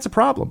think that's a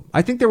problem.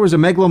 I think there was a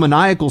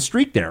megalomaniacal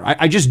streak there.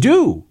 I just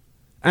do.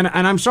 And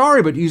I'm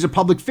sorry, but he's a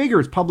public figure.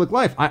 It's public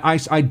life.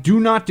 I do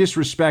not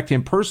disrespect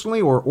him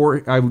personally,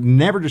 or I would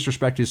never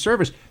disrespect his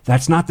service.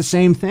 That's not the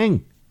same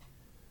thing.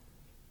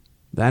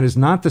 That is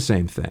not the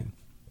same thing.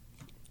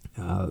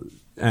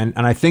 And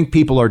I think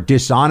people are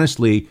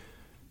dishonestly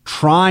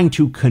trying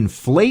to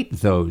conflate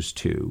those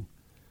two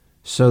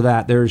so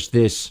that there's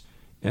this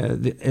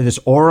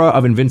aura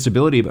of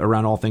invincibility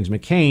around all things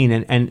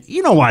McCain. And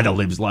you know why the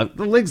libs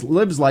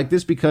like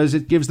this, because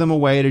it gives them a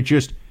way to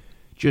just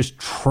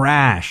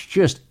trash,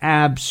 just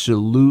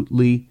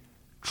absolutely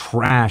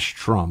trash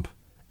Trump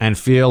and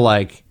feel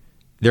like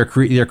they're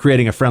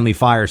creating a friendly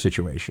fire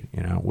situation,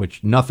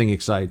 which nothing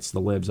excites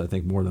the libs, I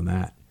think, more than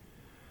that.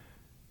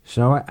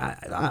 So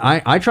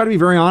I try to be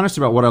very honest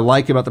about what I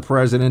like about the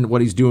president,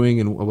 what he's doing,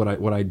 and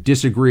what I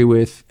disagree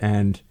with.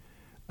 And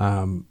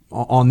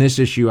on this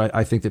issue,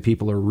 I think that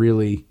people are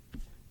really,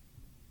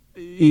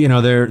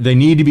 they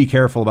need to be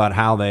careful about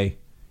how they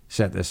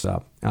set this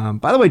up.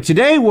 By the way,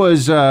 today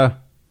was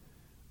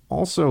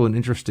also an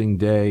interesting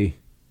day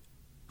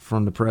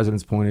from the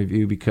president's point of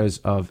view because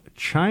of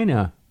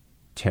China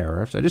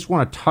tariffs. I just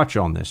want to touch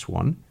on this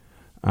one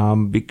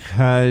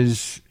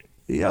because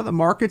the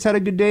markets had a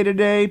good day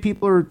today.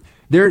 People are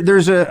there.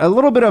 There's a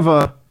little bit of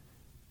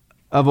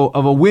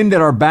a wind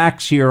at our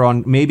backs here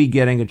on maybe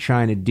getting a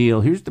China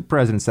deal. Here's the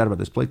president said about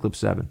this. Play clip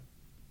 7.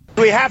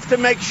 We have to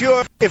make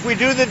sure if we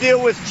do the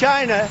deal with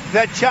China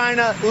that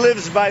China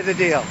lives by the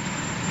deal,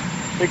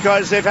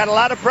 because they've had a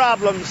lot of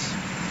problems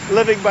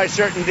living by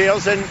certain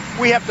deals, and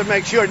we have to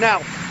make sure.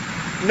 Now,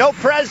 no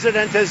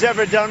president has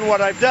ever done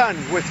what I've done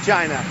with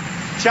China.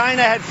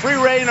 China had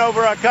free reign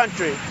over our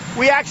country.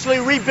 We actually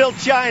rebuilt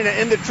China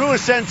in the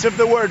truest sense of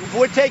the word.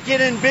 We're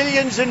taking in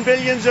billions and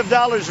billions of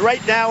dollars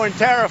right now in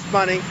tariff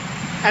money,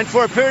 and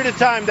for a period of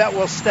time that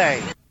will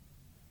stay.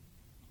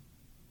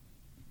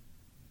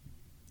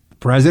 The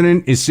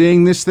president is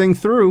seeing this thing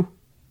through.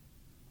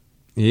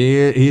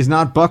 He's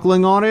not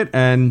buckling on it,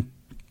 and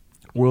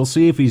we'll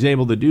see if he's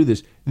able to do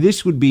this.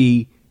 This would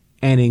be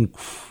an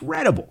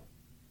incredible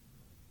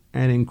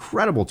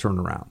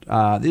turnaround.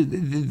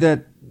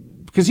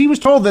 Because he was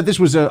told that this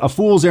was a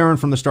fool's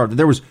errand from the start, that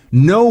there was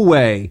no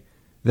way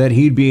that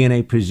he'd be in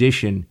a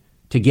position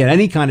to get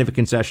any kind of a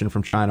concession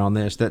from China on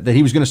this, that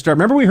he was going to start.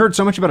 Remember, we heard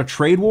so much about a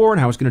trade war and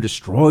how it's going to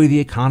destroy the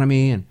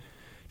economy and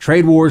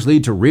trade wars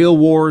lead to real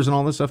wars and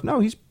all this stuff. No,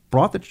 he's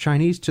brought the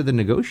Chinese to the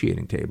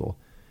negotiating table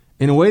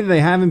in a way that they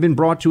haven't been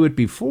brought to it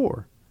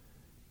before.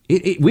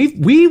 We've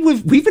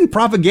been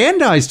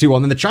propagandized to,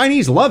 and the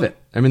Chinese love it.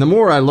 I mean, the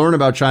more I learn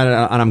about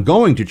China, and I'm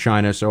going to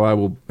China, so I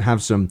will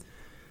have some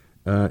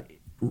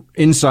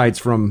insights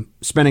from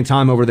spending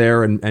time over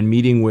there and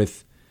meeting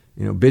with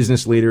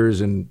business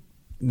leaders, and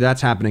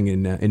that's happening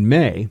in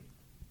May.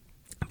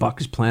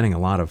 Buck is planning a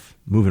lot of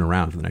moving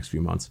around for the next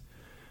few months.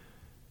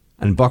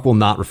 And Buck will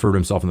not refer to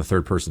himself in the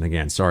third person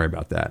again. Sorry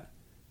about that.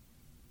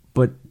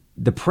 But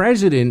the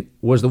president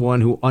was the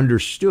one who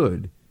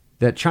understood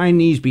that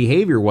Chinese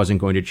behavior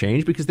wasn't going to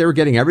change because they were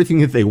getting everything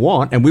that they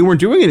want and we weren't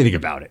doing anything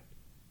about it.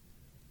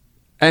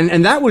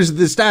 And that was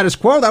the status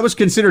quo. That was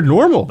considered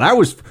normal. That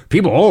was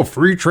people,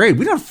 free trade.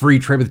 We don't have free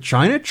trade with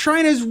China.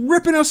 China's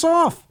ripping us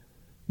off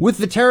with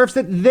the tariffs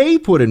that they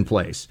put in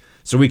place.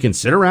 So we can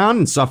sit around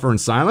and suffer in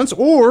silence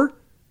or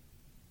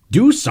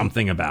do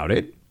something about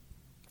it.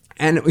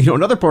 And,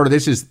 another part of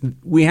this is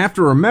we have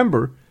to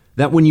remember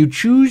that when you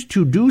choose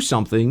to do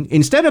something,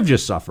 instead of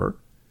just suffer,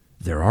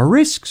 there are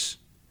risks.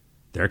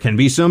 There can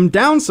be some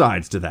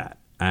downsides to that.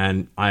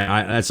 And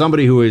I as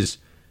somebody who is,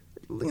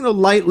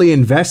 lightly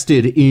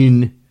invested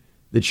in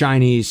the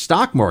Chinese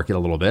stock market a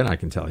little bit, I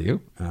can tell you,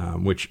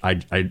 which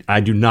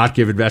I do not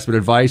give investment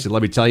advice. And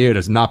let me tell you, it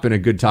has not been a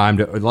good time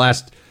the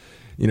last,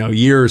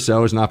 year or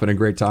so has not been a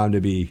great time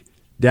to be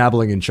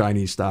dabbling in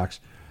Chinese stocks.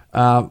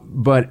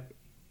 But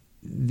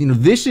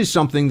this is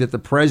something that the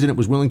president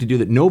was willing to do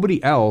that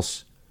nobody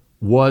else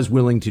was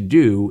willing to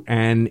do.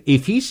 And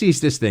if he sees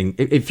this thing,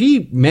 if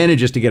he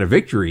manages to get a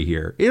victory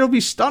here, it'll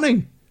be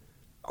stunning.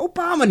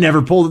 Obama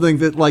never pulled a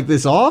thing like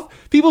this off.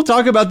 People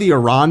talk about the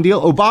Iran deal.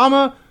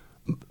 Obama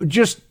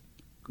just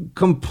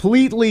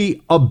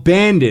completely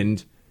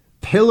abandoned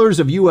pillars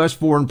of U.S.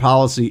 foreign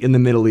policy in the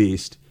Middle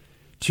East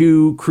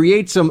to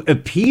create some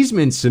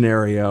appeasement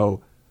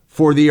scenario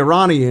for the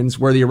Iranians,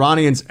 where the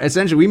Iranians,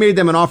 essentially, we made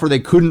them an offer they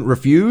couldn't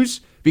refuse,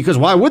 because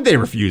why would they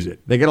refuse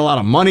it? They get a lot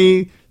of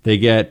money. They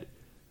get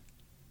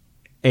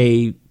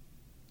a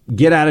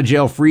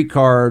get-out-of-jail-free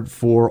card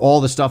for all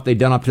the stuff they'd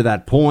done up to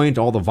that point,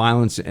 all the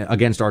violence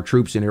against our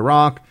troops in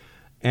Iraq.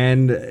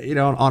 And,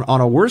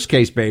 on a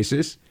worst-case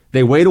basis,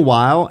 they wait a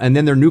while, and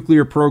then their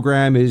nuclear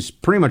program is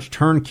pretty much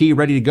turnkey,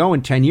 ready to go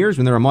in 10 years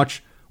when they're a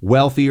much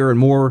wealthier and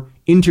more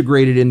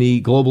integrated in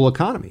the global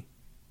economy.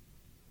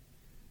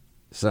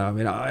 So,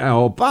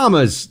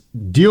 Obama's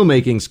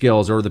deal-making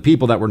skills, or the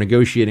people that were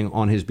negotiating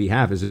on his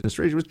behalf, his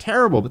administration, was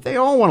terrible. But they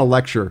all want to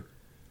lecture.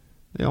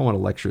 They all want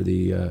to lecture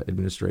the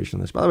administration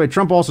on this. By the way,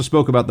 Trump also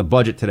spoke about the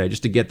budget today,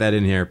 just to get that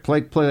in here.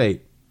 Play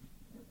 8.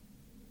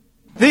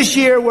 This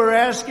year, we're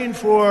asking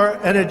for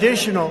an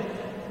additional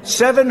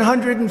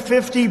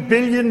 $750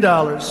 billion,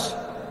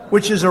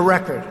 which is a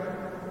record.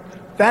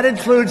 That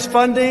includes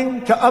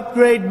funding to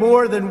upgrade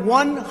more than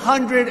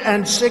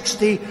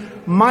 160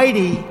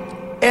 mighty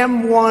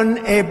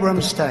M1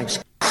 Abrams tanks.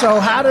 So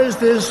how does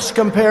this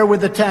compare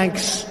with the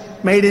tanks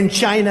made in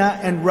China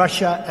and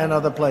Russia and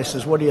other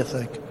places? What do you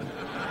think?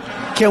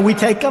 Can we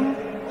take them?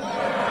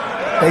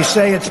 They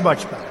say it's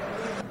much better.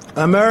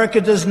 America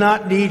does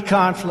not need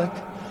conflict.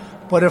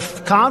 But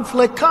if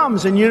conflict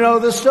comes, and you know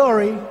the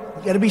story,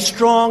 you got to be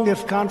strong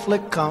if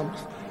conflict comes.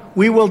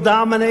 We will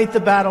dominate the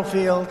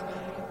battlefield,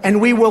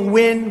 and we will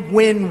win,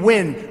 win,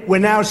 win. We're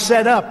now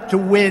set up to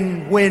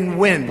win, win,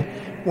 win.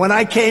 When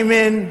I came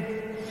in,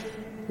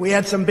 we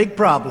had some big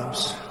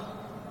problems.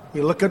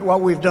 You look at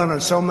what we've done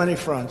on so many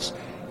fronts,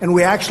 and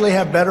we actually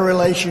have better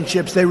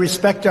relationships. They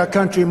respect our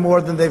country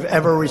more than they've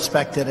ever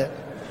respected it.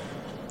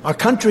 Our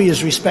country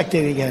is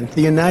respected again.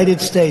 The United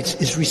States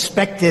is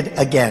respected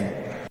again.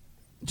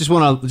 Just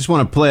want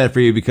to play it for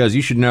you, because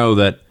you should know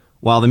that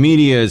while the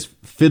media is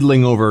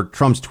fiddling over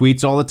Trump's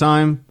tweets all the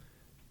time,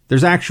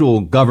 there's actual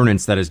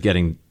governance that is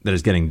getting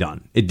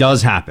done. It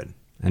does happen,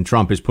 and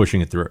Trump is pushing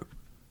it through.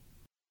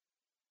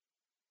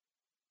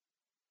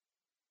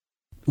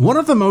 One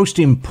of the most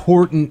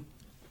important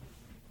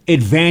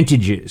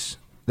advantages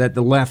that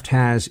the left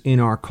has in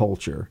our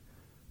culture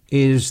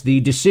is the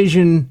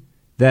decision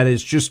that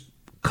is just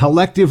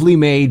collectively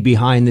made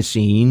behind the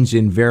scenes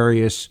in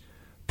various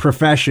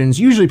professions,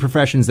 usually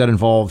professions that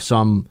involve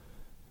some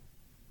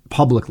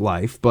public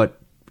life,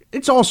 but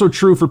it's also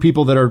true for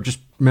people that are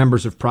just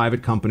members of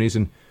private companies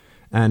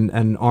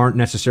and aren't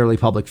necessarily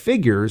public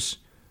figures.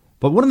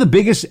 But one of the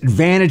biggest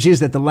advantages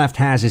that the left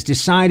has is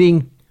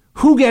deciding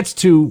who gets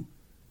to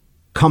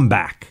come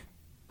back,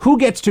 who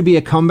gets to be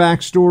a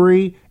comeback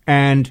story,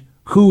 and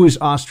who is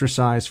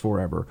ostracized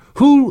forever,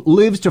 who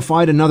lives to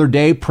fight another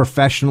day,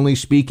 professionally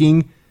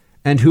speaking,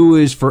 and who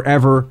is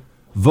forever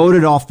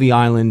voted off the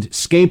island,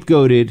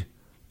 scapegoated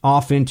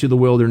off into the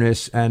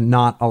wilderness, and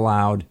not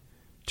allowed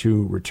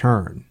to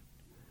return.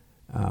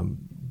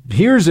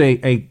 Here's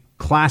a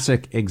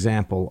classic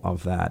example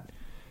of that.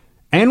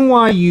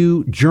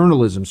 NYU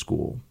Journalism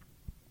School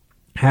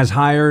has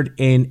hired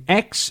an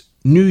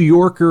ex-New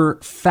Yorker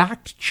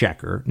fact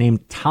checker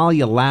named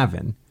Talia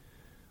Lavin,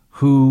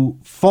 who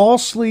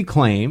falsely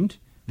claimed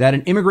that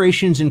an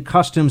Immigrations and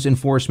Customs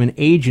Enforcement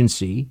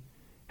agency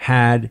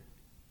had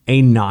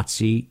a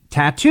Nazi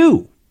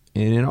tattoo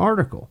in an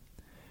article.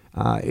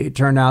 It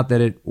turned out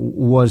that it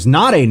was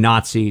not a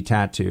Nazi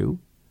tattoo,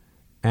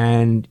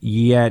 and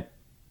yet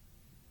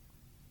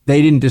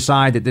they didn't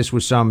decide that this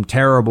was some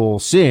terrible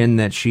sin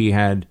that she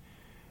had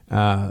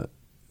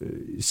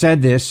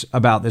said this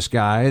about this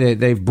guy.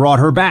 They've brought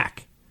her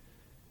back.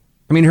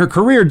 I mean, her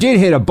career did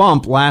hit a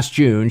bump last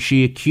June.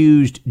 She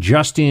accused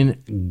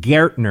Justin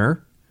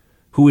Gaertner,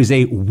 who is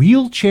a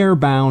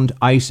wheelchair-bound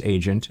ICE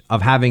agent,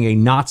 of having a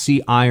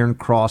Nazi Iron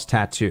Cross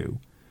tattoo.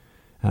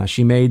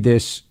 She made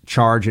this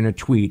charge in a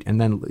tweet,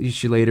 and then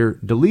she later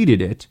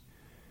deleted it.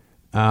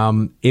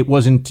 It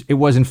was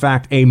in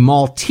fact a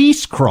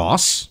Maltese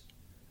cross,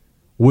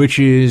 which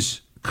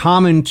is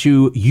common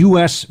to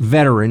U.S.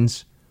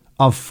 veterans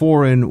of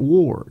foreign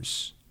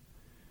wars.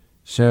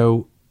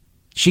 So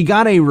she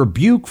got a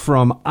rebuke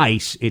from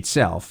ICE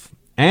itself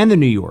and the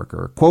New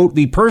Yorker. Quote,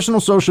 "The personal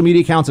social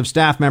media accounts of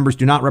staff members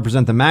do not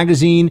represent the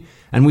magazine,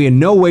 and we in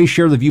no way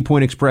share the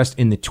viewpoint expressed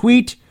in the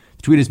tweet.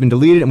 The tweet has been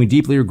deleted, and we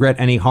deeply regret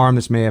any harm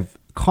this may have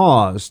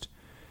caused."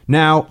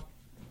 Now,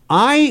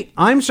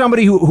 I'm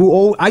somebody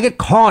who I get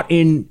caught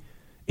in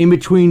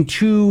between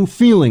two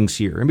feelings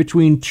here, in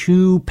between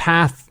two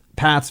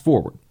paths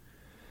forward.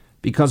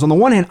 Because on the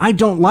one hand, I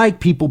don't like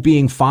people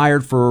being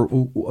fired for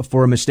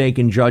a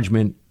mistaken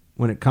judgment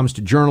when it comes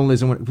to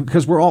journalism,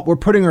 because we're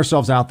putting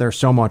ourselves out there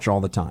so much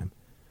all the time.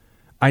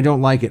 I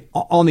don't like it.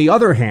 On the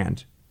other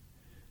hand,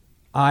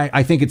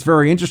 I think it's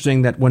very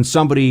interesting that when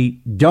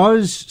somebody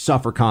does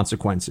suffer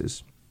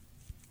consequences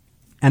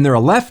and they're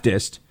a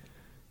leftist,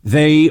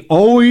 they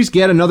always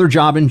get another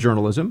job in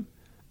journalism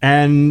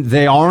and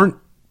they aren't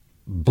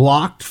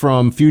blocked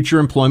from future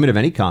employment of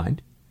any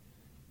kind.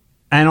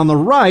 And on the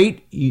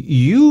right,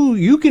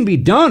 you can be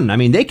done. I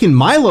mean, they can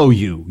Milo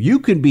you. You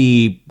could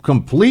be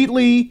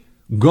completely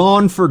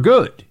gone for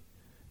good.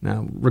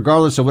 Now,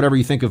 regardless of whatever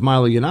you think of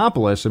Milo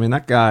Yiannopoulos, I mean,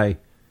 that guy,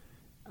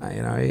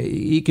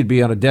 he could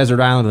be on a desert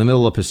island in the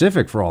middle of the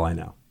Pacific for all I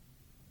know.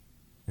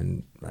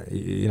 And,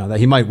 that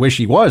he might wish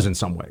he was in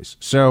some ways.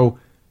 So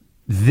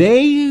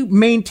they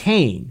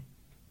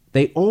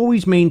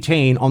always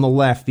maintain on the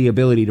left the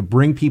ability to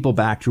bring people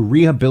back, to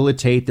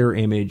rehabilitate their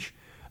image,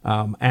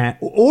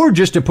 or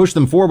just to push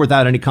them forward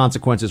without any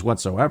consequences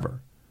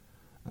whatsoever.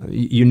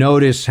 You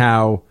notice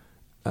how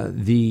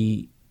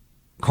the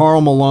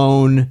Karl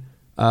Malone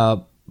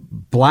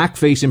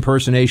blackface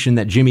impersonation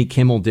that Jimmy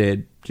Kimmel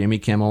did. Jimmy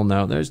Kimmel,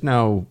 no, there's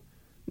no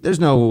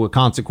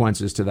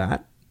consequences to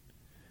that.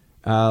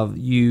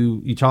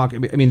 You talk.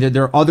 I mean,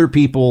 there are other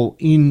people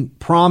in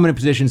prominent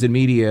positions in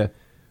media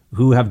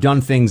who have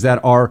done things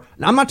that are.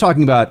 I'm not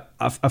talking about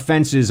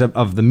offenses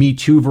of the Me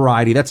Too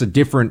variety. That's a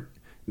different,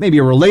 maybe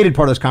a related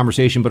part of this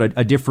conversation, but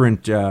a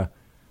different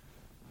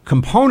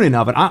component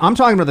of it. I'm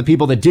talking about the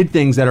people that did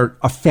things that are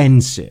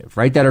offensive,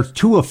 right? That are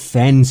too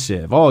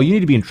offensive. Oh, you need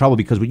to be in trouble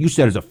because what you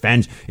said is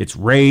offensive. It's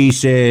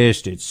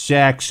racist, it's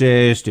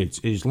sexist, it's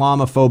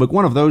Islamophobic,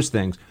 one of those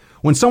things.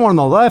 When someone on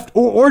the left,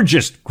 or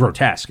just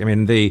grotesque. I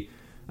mean,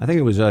 I think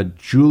it was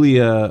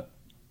Julia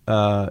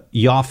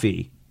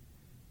Ioffe.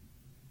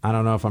 I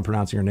don't know if I'm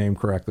pronouncing her name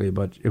correctly,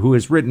 but who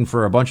has written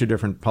for a bunch of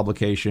different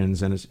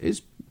publications and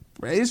is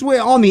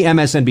on the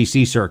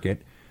MSNBC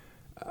circuit,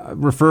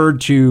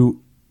 referred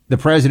to the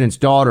president's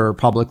daughter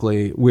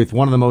publicly with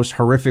one of the most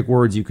horrific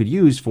words you could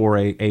use for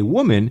a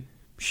woman.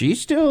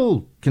 She's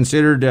still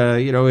considered,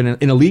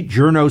 in elite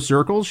journo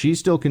circles, she's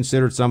still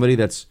considered somebody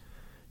that's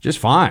just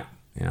fine.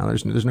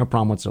 There's no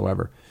problem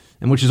whatsoever.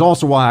 And which is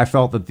also why I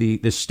felt that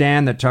the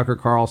stand that Tucker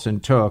Carlson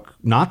took,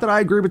 not that I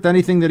agree with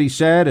anything that he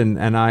said, and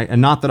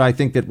not that I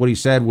think that what he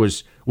said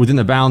was within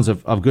the bounds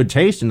of good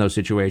taste in those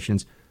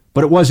situations,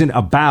 but it wasn't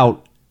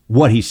about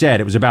what he said.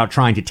 It was about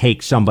trying to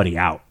take somebody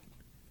out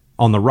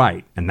on the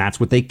right. And that's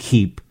what they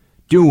keep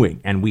doing.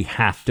 And we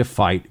have to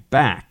fight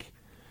back.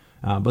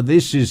 But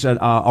this is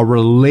a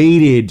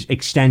related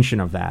extension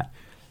of that.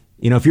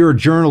 If you're a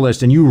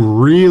journalist and you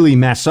really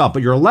mess up,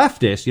 but you're a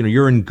leftist,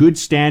 you're in good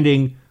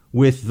standing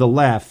with the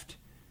left,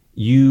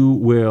 you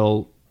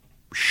will,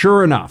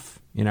 sure enough,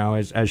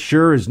 as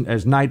sure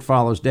as night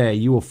follows day,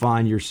 you will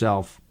find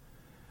yourself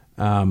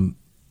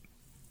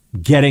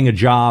getting a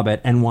job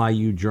at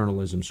NYU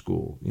Journalism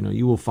School.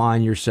 You will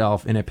find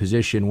yourself in a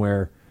position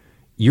where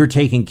you're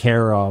taken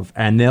care of,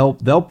 and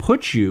they'll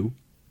put you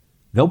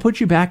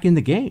back in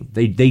the game.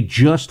 They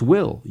just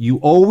will. You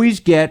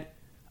always get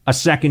a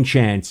second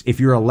chance if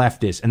you're a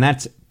leftist, and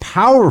that's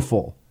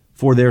powerful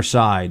for their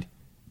side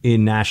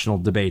in national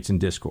debates and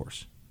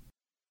discourse.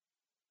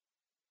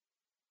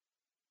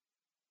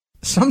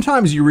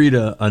 Sometimes you read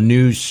a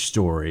news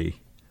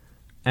story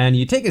and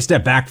you take a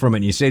step back from it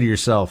and you say to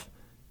yourself,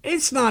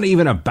 it's not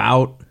even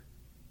about,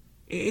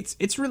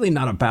 it's really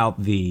not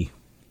about the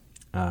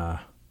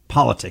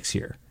politics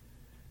here.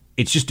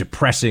 It's just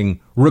depressing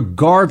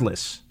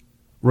regardless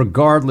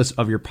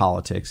of your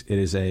politics. It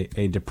is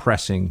a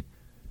depressing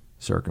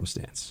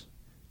circumstance.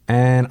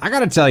 And I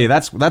got to tell you,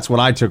 that's what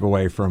I took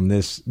away from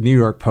this New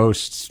York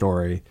Post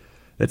story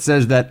that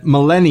says that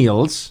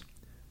millennials,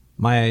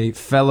 my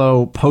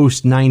fellow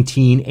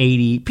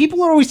post-1980,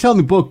 people are always telling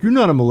me, Book, you're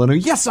not a millennial.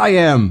 Yes, I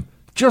am.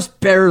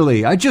 Just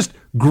barely. I just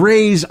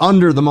graze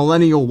under the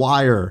millennial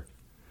wire.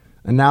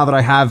 And now that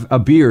I have a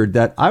beard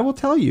that I will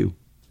tell you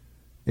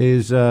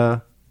is,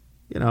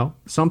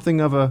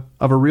 something of a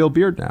real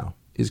beard now,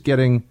 is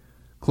getting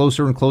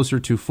closer and closer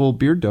to full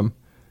bearddom.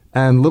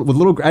 And with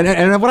little,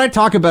 and when I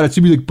talk about it,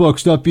 she'd be like, Buck,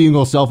 stop being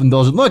all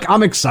self-indulgent. Look,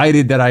 I'm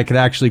excited that I could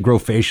actually grow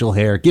facial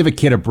hair. Give a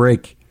kid a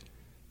break.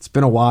 It's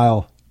been a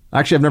while.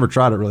 Actually, I've never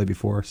tried it really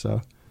before.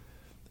 So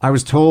I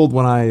was told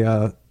when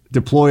I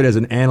deployed as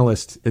an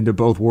analyst into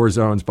both war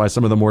zones by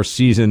some of the more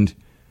seasoned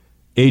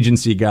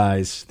agency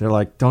guys, they're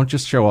like, don't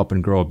just show up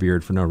and grow a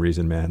beard for no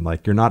reason, man.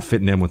 Like, you're not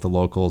fitting in with the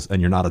locals and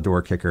you're not a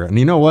door kicker. And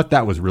you know what?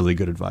 That was really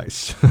good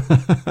advice.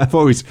 I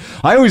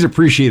always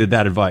appreciated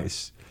that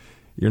advice.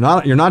 You're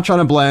not trying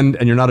to blend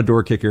and you're not a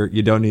door kicker.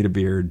 You don't need a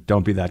beard.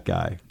 Don't be that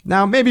guy.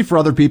 Now, maybe for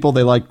other people,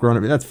 they like growing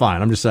up. That's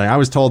fine. I'm just saying, I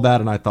was told that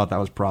and I thought that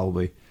was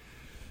probably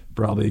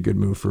a good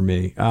move for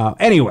me.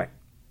 Anyway,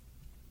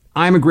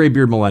 I'm a gray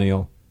beard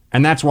millennial.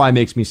 And that's why it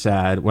makes me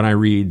sad when I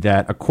read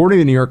that, according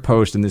to the New York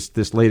Post in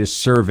this latest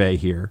survey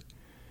here,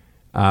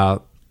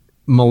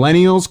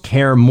 millennials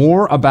care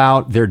more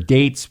about their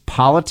date's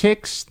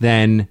politics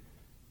than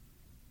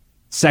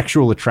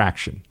sexual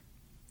attraction.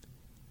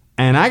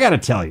 And I got to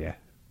tell you,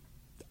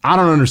 I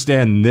don't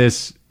understand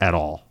this at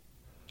all.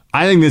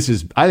 I think this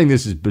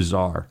is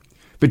bizarre.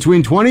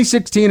 Between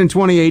 2016 and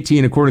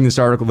 2018, according to this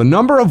article, the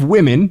number of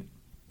women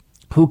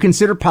who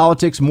consider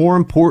politics more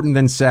important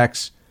than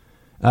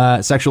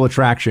sexual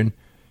attraction,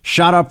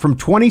 shot up from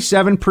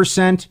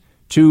 27%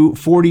 to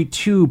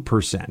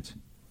 42%.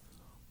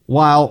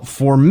 While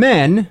for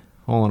men,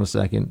 hold on a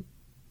second,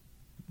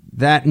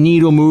 that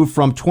needle moved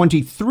from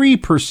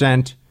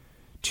 23%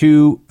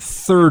 to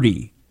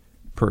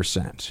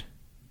 30%.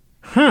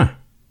 Huh.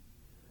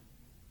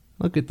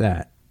 Look at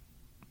that.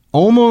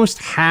 Almost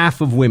half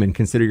of women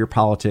consider your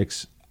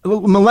politics,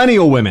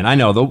 millennial women. I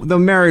know the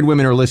married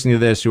women who are listening to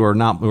this who are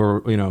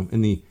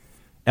in the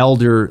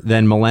elder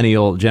than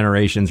millennial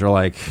generations are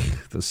like,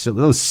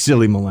 those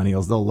silly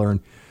millennials, they'll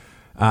learn.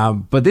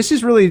 But this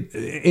is really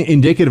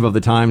indicative of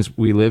the times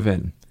we live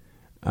in.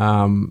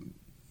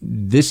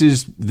 This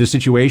is the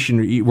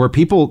situation where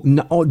people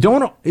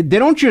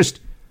don't just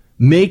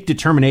make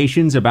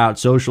determinations about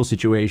social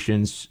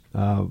situations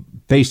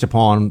based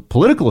upon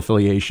political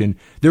affiliation.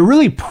 They're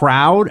really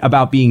proud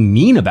about being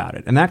mean about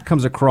it. And that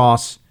comes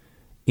across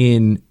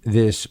in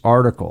this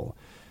article.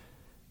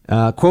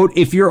 Quote,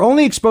 if you're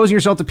only exposing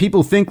yourself to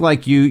people who think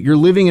like you, you're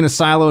living in a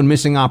silo and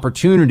missing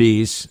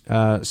opportunities,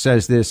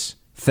 says this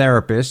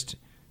therapist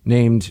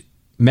named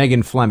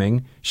Megan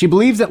Fleming. She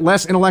believes that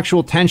less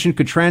intellectual tension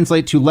could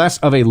translate to less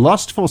of a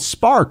lustful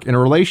spark in a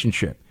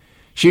relationship.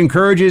 She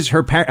encourages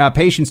her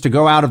patients to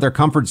go out of their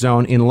comfort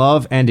zone in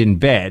love and in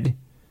bed.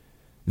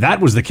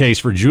 That was the case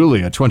for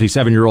Julie, a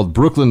 27-year-old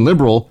Brooklyn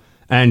liberal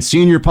and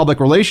senior public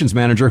relations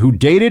manager who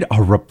dated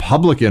a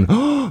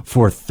Republican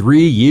for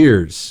 3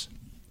 years.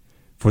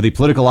 For the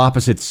political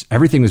opposites,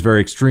 everything was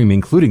very extreme,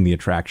 including the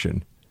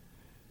attraction.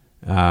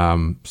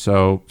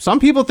 So some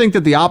people think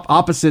that the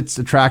opposites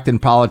attract in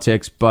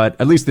politics, but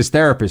at least this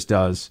therapist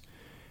does.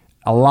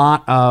 A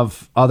lot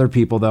of other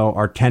people, though,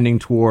 are tending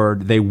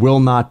toward they will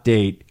not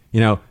date,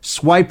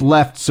 swipe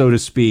left, so to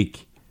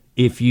speak,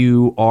 if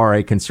you are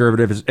a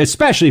conservative,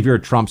 especially if you're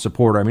a Trump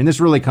supporter. I mean, this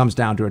really comes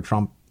down to a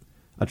Trump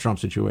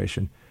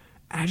situation.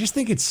 I just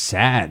think it's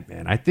sad,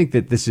 man. I think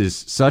that this is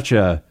such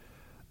an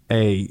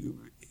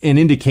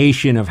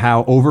indication of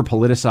how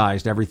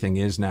over-politicized everything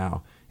is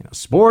now.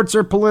 Sports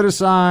are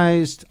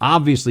politicized.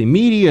 Obviously,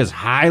 media is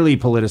highly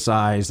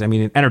politicized. I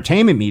mean,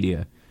 entertainment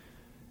media.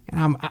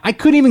 I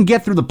couldn't even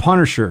get through The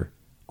Punisher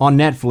on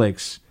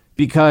Netflix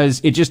because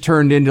it just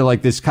turned into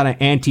like this kind of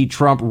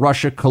anti-Trump,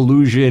 Russia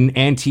collusion,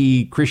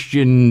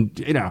 anti-Christian,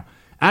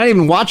 I didn't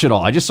even watch it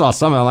all. I just saw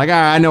some of it. I'm like,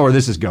 I know where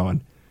this is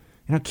going.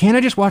 Can't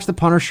I just watch The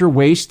Punisher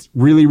waste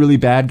really, really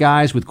bad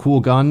guys with cool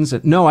guns?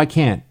 No, I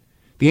can't.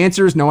 The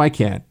answer is no, I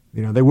can't.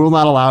 They will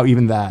not allow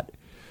even that.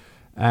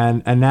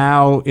 And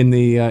now in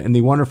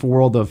the wonderful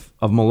world of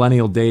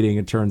millennial dating,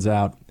 it turns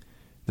out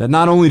that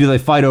not only do they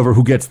fight over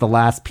who gets the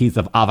last piece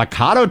of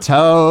avocado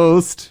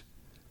toast,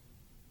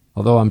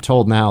 although I'm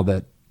told now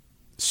that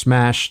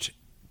smashed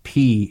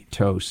pea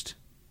toast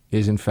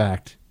is in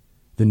fact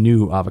the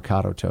new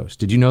avocado toast.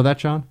 Did you know that,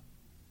 John?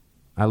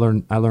 I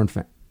learned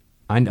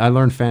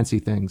fancy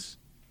things.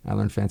 I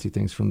learned fancy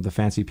things from the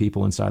fancy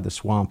people inside the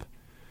swamp.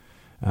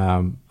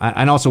 And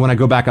also when I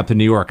go back up to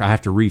New York, I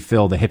have to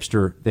refill the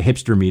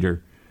hipster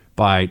meter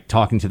by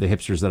talking to the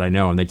hipsters that I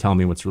know, and they tell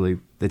me what's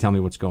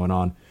going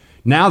on.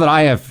 Now that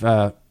I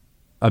have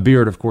a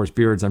beard, of course,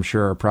 beards I'm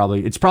sure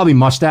it's probably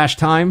mustache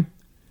time.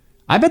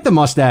 I bet the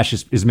mustache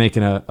is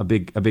making a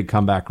big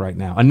comeback right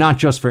now, and not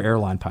just for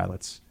airline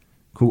pilots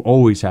who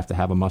always have to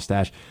have a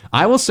mustache.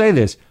 I will say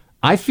this: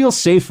 I feel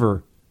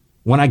safer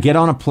when I get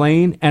on a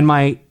plane and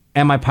my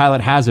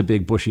pilot has a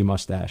big bushy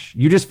mustache.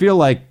 You just feel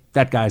like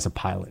that guy's a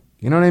pilot.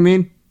 You know what I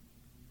mean?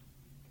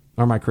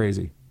 Or am I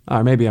crazy?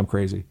 Or maybe I'm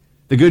crazy.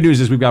 The good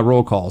news is we've got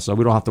roll call, so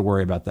we don't have to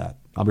worry about that.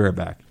 I'll be right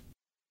back.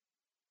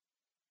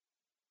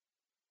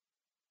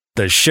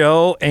 The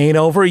show ain't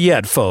over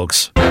yet,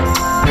 folks.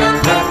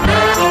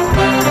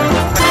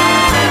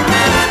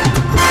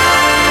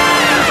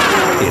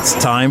 It's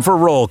time for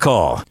roll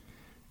call.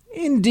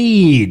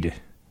 Indeed.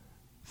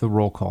 The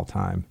roll call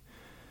time.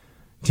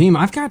 Team,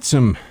 I've got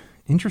some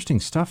interesting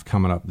stuff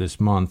coming up this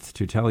month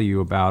to tell you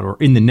about, or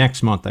in the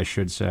next month, I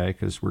should say,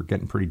 because we're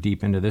getting pretty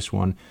deep into this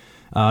one.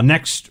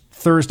 Next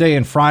Thursday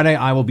and Friday,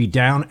 I will be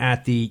down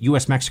at the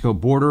U.S.-Mexico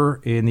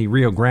border in the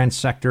Rio Grande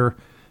sector,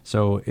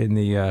 so in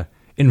the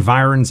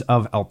environs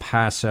of El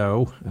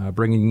Paso,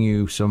 bringing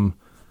you some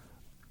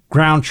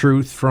ground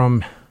truth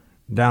from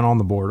down on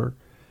the border.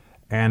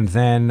 And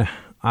then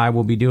I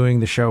will be doing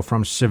the show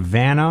from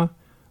Savannah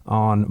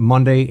on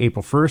Monday,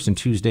 April 1st and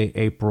Tuesday,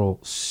 April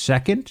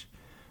 2nd.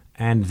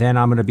 And then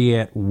I'm going to be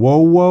at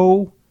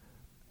WoWo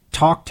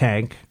Talk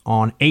Tank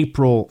on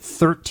April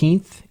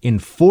 13th in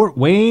Fort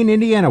Wayne,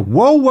 Indiana.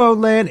 WoWo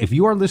land. If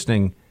you are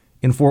listening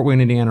in Fort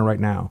Wayne, Indiana right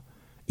now,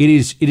 it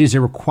is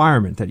a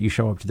requirement that you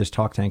show up to this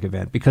Talk Tank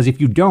event, because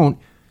if you don't,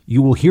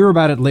 you will hear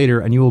about it later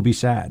and you will be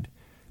sad,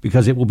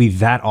 because it will be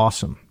that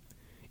awesome.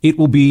 It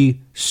will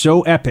be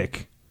so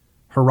epic,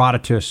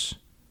 Herodotus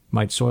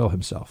might soil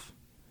himself.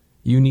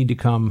 You need to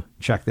come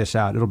check this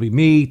out. It'll be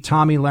me,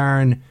 Tommy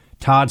Lahren,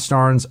 Todd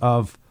Starnes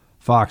of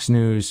Fox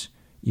News.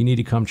 You need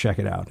to come check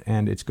it out,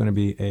 and it's going to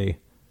be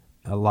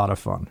a lot of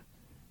fun.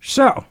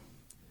 So,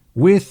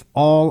 with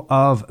all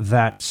of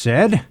that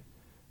said,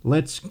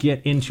 let's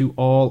get into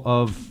all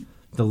of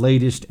the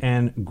latest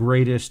and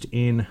greatest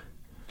in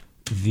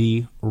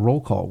the roll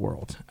call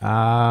world.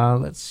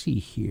 Let's see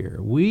here.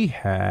 We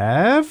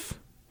have...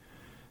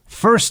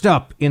 First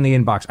up in the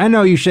inbox. I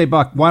know you say,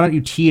 Buck, why don't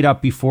you tee it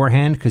up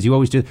beforehand? Because you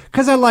always do.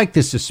 Because I like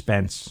the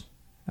suspense.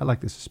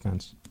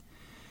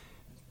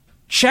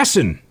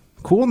 Chesson,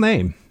 cool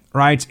name,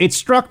 writes, it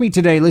struck me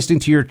today listening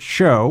to your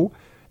show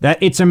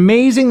that it's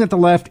amazing that the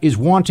left is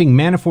wanting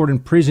Manafort in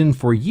prison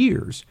for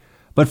years,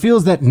 but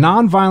feels that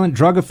nonviolent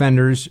drug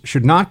offenders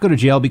should not go to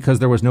jail because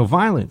there was no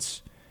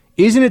violence.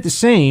 Isn't it the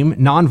same,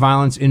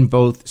 nonviolence in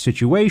both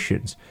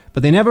situations?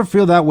 But they never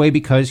feel that way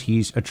because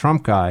he's a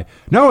Trump guy.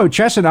 No,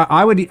 Chesson,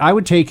 I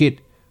would take it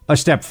a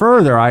step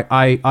further.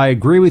 I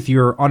agree with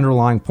your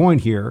underlying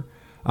point here.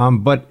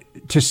 But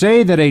to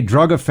say that a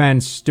drug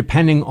offense,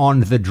 depending on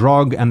the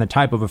drug and the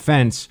type of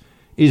offense,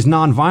 is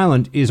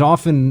nonviolent is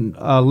often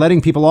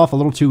letting people off a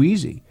little too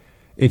easy.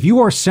 If you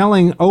are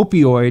selling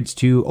opioids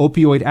to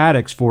opioid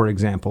addicts, for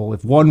example,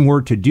 if one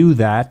were to do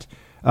that,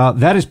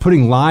 that is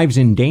putting lives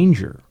in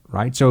danger,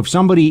 right? So if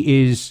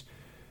somebody is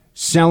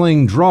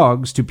selling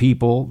drugs to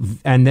people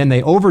and then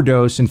they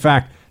overdose, in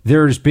fact,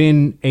 there's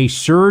been a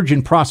surge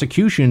in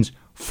prosecutions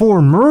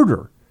for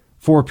murder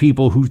for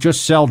people who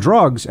just sell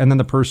drugs and then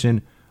the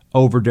person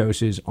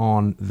overdoses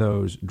on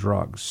those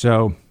drugs.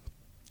 So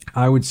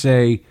I would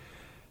say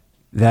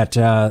that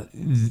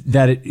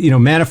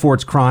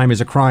Manafort's crime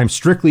is a crime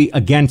strictly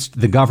against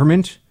the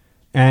government,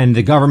 and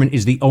the government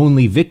is the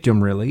only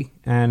victim, really.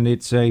 And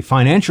it's a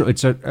financial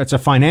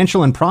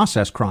and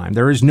process crime.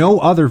 There is no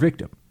other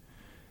victim.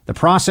 The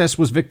process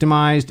was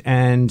victimized,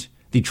 and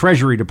the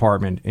Treasury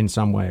Department in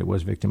some way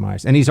was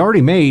victimized. And he's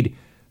already made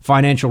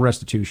financial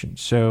restitution.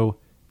 So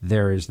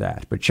there is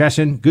that. But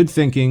Chesson, good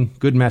thinking,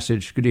 good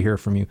message. Good to hear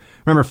from you.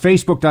 Remember,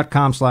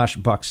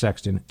 Facebook.com/Buck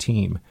Sexton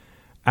team.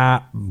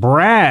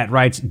 Brad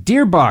writes,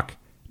 Dear Buck,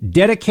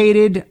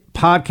 dedicated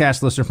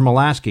podcast listener from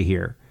Alaska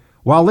here.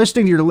 While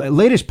listening to your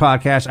latest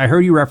podcast, I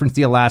heard you reference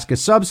the Alaska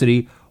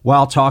subsidy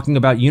while talking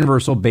about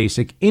universal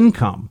basic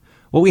income.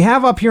 What we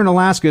have up here in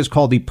Alaska is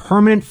called the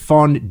Permanent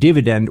Fund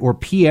Dividend, or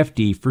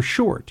PFD for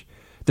short.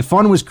 The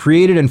fund was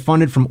created and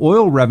funded from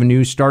oil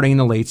revenues starting in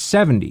the late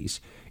 70s.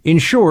 In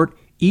short,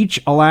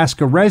 each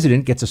Alaska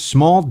resident gets a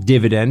small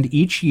dividend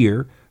each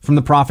year from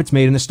the profits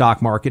made in the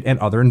stock market and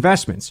other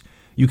investments.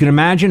 You can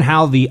imagine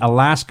how the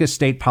Alaska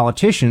state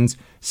politicians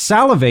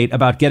salivate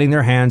about getting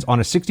their hands on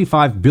a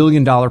 $65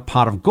 billion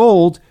pot of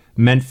gold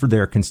meant for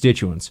their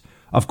constituents.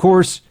 Of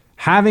course,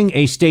 having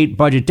a state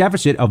budget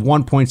deficit of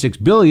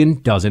 $1.6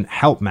 billion doesn't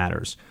help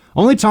matters.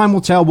 Only time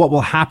will tell what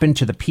will happen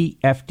to the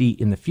PFD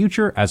in the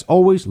future. As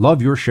always,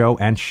 love your show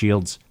and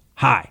shields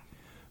high.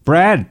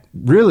 Brad,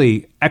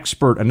 really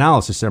expert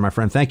analysis there, my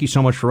friend. Thank you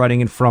so much for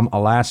writing in from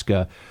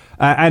Alaska.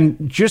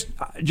 And just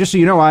so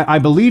you know, I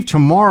believe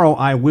tomorrow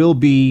I will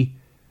be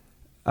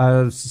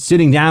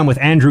sitting down with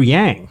Andrew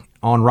Yang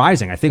on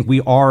Rising. I think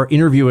we are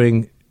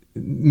interviewing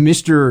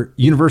Mr.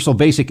 Universal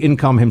Basic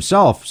Income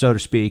himself, so to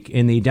speak,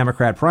 in the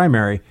Democrat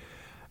primary.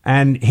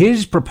 And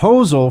his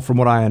proposal, from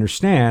what I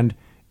understand,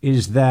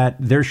 is that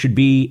there should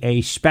be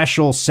a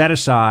special set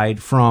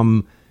aside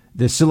from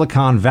the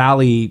Silicon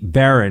Valley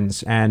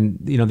barons and,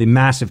 the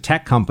massive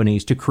tech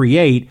companies to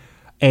create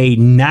a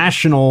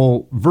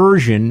national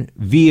version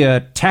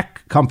via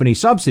tech company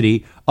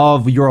subsidy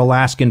of your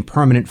Alaskan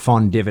permanent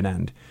fund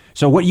dividend.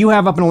 So what you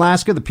have up in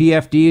Alaska, the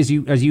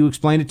PFD, as you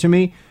explained it to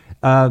me,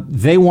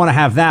 they want to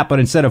have that, but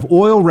instead of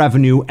oil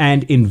revenue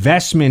and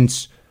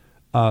investments,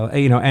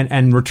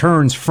 and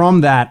returns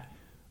from that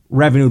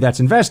revenue that's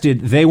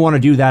invested, they want to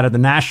do that at the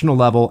national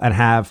level and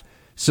have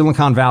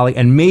Silicon Valley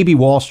and maybe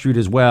Wall Street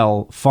as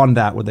well fund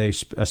that with a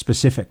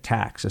specific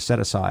tax, a set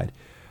aside.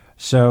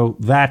 So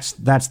that's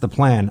the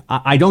plan.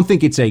 I don't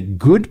think it's a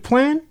good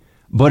plan,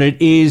 but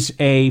it is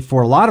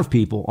for a lot of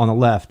people on the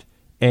left,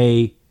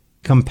 a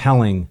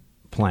compelling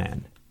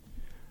plan.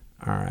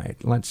 All right,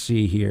 let's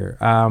see here.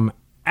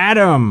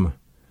 Adam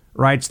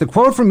writes, the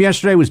quote from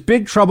yesterday was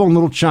Big Trouble in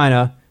Little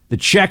China. The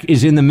check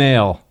is in the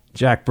mail.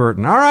 Jack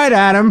Burton. All right,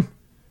 Adam.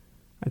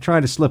 I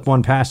tried to slip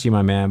one past you,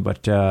 my man,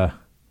 but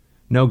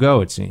no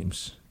go, it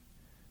seems.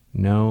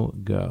 No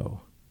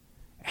go.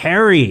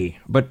 Harry,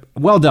 but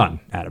well done,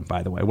 Adam,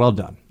 by the way. Well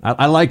done.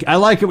 I like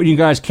it when you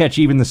guys catch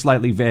even the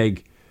slightly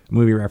vague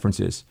movie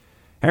references.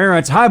 Harry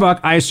writes, hi, Buck.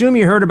 I assume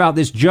you heard about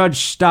this judge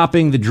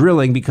stopping the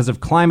drilling because of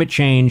climate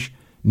change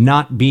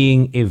not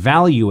being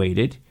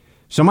evaluated.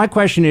 So my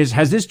question is,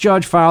 has this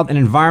judge filed an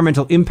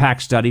environmental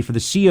impact study for the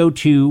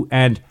CO2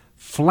 and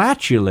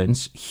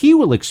flatulence he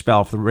will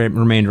expel for the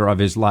remainder of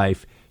his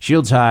life?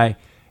 Shields high,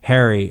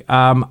 Harry.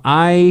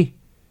 I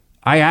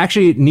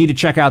actually need to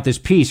check out this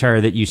piece,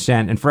 Harry, that you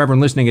sent. And for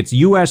everyone listening, it's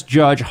U.S.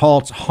 judge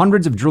halts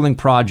hundreds of drilling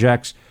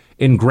projects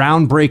in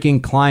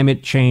groundbreaking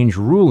climate change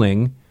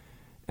ruling.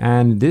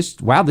 And this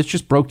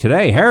just broke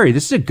today. Harry,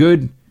 this is a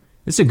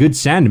good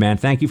send, man.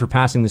 Thank you for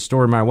passing this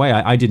story my way.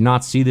 I did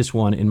not see this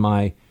one in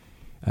my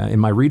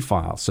read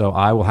file, so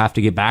I will have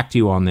to get back to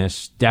you on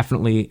this.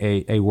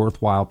 Definitely a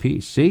worthwhile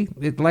piece. See,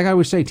 like I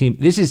always say, team,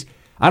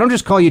 I don't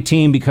just call you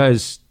team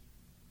because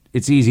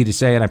it's easy to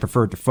say and I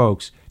prefer it to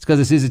folks. It's because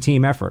this is a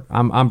team effort.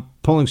 I'm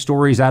pulling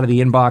stories out of the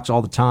inbox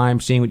all the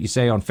time, seeing what you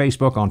say on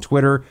Facebook, on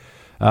Twitter,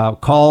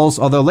 calls.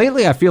 Although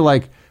lately I feel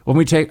like when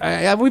we take,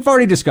 we've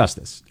already discussed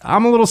this.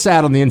 I'm a little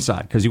sad on the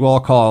inside because you all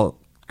call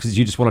because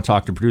you just want to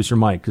talk to producer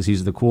Mike because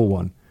he's the cool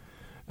one.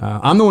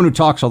 I'm the one who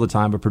talks all the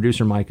time, but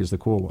producer Mike is the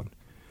cool one.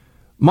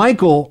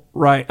 Michael,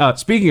 right?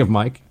 Speaking of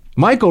Mike,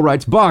 Michael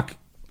writes, Buck,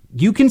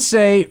 you can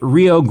say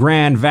Rio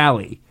Grande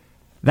Valley.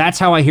 That's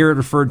how I hear it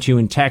referred to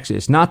in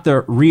Texas, not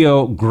the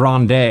Rio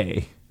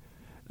Grande.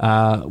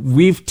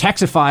 We've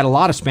Texified a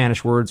lot of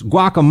Spanish words.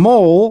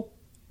 Guacamole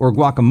or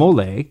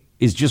guacamole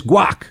is just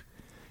guac.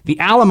 The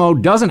Alamo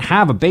doesn't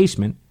have a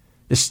basement.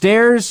 The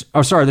stars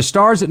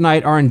at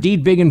night are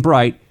indeed big and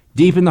bright,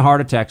 deep in the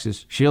heart of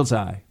Texas. Shields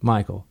high,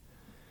 Michael.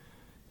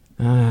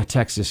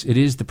 Texas, it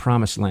is the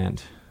promised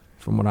land,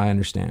 from what I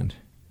understand.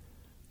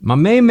 My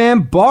main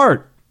man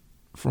Bart,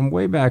 from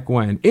way back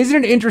when.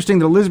 Isn't it interesting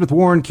that Elizabeth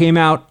Warren came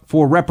out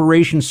for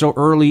reparations so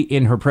early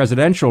in her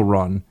presidential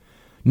run?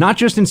 Not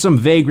just in some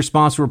vague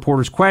response to a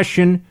reporter's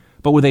question,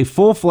 but with a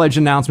full-fledged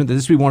announcement that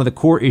this would be one of the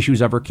core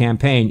issues of her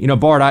campaign. You know,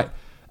 Bart,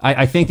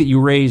 I think that you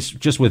raise,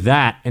 just with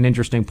that, an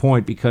interesting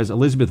point, because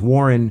Elizabeth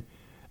Warren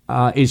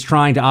is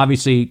trying to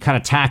obviously kind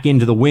of tack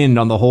into the wind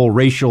on the whole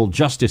racial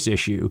justice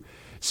issue.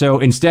 So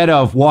instead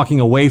of walking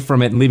away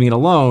from it and leaving it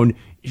alone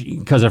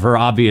because of her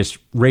obvious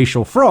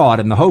racial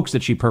fraud and the hoax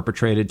that she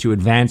perpetrated to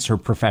advance her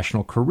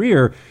professional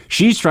career,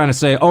 she's trying to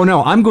say, oh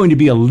no, I'm going to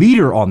be a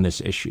leader on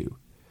this issue.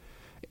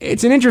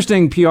 It's an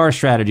interesting PR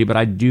strategy, but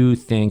I do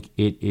think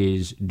it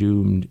is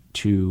doomed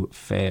to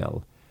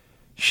fail.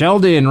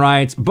 Sheldon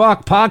writes,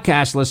 Buck,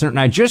 podcast listener, and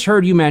I just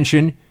heard you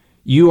mention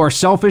you are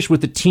selfish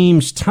with the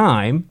team's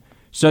time,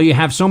 so you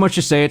have so much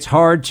to say it's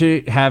hard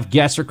to have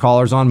guests or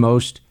callers on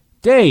most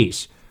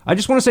days. I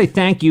just want to say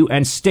thank you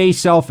and stay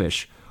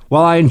selfish.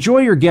 While I enjoy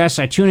your guests,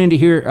 I tune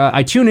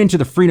into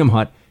the Freedom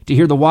Hut to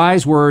hear the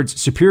wise words,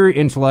 superior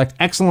intellect,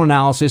 excellent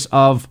analysis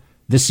of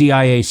the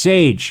CIA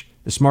sage,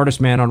 the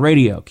smartest man on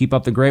radio. Keep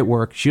up the great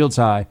work. Shields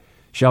high,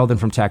 Sheldon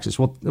from Texas.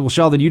 Well,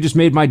 Sheldon, you just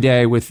made my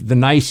day with the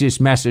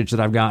nicest message that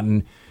I've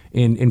gotten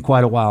in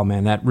quite a while,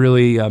 man. That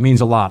really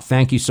means a lot.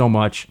 Thank you so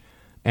much.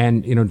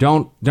 And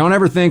don't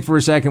ever think for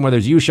a second whether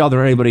it's you, Sheldon,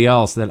 or anybody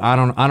else that I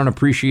don't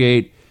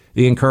appreciate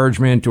the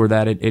encouragement or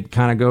that it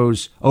kind of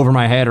goes over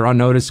my head or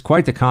unnoticed.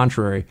 Quite the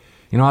contrary.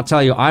 I'll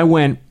tell you, I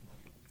went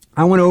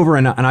over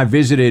and I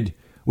visited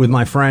with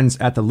my friends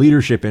at the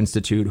Leadership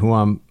Institute, who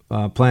I'm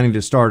planning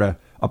to start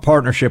a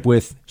partnership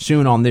with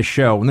soon on this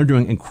show, and they're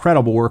doing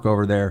incredible work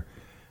over there.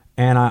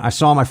 And I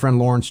saw my friend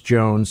Lawrence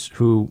Jones,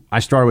 who I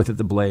started with at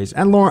the Blaze.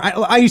 And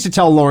I used to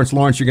tell Lawrence,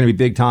 you're going to be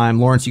big time.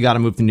 Lawrence, you got to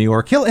move to New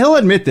York. He'll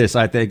admit this,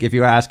 I think, if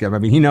you ask him. I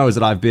mean, he knows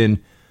that I've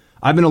been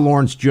a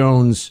Lawrence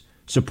Jones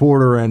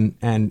supporter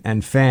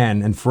and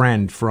fan and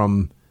friend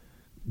from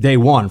day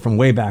one, from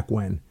way back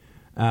when.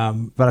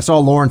 But I saw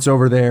Lawrence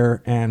over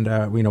there,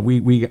 and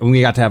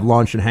we got to have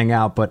lunch and hang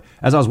out. But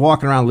as I was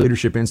walking around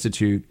Leadership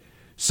Institute,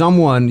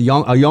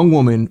 a young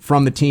woman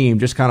from the team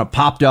just kind of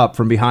popped up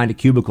from behind a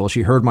cubicle.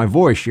 She heard my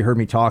voice, she heard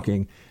me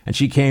talking, and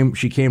she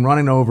came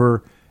running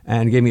over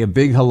and gave me a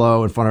big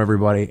hello in front of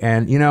everybody.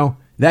 And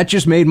that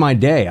just made my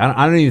day.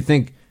 I don't even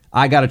think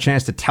I got a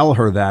chance to tell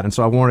her that, and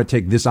so I want to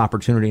take this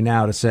opportunity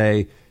now to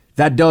say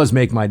that does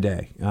make my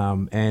day.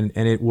 And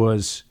it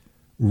was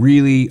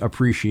really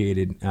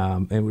appreciated.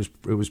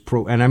 It was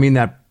pro, and I mean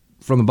that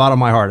from the bottom of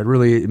my heart.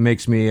 It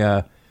makes me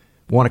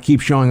want to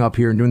keep showing up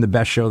here and doing the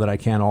best show that I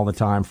can all the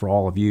time for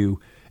all of you,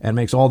 and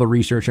makes all the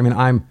research. I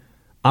mean,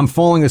 I'm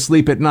falling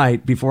asleep at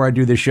night before I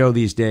do this show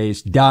these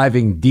days,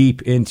 diving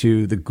deep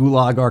into the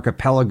Gulag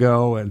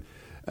Archipelago and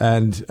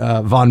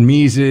von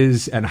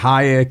Mises and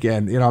Hayek,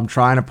 and I'm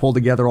trying to pull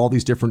together all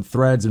these different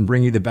threads and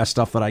bring you the best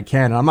stuff that I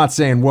can. And I'm not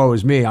saying woe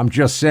is me. I'm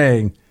just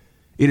saying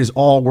it is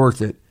all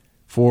worth it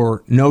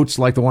for notes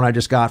like the one I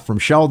just got from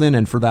Sheldon,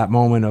 and for that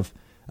moment of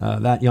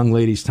that young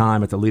lady's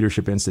time at the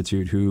Leadership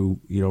Institute, who,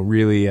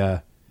 really,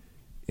 that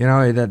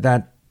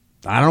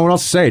I don't know what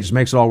else to say. It just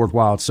makes it all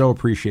worthwhile. It's so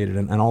appreciated.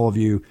 And all of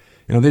you,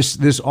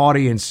 this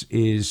audience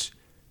is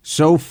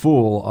so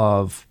full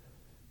of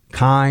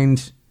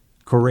kind,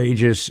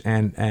 courageous,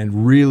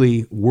 and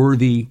really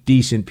worthy,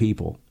 decent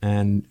people.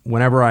 And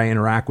whenever I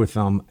interact with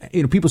them,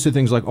 people say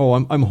things like, "Oh,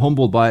 I'm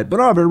humbled by it," but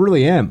I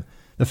really am.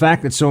 The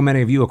fact that so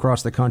many of you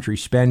across the country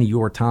spend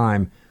your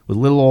time with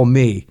little old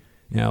me,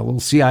 a little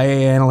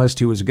CIA analyst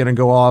who is going to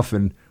go off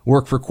and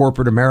work for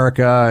corporate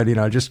America,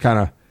 and just kind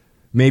of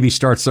maybe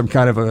start some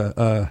kind of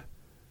a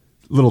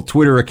little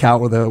Twitter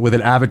account with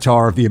an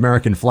avatar of the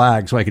American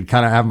flag, so I could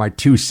kind of have my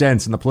 2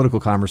 cents in the political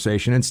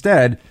conversation.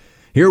 Instead,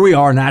 here we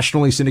are,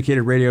 nationally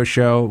syndicated radio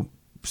show,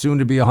 soon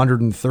to be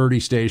 130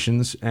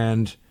 stations,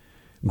 and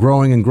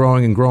growing and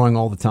growing and growing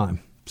all the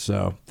time.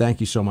 So thank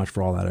you so much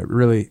for all that.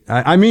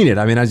 I mean it.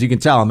 I mean, as you can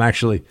tell, I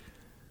get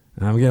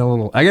a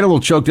little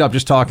choked up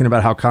just talking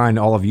about how kind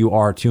all of you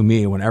are to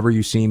me whenever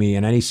you see me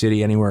in any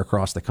city, anywhere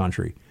across the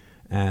country.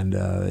 And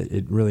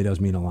it really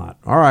does mean a lot.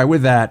 All right,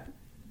 with that,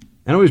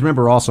 and always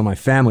remember also my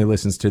family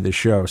listens to this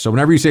show. So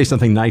whenever you say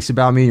something nice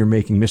about me, you're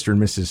making Mr.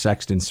 and Mrs.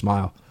 Sexton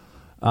smile.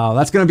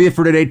 That's going to be it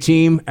for today,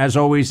 team. As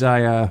always,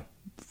 I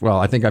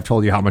think I've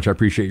told you how much I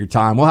appreciate your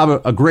time. We'll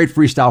have a great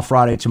Freestyle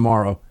Friday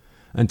tomorrow.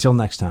 Until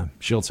next time,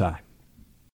 Shields high.